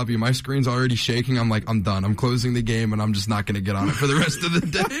GTA lobby, my screen's already shaking. I'm like, I'm done. I'm closing the game and I'm just not gonna get on it for the rest of the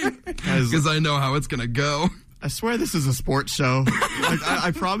day because I know how it's gonna go. I swear this is a sports show. Like,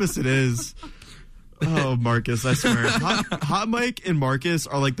 I promise it is. Oh, Marcus, I swear. Hot Mike and Marcus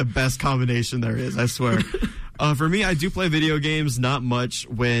are like the best combination there is, I swear. For me, I do play video games, not much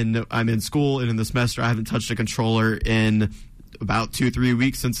when I'm in school and in the semester. I haven't touched a controller in about 2-3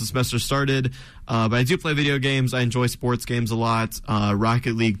 weeks since the semester started. But I do play video games. I enjoy sports games a lot.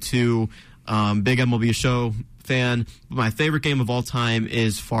 Rocket League 2, big MLB Show fan. But my favorite game of all time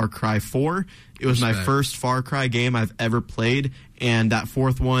is Far Cry 4. It was my first Far Cry game I've ever played. And that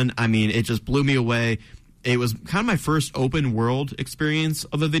fourth one, I mean, it just blew me away. It was kind of my first open world experience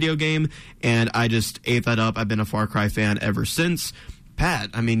of a video game, and I just ate that up. I've been a Far Cry fan ever since.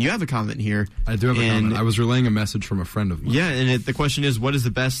 Pat, I mean, you have a comment here. I do have a comment. I was relaying a message from a friend of mine. Yeah, and the question is, what is the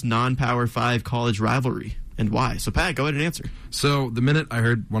best non-Power 5 college rivalry, and why? So, Pat, go ahead and answer. So, the minute I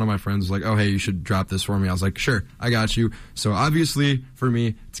heard one of my friends was like, oh, hey, you should drop this for me, I was like, sure, I got you. So, obviously, for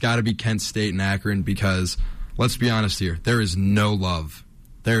me, it's got to be Kent State and Akron because, let's be honest here, there is no love.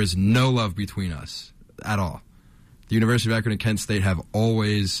 There is no love between us at all. The University of Akron and Kent State have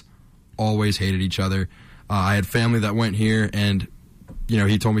always hated each other. I had family that went here, and you know,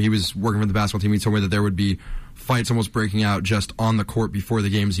 he told me he was working for the basketball team. He told me that there would be fights almost breaking out just on the court before the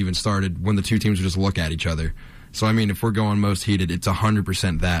games even started when the two teams would just look at each other. So, I mean, if we're going most heated, it's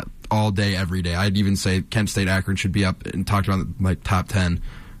 100% that all day, every day. I'd even say Kent State Akron should be up and talked about like top 10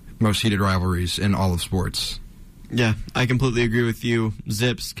 most heated rivalries in all of sports. Yeah, I completely agree with you.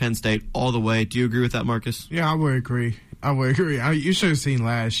 Zips, Kent State, all the way. Do you agree with that, Marcus? Yeah, I would agree. You should have seen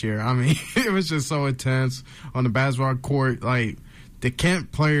last year. I mean, it was just so intense on the basketball court. Like, the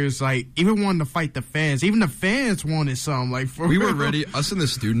Kent players, like, even wanted to fight the fans. Even the fans wanted something. Like, we were ready. Us in the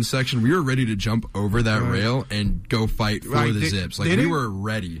student section, we were ready to jump over that rail and go fight for the Zips. Like, we were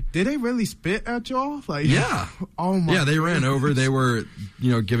ready. Did they really spit at y'all? Like, yeah. Oh my. Yeah, they ran over. They were,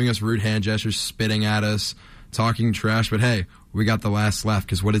 giving us rude hand gestures, spitting at us, talking trash. But hey, we got the last laugh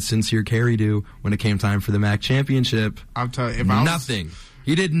because what did Sincere Carey do when it came time for the MAC championship? I'm telling you, nothing.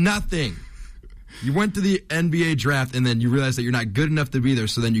 He did nothing. You went to the NBA draft, and then you realize that you're not good enough to be there,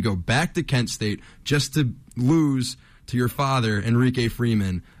 so then you go back to Kent State just to lose to your father, Enrique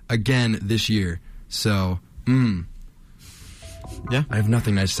Freeman, again this year. So, yeah, I have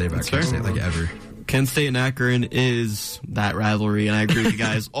nothing nice to say about Kent State, like ever. Kent State and Akron is that rivalry, and I agree with you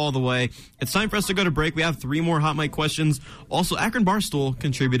guys all the way. It's time for us to go to break. We have 3 more Hot Mic questions. Also, Akron Barstool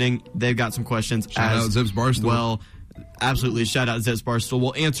contributing. They've got some questions Shout out Zips Barstool. Well. Absolutely. Shout out Zips Barstool.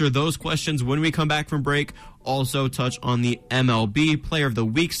 We'll answer those questions when we come back from break. Also touch on the MLB Player of the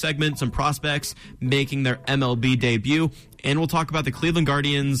Week segment, some prospects making their MLB debut. And we'll talk about the Cleveland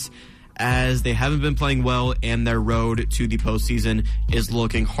Guardians as they haven't been playing well and their road to the postseason is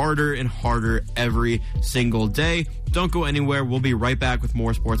looking harder and harder every single day. Don't go anywhere. We'll be right back with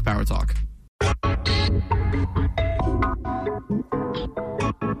more Sports Power Talk.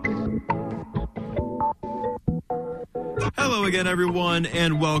 Hello again, everyone,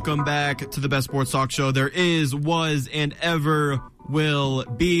 and welcome back to the best sports talk show there is, was, and ever will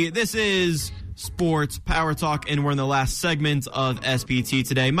be. This is Sports Power Talk, and we're in the last segment of SPT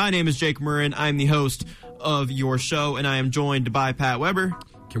today. My name is Jake Murrin. I'm the host of your show, and I am joined by Pat Weber.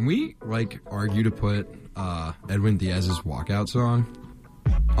 Can we, argue to put Edwin Diaz's walkout song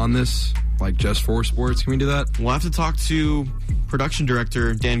on this, just for sports? Can we do that? We'll have to talk to production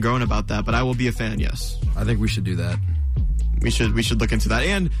director Dan Groen about that, but I will be a fan, yes. I think we should do that. We should look into that.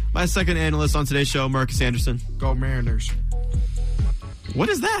 And my second analyst on today's show, Marcus Anderson. Go Mariners. What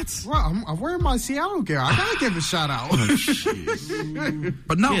is that? Well, I'm wearing my Seattle gear. I gotta give a shout out.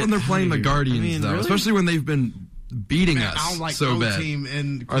 But not when they're playing the Guardians, though. Really? Especially when they've been beating us I don't like so no bad. Team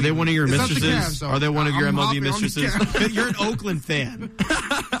in Are they one of your mistresses? The Are they one of your MLB mistresses? You're an Oakland fan.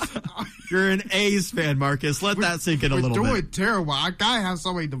 You're an A's fan, Marcus. Let that sink in a little bit. We're doing terrible. I gotta have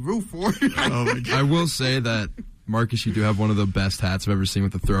somebody to root for. Oh my God. I will say that, Marcus, you do have one of the best hats I've ever seen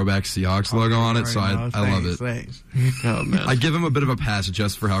with the throwback Seahawks logo on it, so I love it. Thanks. Oh, man. I give him a bit of a pass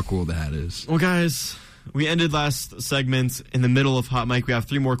just for how cool the hat is. Well, guys, we ended last segment in the middle of Hot Mic. We have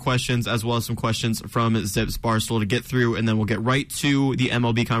 3 more questions, as well as some questions from Zips Barstool to get through, and then we'll get right to the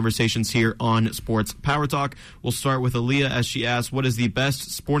MLB conversations here on Sports Power Talk. We'll start with Aaliyah as she asks, what is the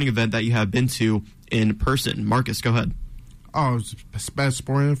best sporting event that you have been to in person? Marcus, go ahead. Oh, best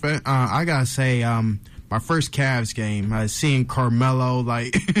sporting event? I gotta say, my first Cavs game, I seen Carmelo,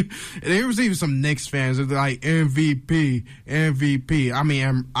 like, there was even some Knicks fans that were like, MVP. I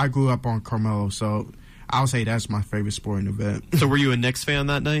mean, I grew up on Carmelo, so I'll say that's my favorite sporting event. So were you a Knicks fan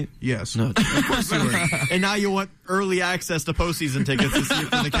that night? Yes. No, of course you were. And now you want early access to postseason tickets to see it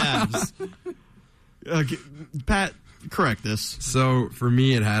for the Cavs. Pat, correct this. So for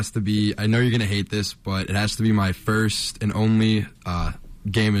me, it has to be, I know you're going to hate this, but it has to be my first and only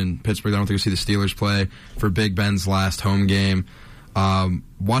game in Pittsburgh. I don't think I'll see the Steelers play for Big Ben's last home game.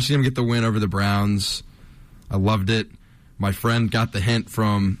 Watching him get the win over the Browns, I loved it. My friend got the hint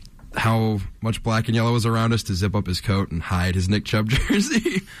from how much black and yellow was around us to zip up his coat and hide his Nick Chubb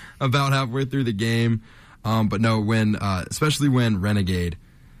jersey about halfway through the game. But no, especially when Renegade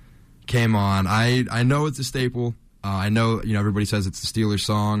came on, I know it's a staple. I know, everybody says it's the Steelers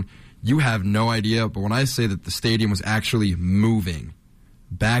song. You have no idea, but when I say that the stadium was actually moving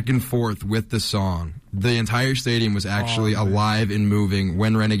back and forth with the song, the entire stadium was actually alive and moving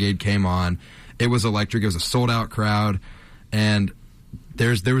when Renegade came on. It was electric. It was a sold-out crowd, and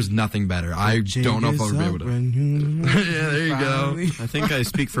there was nothing better. I don't know if I'll ever be able to. Yeah, there you go. I think I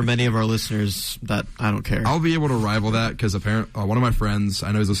speak for many of our listeners that I don't care. I'll be able to rival that because apparently one of my friends,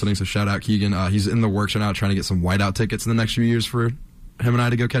 I know he's listening, so shout out Keegan. He's in the works right now trying to get some whiteout tickets in the next few years for him and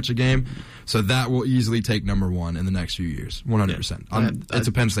I to go catch a game. So that will easily take number one in the next few years, 100%. Yeah, it's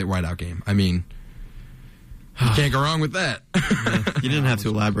a Penn State whiteout game. I mean, you can't go wrong with that. You didn't have to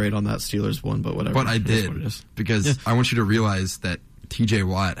elaborate on that Steelers one, but whatever. But I did because I want you to realize that TJ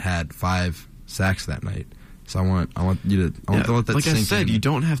Watt had 5 sacks that night. So I want you to let that like sink I said, in. you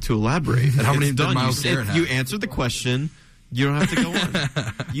don't have to elaborate. And how many did Myles Garrett have? You answered the question. You don't have to go on.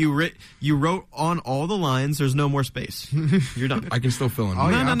 You wrote on all the lines. There's no more space. You're done. I can still fill in. No.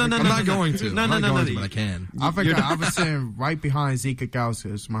 I'm not going to. No, but I can. I forgot. I was sitting right behind Zeke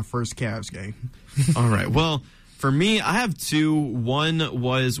Gauska. It's my first Cavs game. All right. Well, for me, I have 2. One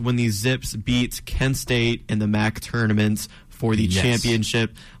was when the Zips beat Kent State in the MAC tournament for the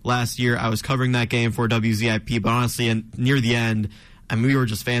championship last year. I was covering that game for WZIP, but honestly, and near the end, I mean, we were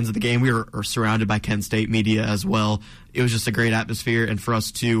just fans of the game. We were surrounded by Kent State media as well. It was just a great atmosphere, and for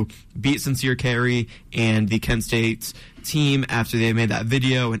us to beat Sincere Carey and the Kent State team after they made that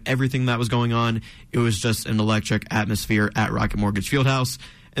video and everything that was going on, it was just an electric atmosphere at Rocket Mortgage Fieldhouse.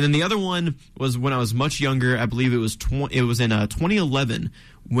 And then the other one was when I was much younger. I believe it was in 2011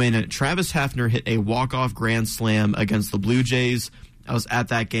 when Travis Hafner hit a walk-off grand slam against the Blue Jays. I was at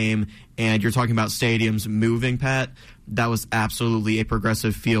that game, and you're talking about stadiums moving, Pat. That was absolutely a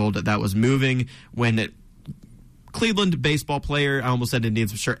progressive field that was moving when Cleveland baseball player, I almost said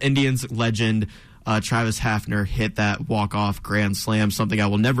Indians for sure, Indians legend Travis Hafner hit that walk-off grand slam, something I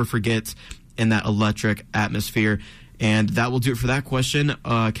will never forget in that electric atmosphere. And that will do it for that question.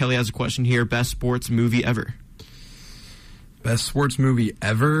 Kelly has a question here. Best sports movie ever? Best sports movie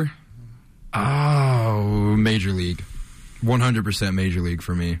ever? Oh, Major League. 100% Major League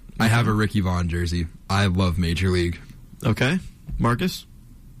for me. I have a Ricky Vaughn jersey. I love Major League. Okay. Marcus?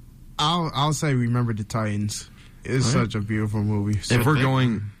 I'll say Remember the Titans. It's such a beautiful movie. So if we're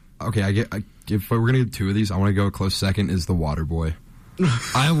going... Okay, if we're going to get 2 of these, I want to go a close second is The Waterboy.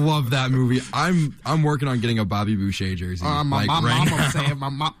 I love that movie. I'm working on getting a Bobby Boucher jersey. My mama said. My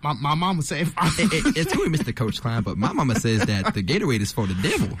mama said. It's cool, Mr. Coach Klein, but my mama says that the Gatorade is for the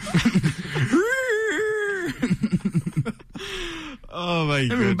devil. Oh my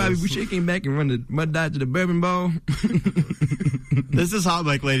goodness! Bobby Boucher came back and run the Mud Dodge to the Bourbon Bowl. This is Hot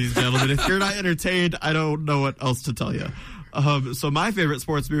Mic, ladies and gentlemen. If you're not entertained, I don't know what else to tell you. So my favorite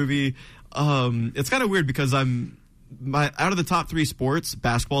sports movie, it's kind of weird because out of the top 3 sports,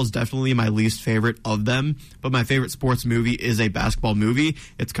 basketball is definitely my least favorite of them. But my favorite sports movie is a basketball movie.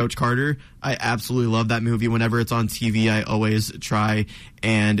 It's Coach Carter. I absolutely love that movie. Whenever it's on TV, I always try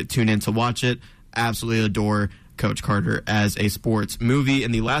and tune in to watch it. Absolutely adore Coach Carter as a sports movie.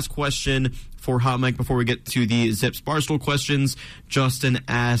 And the last question for Hot Mic before we get to the Zips Barstool questions, Justin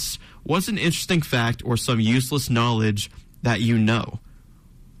asks, what's an interesting fact or some useless knowledge that you know?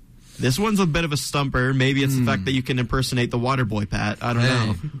 This one's a bit of a stumper. Maybe it's the fact that you can impersonate the water boy, Pat. I don't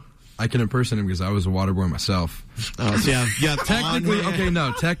know. I can impersonate him because I was a water boy myself. Oh, so yeah. Technically,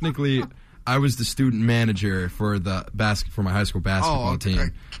 I was the student manager for for my high school basketball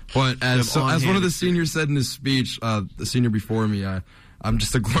team. But as one of the seniors said in his speech, the senior before me, I'm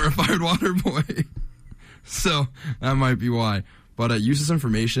just a glorified water boy. So that might be why. But useless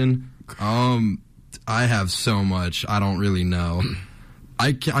information, I have so much I don't really know.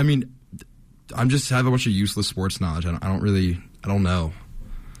 I just have a bunch of useless sports knowledge. I don't know.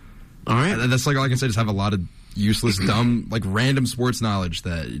 All right. That's like I said, just have a lot of useless, dumb, like random sports knowledge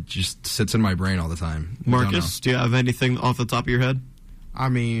that just sits in my brain all the time. Marcus, do you have anything off the top of your head? I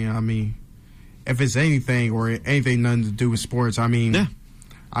mean, if it's anything or anything nothing to do with sports, I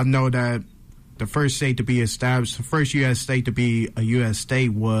know that the first state to be established, the first U.S. state to be a U.S. state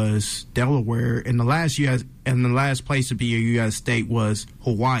was Delaware, and the last place to be a U.S. state was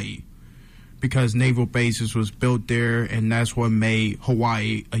Hawaii, because naval bases was built there, and that's what made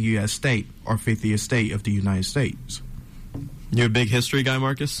Hawaii a U.S. state, or 50th state of the United States. You a big history guy,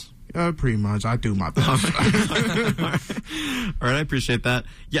 Marcus? Pretty much. I do my best. All right, I appreciate that.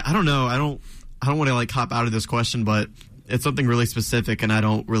 Yeah, I don't know. I don't want to like hop out of this question, but it's something really specific, and I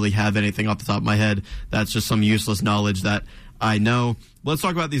don't really have anything off the top of my head. That's just some useless knowledge that I know. Let's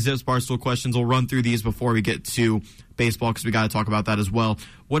talk about these Zips Barstool questions. We'll run through these before we get to baseball, because we got to talk about that as well.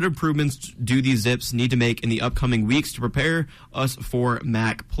 What improvements do these Zips need to make in the upcoming weeks to prepare us for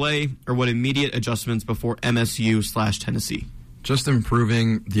MAC play, or what immediate adjustments before MSU/Tennessee? Just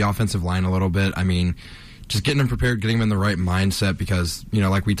improving the offensive line a little bit. I mean, just getting them prepared, getting them in the right mindset, because,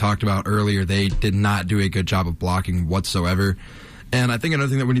 like we talked about earlier, they did not do a good job of blocking whatsoever. And I think another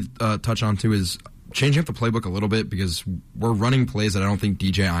thing that we need to touch on, too, is changing up the playbook a little bit, because we're running plays that I don't think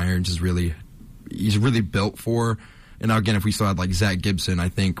DJ Irons he's really built for. And now, again, if we still had like Zach Gibson, I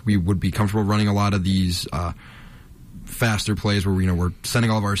think we would be comfortable running a lot of these faster plays where we're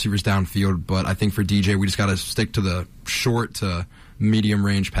sending all of our receivers downfield. But I think for DJ, we just got to stick to the short to medium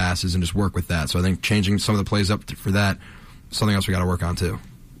range passes and just work with that. So I think changing some of the plays up for that, something else we got to work on too.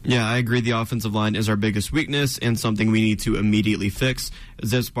 Yeah, I agree. The offensive line is our biggest weakness and something we need to immediately fix.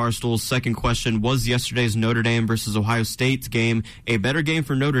 Zips Barstool's second question: was yesterday's Notre Dame versus Ohio State game a better game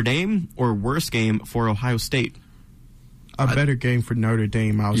for Notre Dame or worse game for Ohio State? A better game for Notre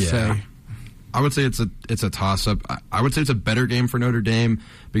Dame, I would say. I would say it's a toss-up. I would say it's a better game for Notre Dame,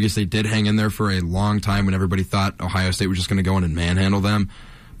 because they did hang in there for a long time when everybody thought Ohio State was just going to go in and manhandle them.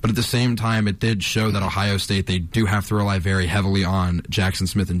 But at the same time, it did show that Ohio State, they do have to rely very heavily on Jackson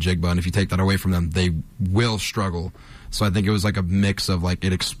Smith and Jigba, and if you take that away from them, they will struggle. So I think it was like a mix of, like,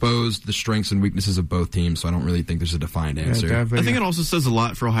 it exposed the strengths and weaknesses of both teams, so I don't really think there's a defined answer. I think it also says a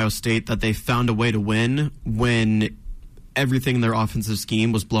lot for Ohio State that they found a way to win when everything in their offensive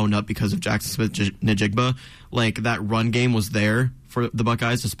scheme was blown up because of Jackson Smith-Njigba. Like, that run game was there for the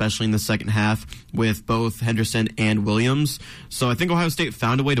Buckeyes, especially in the second half with both Henderson and Williams. So I think Ohio State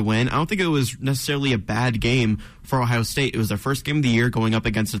found a way to win. I don't think it was necessarily a bad game for Ohio State. It was their first game of the year going up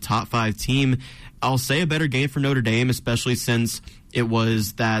against a top 5 team. I'll say a better game for Notre Dame, especially since it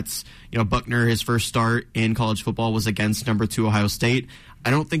was that, Buckner, his first start in college football was against number 2 Ohio State. I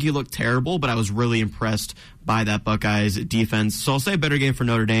don't think he looked terrible, but I was really impressed by that Buckeyes defense. So I'll say a better game for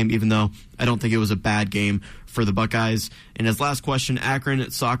Notre Dame, even though I don't think it was a bad game for the Buckeyes. And his last question: Akron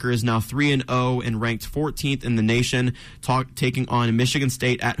soccer is now 3-0 and ranked 14th in the nation, taking on Michigan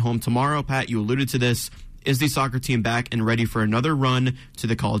State at home tomorrow. Pat, you alluded to this. Is the soccer team back and ready for another run to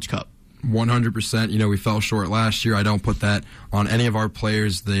the College Cup? 100%. We fell short last year. I don't put that on any of our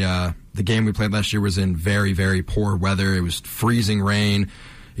players. The game we played last year was in very, very poor weather. It was freezing rain.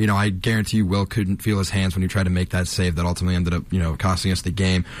 I guarantee you Will couldn't feel his hands when he tried to make that save that ultimately ended up, costing us the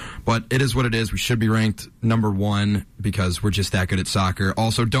game. But it is what it is. We should be ranked number 1 because we're just that good at soccer.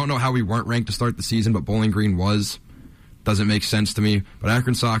 Also, don't know how we weren't ranked to start the season, but Bowling Green was. Doesn't make sense to me. But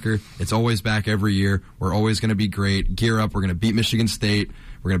Akron soccer, it's always back every year. We're always going to be great. Gear up. We're going to beat Michigan State.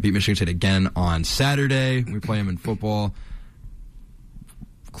 We're going to beat Michigan State again on Saturday. We play them in football.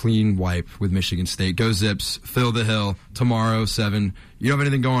 Clean wipe with Michigan State. Go Zips. Fill the Hill. Tomorrow, 7. You don't have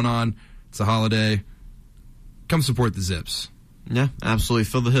anything going on. It's a holiday. Come support the Zips. Yeah, absolutely.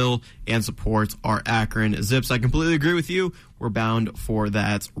 Fill the Hill and support our Akron Zips. I completely agree with you. We're bound for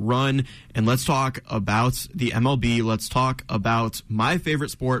that run. And let's talk about the MLB. Let's talk about my favorite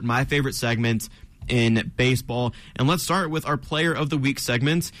sport, my favorite segment in baseball. And let's start with our Player of the Week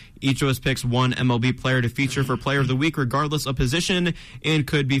segment. Each of us picks one MLB player to feature for Player of the Week, regardless of position, and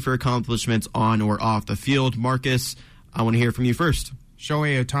could be for accomplishments on or off the field. Marcus, I want to hear from you first.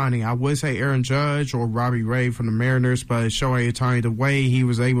 Shohei Ohtani. I would say Aaron Judge or Robbie Ray from the Mariners, but Shohei Ohtani, the way he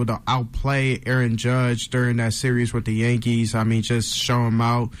was able to outplay Aaron Judge during that series with the Yankees, just show him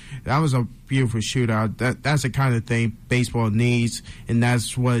out. That was a beautiful shootout. That's the kind of thing baseball needs, and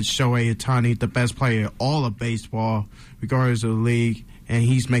that's what Shohei Ohtani, the best player in all of baseball, regardless of the league, and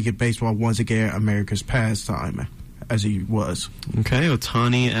he's making baseball once again America's pastime, as he was. Okay,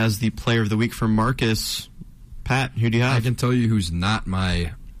 Ohtani as the Player of the Week for Marcus. Pat, who do you have? I can tell you who's not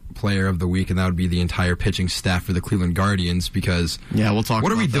my Player of the Week, and that would be the entire pitching staff for the Cleveland Guardians, because we'll talk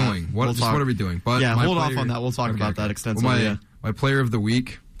what about are we that. doing? What are we doing? But hold off on that. We'll talk about that extensively. My Player of the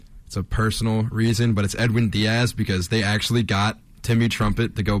Week, It's a personal reason, but it's Edwin Diaz because they actually got Timmy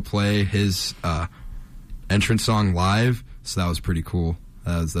Trumpet to go play his entrance song live. So that was pretty cool.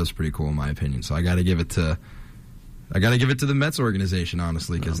 That was pretty cool in my opinion. So I got to give it to the Mets organization,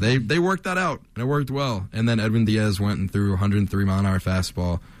 honestly, because they worked that out and it worked well. And then Edwin Diaz went and threw 103-mile-an-hour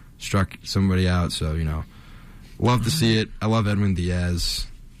fastball, struck somebody out. So love to see it. I love Edwin Diaz.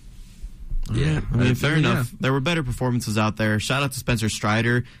 Yeah, I mean, fair enough. There were better performances out there. Shout out to Spencer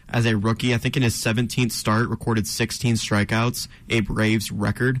Strider as a rookie. I think in his 17th start, recorded 16 strikeouts, a Braves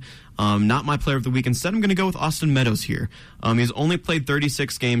record. Not my player of the week. Instead, I'm going to go with Austin Meadows here. He's only played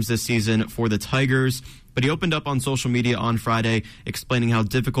 36 games this season for the Tigers, but he opened up on social media on Friday explaining how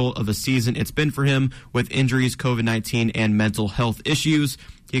difficult of a season it's been for him with injuries, COVID-19, and mental health issues.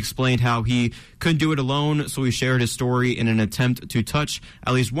 He explained how he couldn't do it alone, so he shared his story in an attempt to touch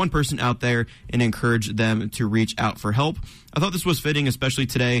at least one person out there and encourage them to reach out for help. I thought this was fitting, especially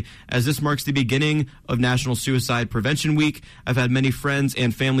today, as this marks the beginning of National Suicide Prevention Week. I've had many friends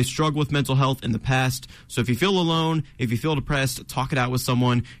and family struggle with mental health in the past, so if you feel alone, if you feel depressed, talk it out with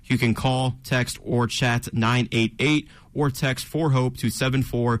someone. You can call, text, or chat 988 or text 4HOPE to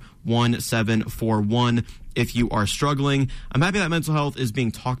 741741 if you are struggling. I'm happy that mental health is being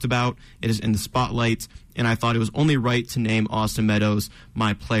talked about. It is in the spotlight, and I thought it was only right to name Austin Meadows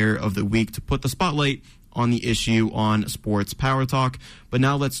my player of the week to put the spotlight on the issue on Sports Power Talk. But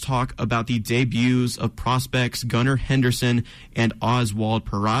now let's talk about the debuts of prospects Gunnar Henderson and Oswald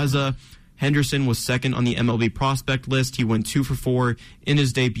Peraza. Henderson was second on the MLB prospect list. He went 2 for 4 in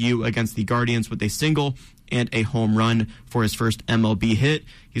his debut against the Guardians with a single and a home run for his first MLB hit.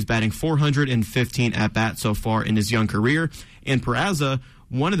 He's batting 415 at-bats so far in his young career. And Peraza,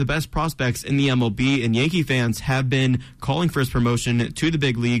 one of the best prospects in the MLB, and Yankee fans have been calling for his promotion to the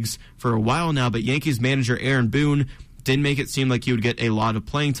big leagues for a while now, but Yankees manager Aaron Boone didn't make it seem like he would get a lot of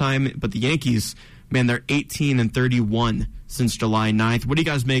playing time. But the Yankees, man, they're 18-31 since July 9th. What do you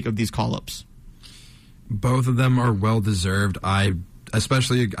guys make of these call-ups? Both of them are well-deserved. I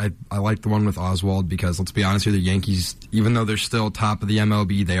like the one with Oswald because, let's be honest here, the Yankees, even though they're still top of the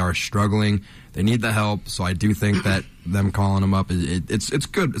MLB, they are struggling. They need the help, so I do think that them calling him up, it's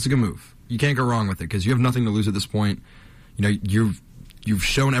good. It's a good move. You can't go wrong with it because you have nothing to lose at this point. You've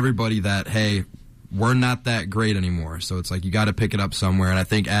shown everybody that, hey, we're not that great anymore. So it's like you got to pick it up somewhere, and I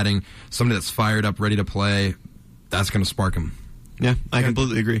think adding somebody that's fired up, ready to play, that's going to spark him. Yeah, I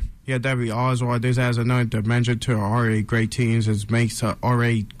completely agree. Yeah, definitely. Oswald, this adds another dimension to already great teams. It makes an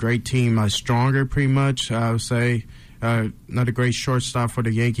already great team stronger, pretty much, I would say. Another great shortstop for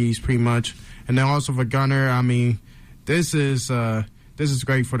the Yankees, pretty much. And then also for Gunnar, I mean, this is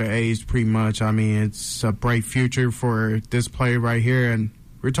great for the A's, pretty much. I mean, it's a bright future for this player right here. And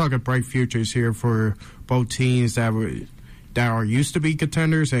we're talking bright futures here for both teams that are used to be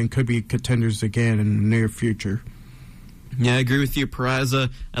contenders and could be contenders again in the near future. Yeah, I agree with you, Peraza.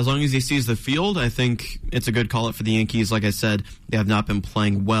 As long as he sees the field, I think it's a good call-up for the Yankees. Like I said, they have not been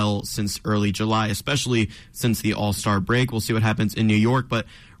playing well since early July, especially since the All-Star break. We'll see what happens in New York. But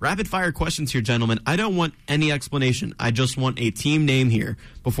rapid-fire questions here, gentlemen. I don't want any explanation. I just want a team name here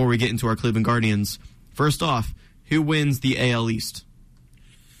before we get into our Cleveland Guardians. First off, who wins the AL East?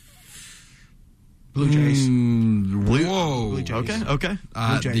 Blue Jays. Whoa. Blue Jays. Okay.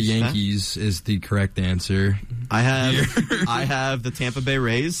 The Yankees is the correct answer. I have the Tampa Bay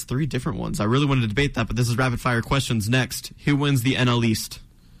Rays. 3 different ones. I really wanted to debate that, but this is rapid fire questions next. Who wins the NL East?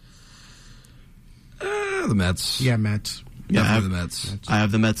 The Mets. Yeah, Mets. Definitely the Mets. I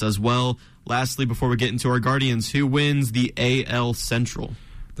have the Mets as well. Lastly, before we get into our Guardians, who wins the AL Central?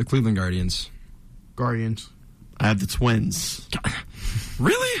 The Cleveland Guardians. Guardians. I have the Twins.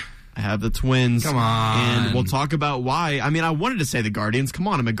 Really? I have the Twins. Come on. And we'll talk about why. I mean, I wanted to say the Guardians. Come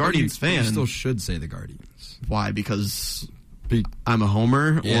on, I'm a Guardians fan. You still should say the Guardians. Why? Because I'm a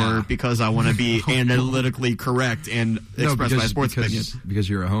homer, or because I want to be analytically correct and express my sports opinion? Because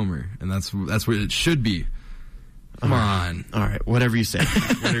you're a homer, and that's what it should be. Come on. All right, whatever you say.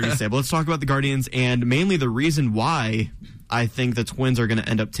 But let's talk about the Guardians, and mainly the reason why I think the Twins are going to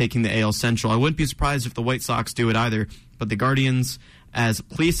end up taking the AL Central. I wouldn't be surprised if the White Sox do it either, but the Guardians, as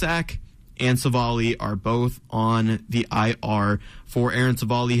Plesac and Savali are both on the IR. For Aaron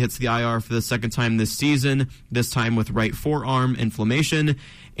Savali hits the IR for the second time this season, this time with right forearm inflammation.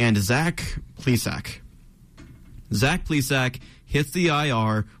 And Zach Plesac hits the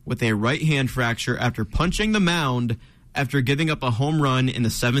IR with a right hand fracture after punching the mound after giving up a home run in the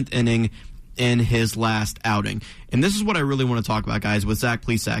 7th inning in his last outing. And this is what I really want to talk about, guys, with Zach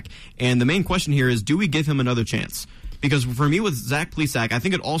Plesac. And the main question here is, do we give him another chance? Because for me with Zach Plesac, I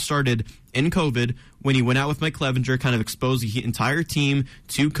think it all started in COVID when he went out with Mike Clevenger, kind of exposed the entire team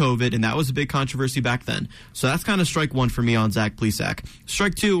to COVID, and that was a big controversy back then. So that's kind of strike one for me on Zach Plesac.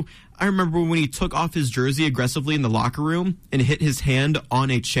 Strike two, I remember when he took off his jersey aggressively in the locker room and hit his hand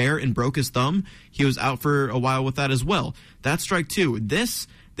on a chair and broke his thumb. He was out for a while with that as well. That's strike two. This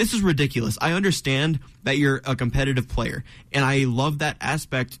is ridiculous. I understand that you're a competitive player, and I love that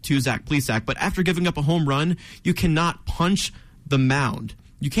aspect to Zach Plesac, but after giving up a home run, you cannot punch the mound.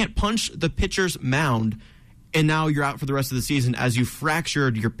 You can't punch the pitcher's mound, and now you're out for the rest of the season as you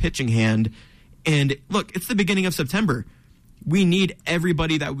fractured your pitching hand. And look, it's the beginning of September. We need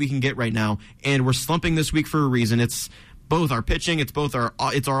everybody that we can get right now, and we're slumping this week for a reason. It's both our pitching, it's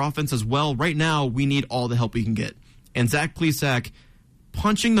our offense as well. Right now, we need all the help we can get. And Zach Plesac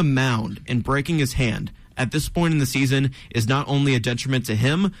punching the mound and breaking his hand at this point in the season is not only a detriment to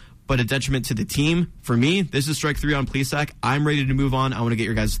him, but a detriment to the team. For me, this is strike three on Plesac. I'm ready to move on. I want to get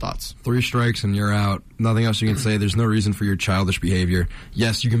your guys' thoughts. 3 strikes and you're out. Nothing else you can say. There's no reason for your childish behavior.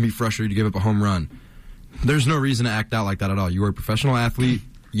 Yes, you can be frustrated to give up a home run. There's no reason to act out like that at all. You are a professional athlete.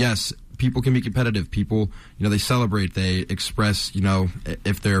 Yes, people can be competitive. People, they celebrate. They express,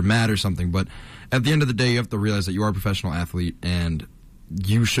 if they're mad or something. But at the end of the day, you have to realize that you are a professional athlete, and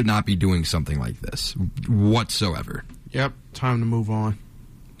you should not be doing something like this whatsoever. Yep, time to move on.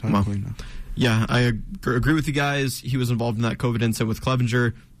 Yeah, I agree with you guys. He was involved in that COVID incident with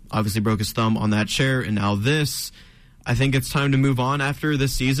Clevenger, obviously broke his thumb on that chair, and now this. I think it's time to move on after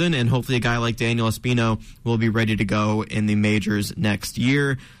this season, and hopefully a guy like Daniel Espino will be ready to go in the majors next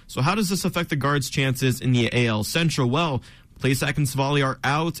year. So how does this affect the Guards' chances in the AL Central? Well, Plesac and Savali are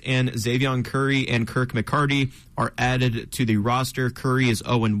out, and Xavion Curry and Kirk McCarty are added to the roster. Curry is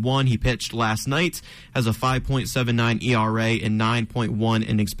 0-1. He pitched last night, has a 5.79 ERA and 9.1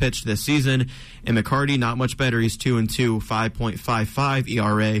 innings pitched this season. And McCarty, not much better. He's 2-2, 5.55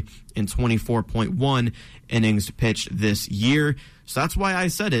 ERA and 24.1 innings pitched this year. So that's why I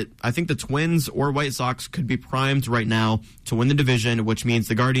said it. I think the Twins or White Sox could be primed right now to win the division, which means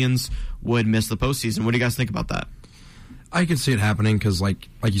the Guardians would miss the postseason. What do you guys think about that? I can see it happening because, like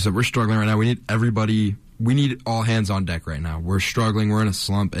you said, we're struggling right now. We need everybody. We need all hands on deck right now. We're struggling. We're in a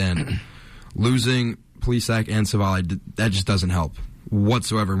slump, and losing Plesac and Savali, that just doesn't help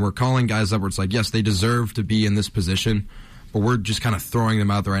whatsoever. And we're calling guys up where it's like, yes, they deserve to be in this position, but we're just kind of throwing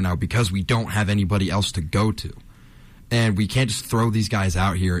them out there right now because we don't have anybody else to go to. And we can't just throw these guys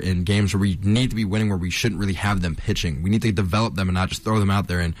out here in games where we need to be winning, where we shouldn't really have them pitching. We need to develop them and not just throw them out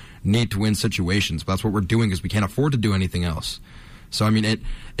there in need-to-win situations. But that's what we're doing because we can't afford to do anything else. So, I mean,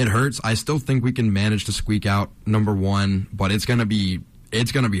 it hurts. I still think we can manage to squeak out number one, but it's gonna be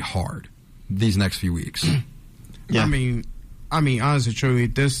hard these next few weeks. Yeah. I mean, honestly, truly,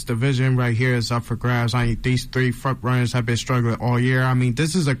 this division right here is up for grabs. These 3 front runners have been struggling all year. I mean,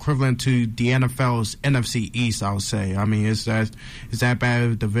 this is equivalent to the NFL's NFC East, I would say. I mean, it's that bad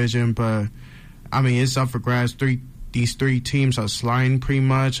of a division, but I mean, it's up for grabs. These 3 teams are sliding pretty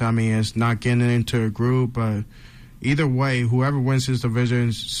much. I mean, it's not getting into a group, but either way, whoever wins this division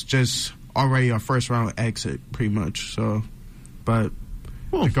is just already a first round exit, pretty much. So, but.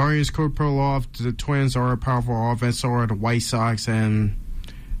 The Guardians could pull off. The Twins are a powerful offense, so are the White Sox, and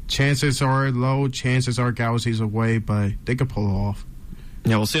chances are low, chances are galaxies away, but they could pull it off.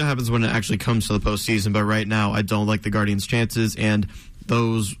 Yeah, we'll see what happens when it actually comes to the postseason, but right now I don't like the Guardians' chances, and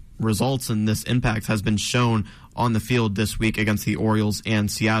those results and this impact has been shown on the field this week against the Orioles and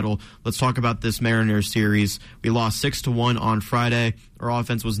Seattle. Let's talk about this Mariners series. We lost 6-1 on Friday. Our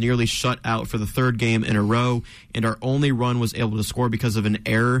offense was nearly shut out for the 3rd game in a row, and our only run was able to score because of an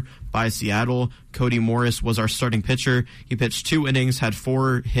error by Seattle. Cody Morris was our starting pitcher. He pitched 2 innings, had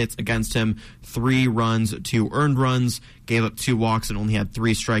 4 hits against him, 3 runs, 2 earned runs, gave up 2 walks, and only had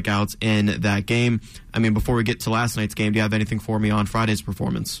 3 strikeouts in that game. I mean, before we get to last night's game, do you have anything for me on Friday's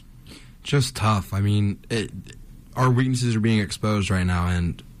performance? Just tough. I mean, our weaknesses are being exposed right now,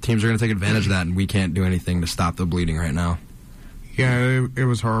 and teams are going to take advantage of that, and we can't do anything to stop the bleeding right now. Yeah, it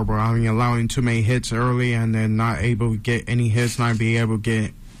was horrible. I mean, allowing too many hits early and then not able to get any hits, not be able to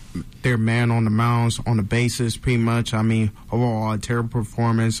get their man on the mounds, on the bases, pretty much. I mean, overall, a terrible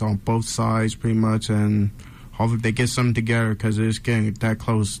performance on both sides, pretty much, and hopefully they get something together because it's getting that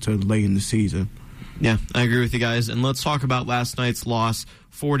close to late in the season. Yeah, I agree with you guys. And let's talk about last night's loss,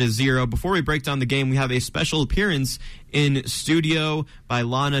 4-0. Before we break down the game, we have a special appearance in studio by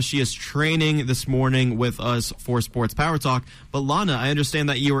Lana. She is training this morning with us for Sports Power Talk. But Lana, I understand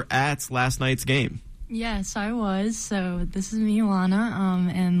that you were at last night's game. Yes, I was. So this is me, Lana.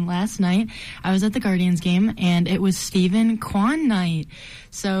 And last night I was at the Guardians game, and it was Stephen Kwan night.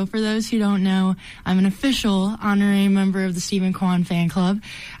 So for those who don't know, I'm an official honorary member of the Stephen Kwan fan club.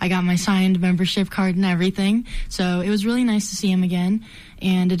 I got my signed membership card and everything. So it was really nice to see him again.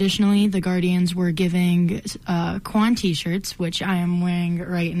 And additionally, the Guardians were giving Kwan t-shirts, which I am wearing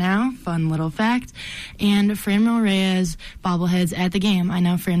right now. Fun little fact. And Franmil Reyes bobbleheads at the game. I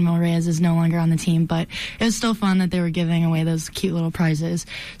know Franmil Reyes is no longer on the team, but it was still fun that they were giving away those cute little prizes.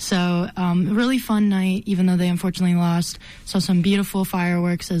 So really fun night, even though they unfortunately lost. Saw some beautiful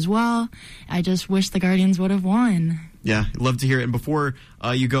fireworks as well. I just wish the Guardians would have won. Yeah, love to hear it. And before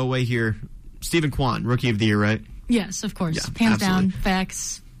you go away here, Stephen Kwan, Rookie of the Year, right? Yes, of course. Yeah, hands down,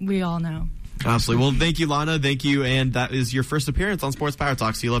 facts, we all know. Absolutely. Well, thank you, Lana. Thank you. And that is your first appearance on Sports Power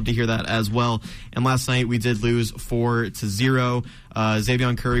Talk, so you love to hear that as well. And last night we did lose 4-0.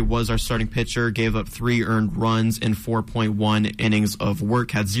 Xavion Curry was our starting pitcher, gave up 3 earned runs in 4.1 innings of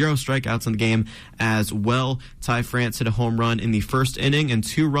work, had 0 strikeouts in the game as well. Ty France hit a home run in the first inning and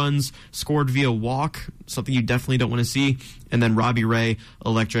 2 runs scored via walk, something you definitely don't want to see. And then Robbie Ray,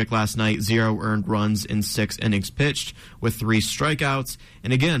 electric last night, 0 earned runs in 6 innings pitched with 3 strikeouts.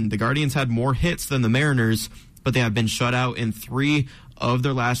 And again, the Guardians had more hits than the Mariners, but they have been shut out in 3 of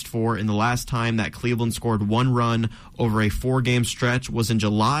their last 4. And the last time that Cleveland scored 1 run over a 4-game stretch was in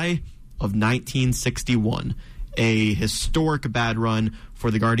July of 1961. A historic bad run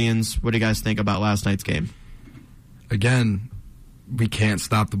for the Guardians. What do you guys think about last night's game? Again, we can't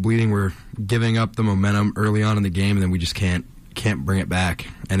stop the bleeding. We're giving up the momentum early on in the game, and then we just can't bring it back.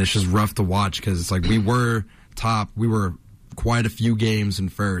 And it's just rough to watch because it's like we were top. We were quite a few games in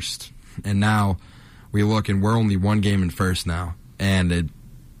first, and now we look and we're only 1 game in first now. And it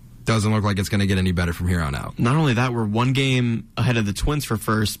doesn't look like it's going to get any better from here on out. Not only that, we're 1 game ahead of the Twins for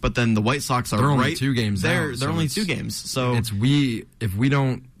first, but then the White Sox are they're only right 2 games there. out, They're only 2 games. So if we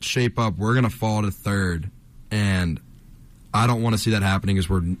don't shape up, we're going to fall to third. And I don't want to see that happening because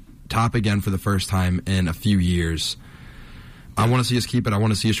we're top again for the first time in a few years. I want to see us keep it. I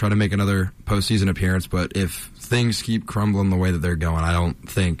want to see us try to make another postseason appearance. But if things keep crumbling the way that they're going, I don't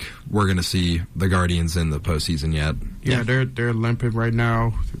think we're going to see the Guardians in the postseason yet. Yeah, they're limping right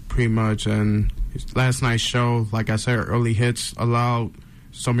now, pretty much. And last night's show, like I said, early hits allowed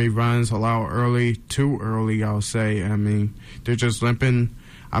so many runs, allowed early, too early, I'll say. I mean, they're just limping.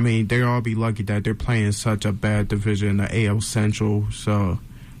 I mean, they all be lucky that they're playing such a bad division, the AL Central. So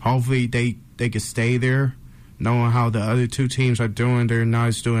hopefully they can stay there. Knowing how the other 2 teams are doing, they're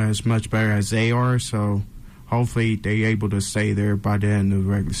not doing as much better as they are. So hopefully they're able to stay there by the end of the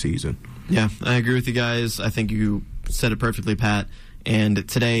regular season. Yeah, I agree with you guys. I think you said it perfectly, Pat. And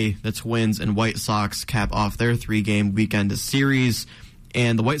today, the Twins and White Sox cap off their 3-game weekend series.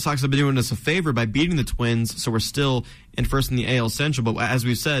 And the White Sox have been doing us a favor by beating the Twins, so we're still in first in the AL Central. But as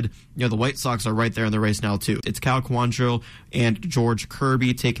we've said, the White Sox are right there in the race now, too. It's Cal Quantrill and George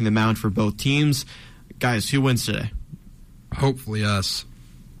Kirby taking the mound for both teams. Guys, who wins today? Hopefully us.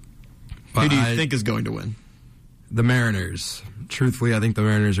 But who do you think is going to win? The Mariners. Truthfully, I think the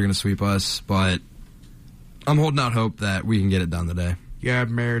Mariners are going to sweep us, but I'm holding out hope that we can get it done today. Yeah,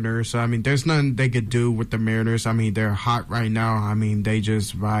 Mariners. I mean, there's nothing they could do with the Mariners. I mean, they're hot right now. I mean, they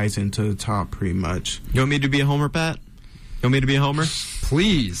just rise into the top pretty much. You want me to be a homer, Pat? You want me to be a homer?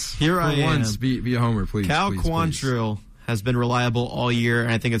 Please. Here I am. Once, be a homer, please. Cal Quantrill has been reliable all year,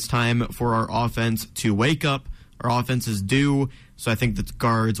 and I think it's time for our offense to wake up. Our offense is due, so I think the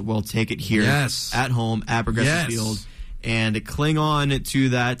Guards will take it here at home at Progressive Field and cling on to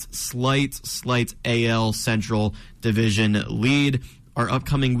that slight AL Central Division lead. Our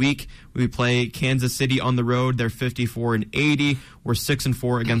upcoming week, we play Kansas City on the road. They're 54-80. We're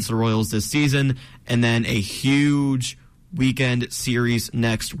 6-4 against the Royals this season, and then a huge weekend series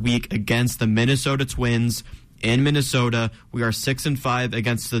next week against the Minnesota Twins. In Minnesota, we are 6-5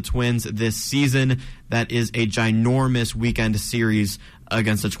 against the Twins this season. That is a ginormous weekend series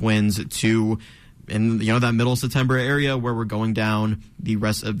against the Twins in that middle September area where we're going down the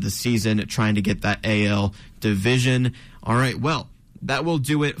rest of the season trying to get that AL division. All right, well, that will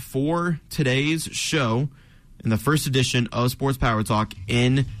do it for today's show. In the first edition of Sports Power Talk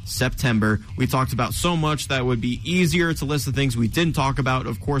in September. We talked about so much that would be easier to list the things we didn't talk about.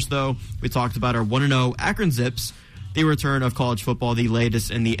 Of course, though, we talked about our 1-0 Akron Zips, the return of college football, the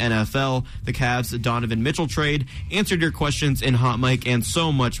latest in the NFL, the Cavs' Donovan Mitchell trade, answered your questions in Hot Mic, and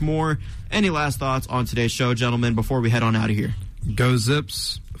so much more. Any last thoughts on today's show, gentlemen, before we head on out of here? Go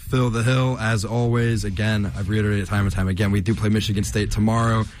Zips. Phil the Hill, as always. Again, I've reiterated time and time again, we do play Michigan State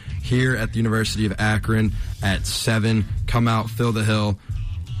tomorrow here at the University of Akron at 7. Come out, Phil the Hill.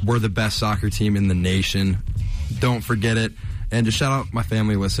 we're the best soccer team in the nation. Don't forget it. And just shout out my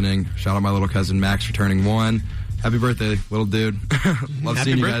family listening. Shout out my little cousin Max for turning 1. Happy birthday, little dude. Love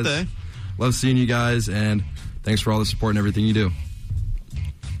Happy seeing you birthday. guys. Love seeing you guys, and thanks for all the support and everything you do.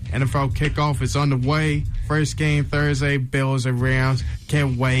 NFL kickoff is on the way. First game Thursday, Bills and Rams.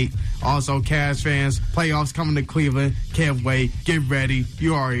 Can't wait. Also, Cavs fans, playoffs coming to Cleveland. Can't wait. Get ready.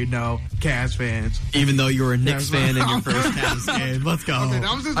 You already know, Cavs fans. Even though you were a Knicks fan in your first Cavs game. Let's go. Okay,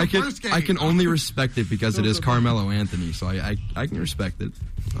 that was just the first game. I can only respect it because it is Carmelo Anthony, so I can respect it.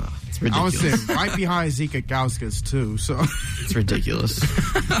 It's I was ridiculous. sitting right behind Zeke Gauskas, too. So It's ridiculous.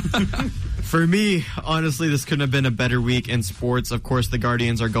 For me, honestly, this couldn't have been a better week in sports. Of course, the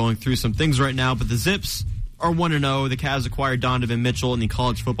Guardians are going through some things right now, but the Zips are 1-0. The Cavs acquired Donovan Mitchell, and the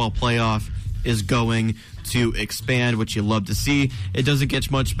college football playoff is going to expand, which you love to see. It doesn't get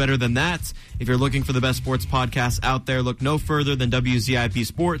much better than that. If you're looking for the best sports podcasts out there, look no further than WZIP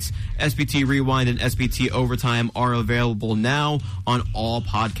Sports. SPT Rewind and SPT Overtime are available now on all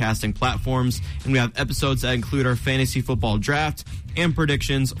podcasting platforms. And we have episodes that include our fantasy football draft and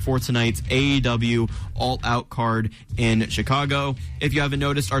predictions for tonight's AEW All-Out card in Chicago. If you haven't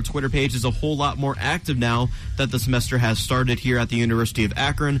noticed, our Twitter page is a whole lot more active now that the semester has started here at the University of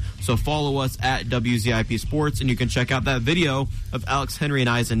Akron. So follow us at WZIP Sports, and you can check out that video of Alex Henry and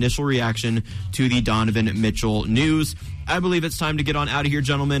I's initial reaction to the Donovan Mitchell news. I believe it's time to get on out of here,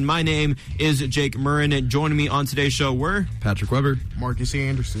 gentlemen. My name is Jake Murrin, and joining me on today's show were Patrick Weber, Marcus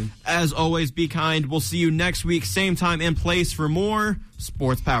Anderson. As always, be kind. We'll see you next week, same time and place for more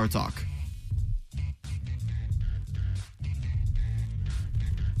Sports Power Talk.